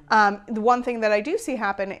 The one thing that I do see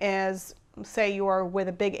happen is, say you are with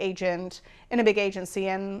a big agent in a big agency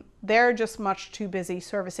and they're just much too busy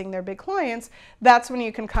servicing their big clients. That's when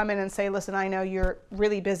you can come in and say, listen, I know you're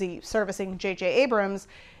really busy servicing J.J. Abrams.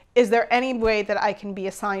 Is there any way that I can be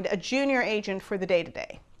assigned a junior agent for the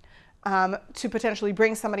day-to-day? To potentially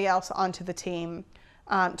bring somebody else onto the team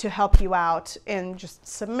to help you out in just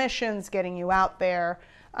submissions, getting you out there,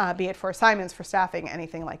 be it for assignments, for staffing,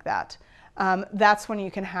 anything like that. That's when you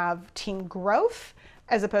can have team growth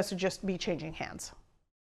as opposed to just be changing hands.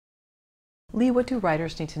 Lee, what do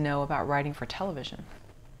writers need to know about writing for television?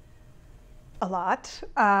 A lot.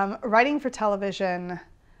 Writing for television,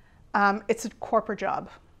 it's a corporate job,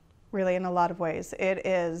 really, in a lot of ways. It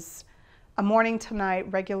is a morning to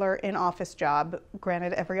night, regular in-office job.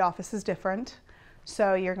 Granted, every office is different.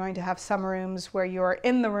 So you're going to have some rooms where you're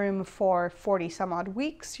in the room for 40 some odd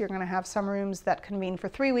weeks. You're going to have some rooms that convene for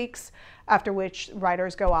 3 weeks, after which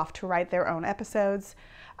writers go off to write their own episodes.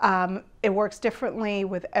 It works differently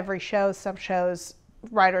with every show. Some shows,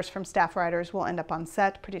 writers from staff writers will end up on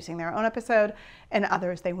set producing their own episode, and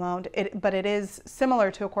others they won't. But it is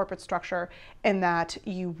similar to a corporate structure in that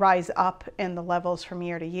you rise up in the levels from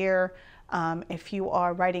year to year. If you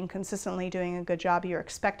are writing consistently, doing a good job, you're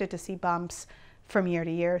expected to see bumps from year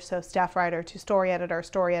to year. So staff writer to story editor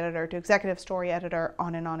to executive story editor,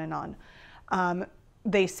 on and on and on.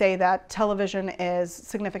 They say that television is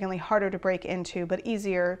significantly harder to break into, but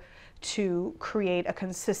easier to create a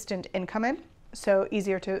consistent income in. so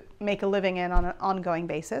easier to make a living in on an ongoing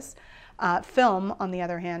basis. Film, on the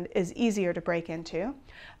other hand, is easier to break into.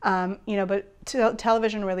 But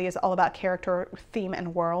television really is all about character, theme,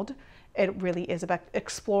 and world. It really is about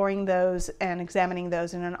exploring those and examining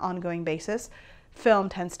those in an ongoing basis. Film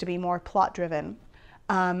tends to be more plot-driven.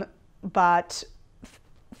 But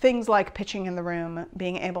things like pitching in the room,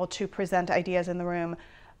 being able to present ideas in the room,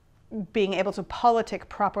 being able to politic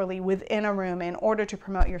properly within a room in order to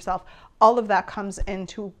promote yourself, all of that comes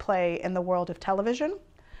into play in the world of television.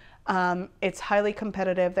 It's highly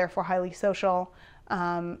competitive, therefore highly social.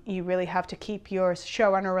 You really have to keep your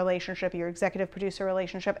showrunner relationship, your executive producer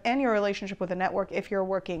relationship, and your relationship with the network, if you're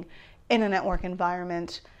working in a network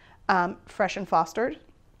environment, fresh and fostered.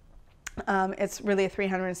 It's really a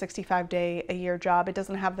 365-day-a-year job. It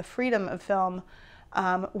doesn't have the freedom of film,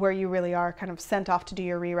 where you really are kind of sent off to do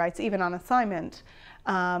your rewrites, even on assignment.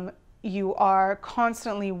 You are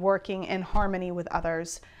constantly working in harmony with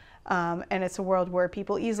others. And it's a world where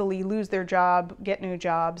people easily lose their job, get new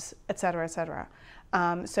jobs, et cetera, et cetera.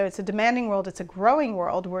 So it's a demanding world. It's a growing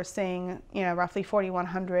world. We're seeing, roughly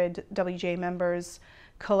 4,100 WGA members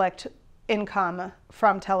collect income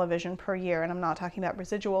from television per year. And I'm not talking about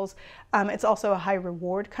residuals. It's also a high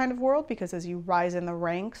reward kind of world, because as you rise in the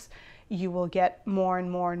ranks, you will get more and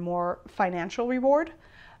more and more financial reward.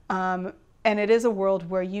 And it is a world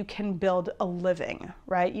where you can build a living,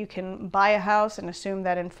 right? You can buy a house and assume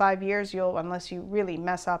that in 5 years unless you really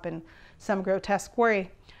mess up in some grotesque way,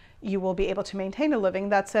 you will be able to maintain a living.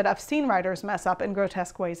 That said, I've seen writers mess up in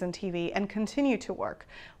grotesque ways in TV and continue to work.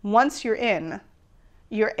 Once you're in,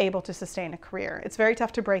 you're able to sustain a career. It's very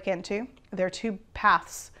tough to break into. There are two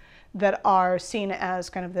paths that are seen as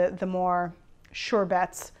kind of the more sure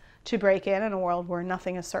bets to break in a world where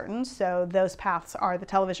nothing is certain. So those paths are the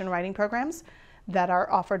television writing programs that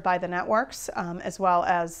are offered by the networks, as well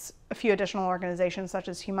as a few additional organizations such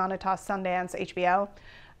as Humanitas, Sundance, HBO,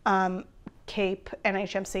 CAPE,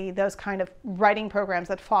 NHMC, those kind of writing programs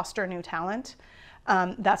that foster new talent.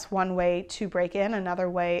 That's one way to break in.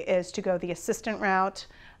 Another way is to go the assistant route.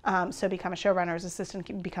 So become a showrunner's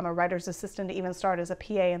assistant, become a writer's assistant, even start as a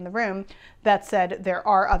PA in the room. That said, there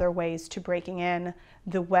are other ways to breaking in.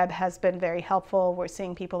 The web has been very helpful. We're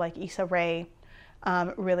seeing people like Issa Rae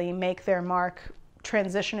really make their mark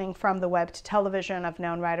transitioning from the web to television. I've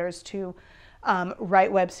known writers to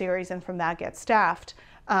write web series and from that get staffed.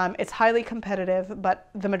 It's highly competitive, but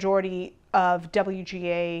the majority of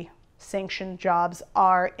WGA sanctioned jobs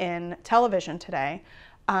are in television today.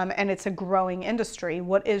 And it's a growing industry.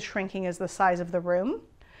 What is shrinking is the size of the room.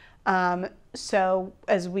 So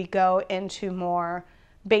as we go into more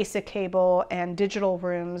basic cable and digital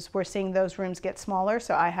rooms, we're seeing those rooms get smaller.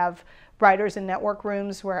 So I have writers in network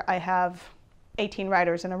rooms where I have 18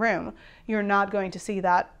 writers in a room. You're not going to see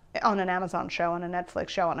that on an Amazon show, on a Netflix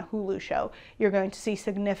show, on a Hulu show. You're going to see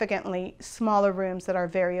significantly smaller rooms that are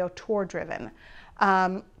very auteur driven.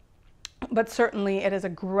 But certainly it is a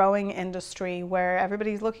growing industry where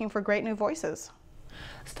everybody's looking for great new voices.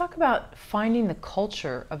 Let's talk about finding the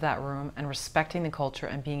culture of that room and respecting the culture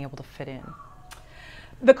and being able to fit in.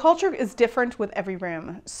 The culture is different with every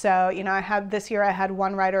room. So, this year I had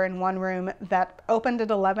one writer in one room that opened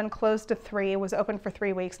at 11, closed at 3, was open for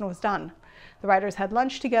 3 weeks and was done. The writers had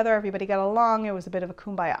lunch together, everybody got along, it was a bit of a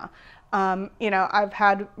kumbaya. I've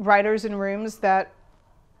had writers in rooms that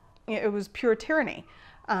it was pure tyranny.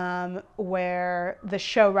 Where the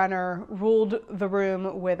showrunner ruled the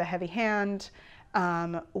room with a heavy hand,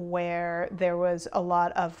 where there was a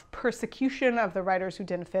lot of persecution of the writers who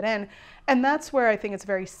didn't fit in. And that's where I think it's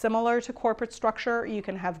very similar to corporate structure. You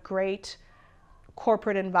can have great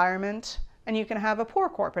corporate environment and you can have a poor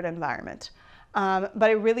corporate environment.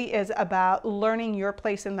 But it really is about learning your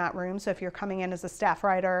place in that room. So if you're coming in as a staff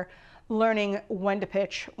writer, learning when to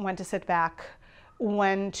pitch, when to sit back,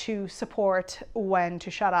 when to support, when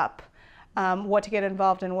to shut up, what to get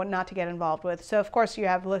involved in, what not to get involved with. So of course you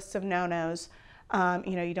have lists of no-nos.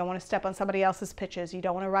 You don't want to step on somebody else's pitches. You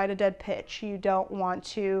don't want to write a dead pitch. You don't want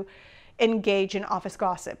to engage in office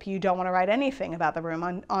gossip. You don't want to write anything about the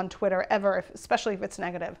room on Twitter ever, especially if it's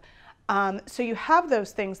negative. So you have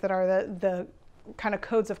those things that are the kind of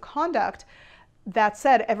codes of conduct. That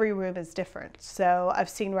said, every room is different. So I've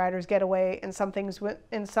seen writers get away in some things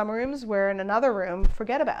in some rooms where in another room,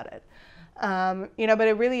 forget about it. But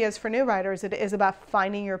it really is for new writers, it is about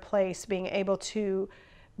finding your place, being able to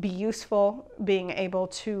be useful, being able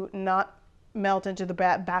to not melt into the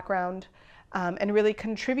background, and really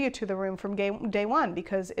contribute to the room from day one,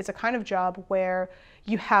 because it's a kind of job where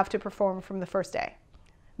you have to perform from the first day.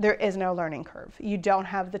 There is no learning curve. You don't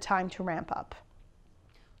have the time to ramp up.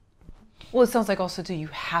 Well, it sounds like also too, you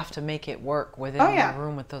have to make it work within the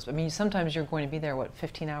room with those. I mean, sometimes you're going to be there, what,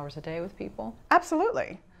 15 hours a day with people?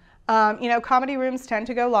 Absolutely. You know, comedy rooms tend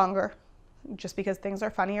to go longer just because things are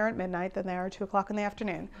funnier at midnight than they are at 2 o'clock in the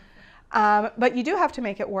afternoon. But you do have to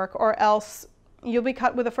make it work, or else you'll be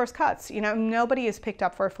cut with the first cuts. You know, nobody is picked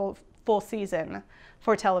up for a full season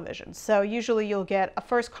for television. So usually you'll get a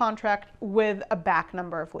first contract with a back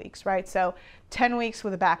number of weeks, right? So 10 weeks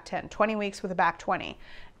with a back 10, 20 weeks with a back 20.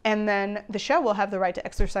 And then the show will have the right to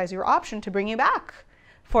exercise your option to bring you back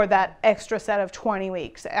for that extra set of 20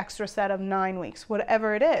 weeks, extra set of 9 weeks,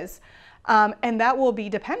 whatever it is. And that will be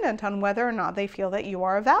dependent on whether or not they feel that you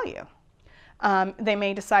are of value. They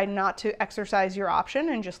may decide not to exercise your option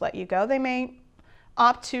and just let you go. They may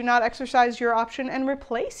opt to not exercise your option and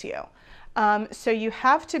replace you. So you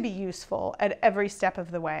have to be useful at every step of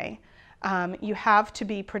the way. You have to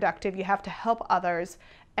be productive. You have to help others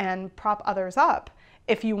and prop others up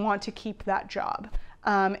if you want to keep that job.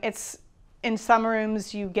 It's in some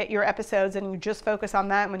rooms you get your episodes and you just focus on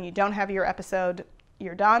that. When you don't have your episode,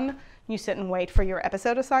 you're done. You sit and wait for your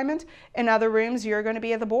episode assignment. In other rooms, you're going to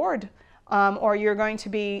be at the board, or you're going to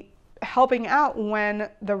be helping out when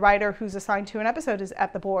the writer who's assigned to an episode is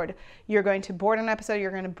at the board. You're going to board an episode, you're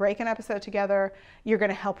going to break an episode together, you're going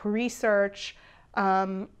to help research.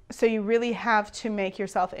 So you really have to make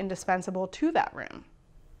yourself indispensable to that room.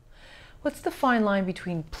 What's the fine line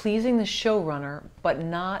between pleasing the showrunner but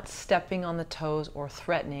not stepping on the toes or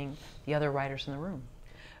threatening the other writers in the room?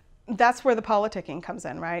 That's where the politicking comes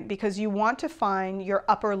in, right? Because you want to find your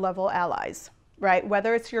upper level allies, right?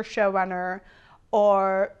 Whether it's your showrunner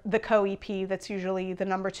or the co-EP that's usually the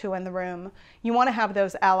number 2 in the room. You want to have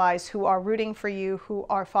those allies who are rooting for you, who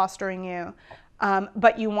are fostering you,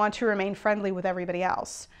 but you want to remain friendly with everybody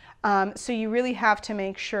else. So you really have to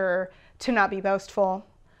make sure to not be boastful,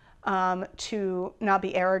 to not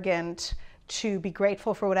be arrogant, to be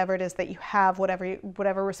grateful for whatever it is that you have,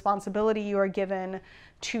 whatever responsibility you are given,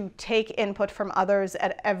 to take input from others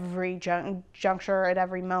at every juncture, at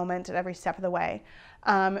every moment, at every step of the way.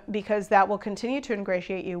 Because that will continue to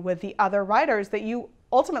ingratiate you with the other writers that you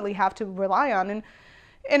ultimately have to rely on. And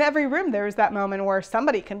in every room, there's that moment where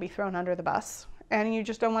somebody can be thrown under the bus, and you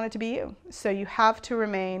just don't want it to be you. So you have to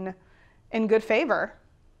remain in good favor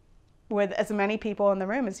with as many people in the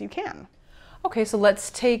room as you can. Okay, so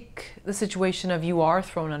let's take the situation of you are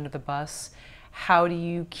thrown under the bus. How do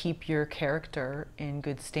you keep your character in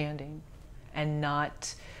good standing and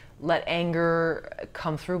not let anger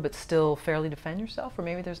come through but still fairly defend yourself? Or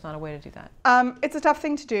maybe there's not a way to do that. It's a tough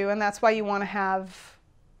thing to do, and that's why you want to have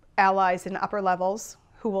allies in upper levels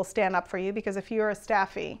who will stand up for you, because if you're a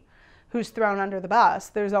staffy who's thrown under the bus,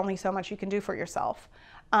 there's only so much you can do for yourself.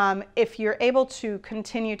 If you're able to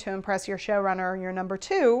continue to impress your showrunner or your number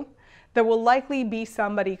 2, there will likely be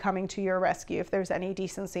somebody coming to your rescue if there's any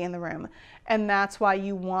decency in the room. And that's why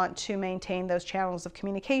you want to maintain those channels of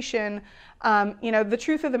communication. You know, the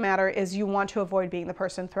truth of the matter is you want to avoid being the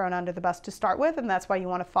person thrown under the bus to start with, and that's why you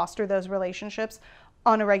want to foster those relationships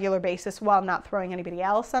on a regular basis while not throwing anybody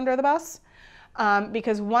else under the bus.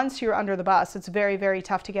 Because once you're under the bus, it's very, very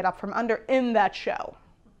tough to get up from under in that show.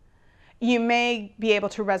 You may be able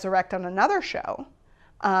to resurrect on another show,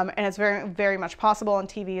 and it's very, very much possible, and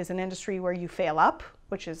TV is an industry where you fail up,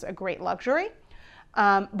 which is a great luxury.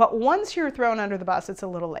 But once you're thrown under the bus, it's a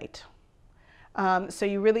little late. So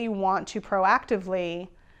you really want to proactively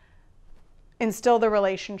instill the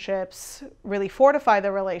relationships, really fortify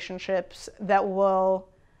the relationships that will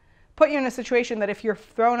put you in a situation that if you're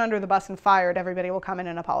thrown under the bus and fired, everybody will come in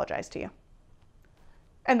and apologize to you.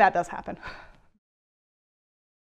 And that does happen.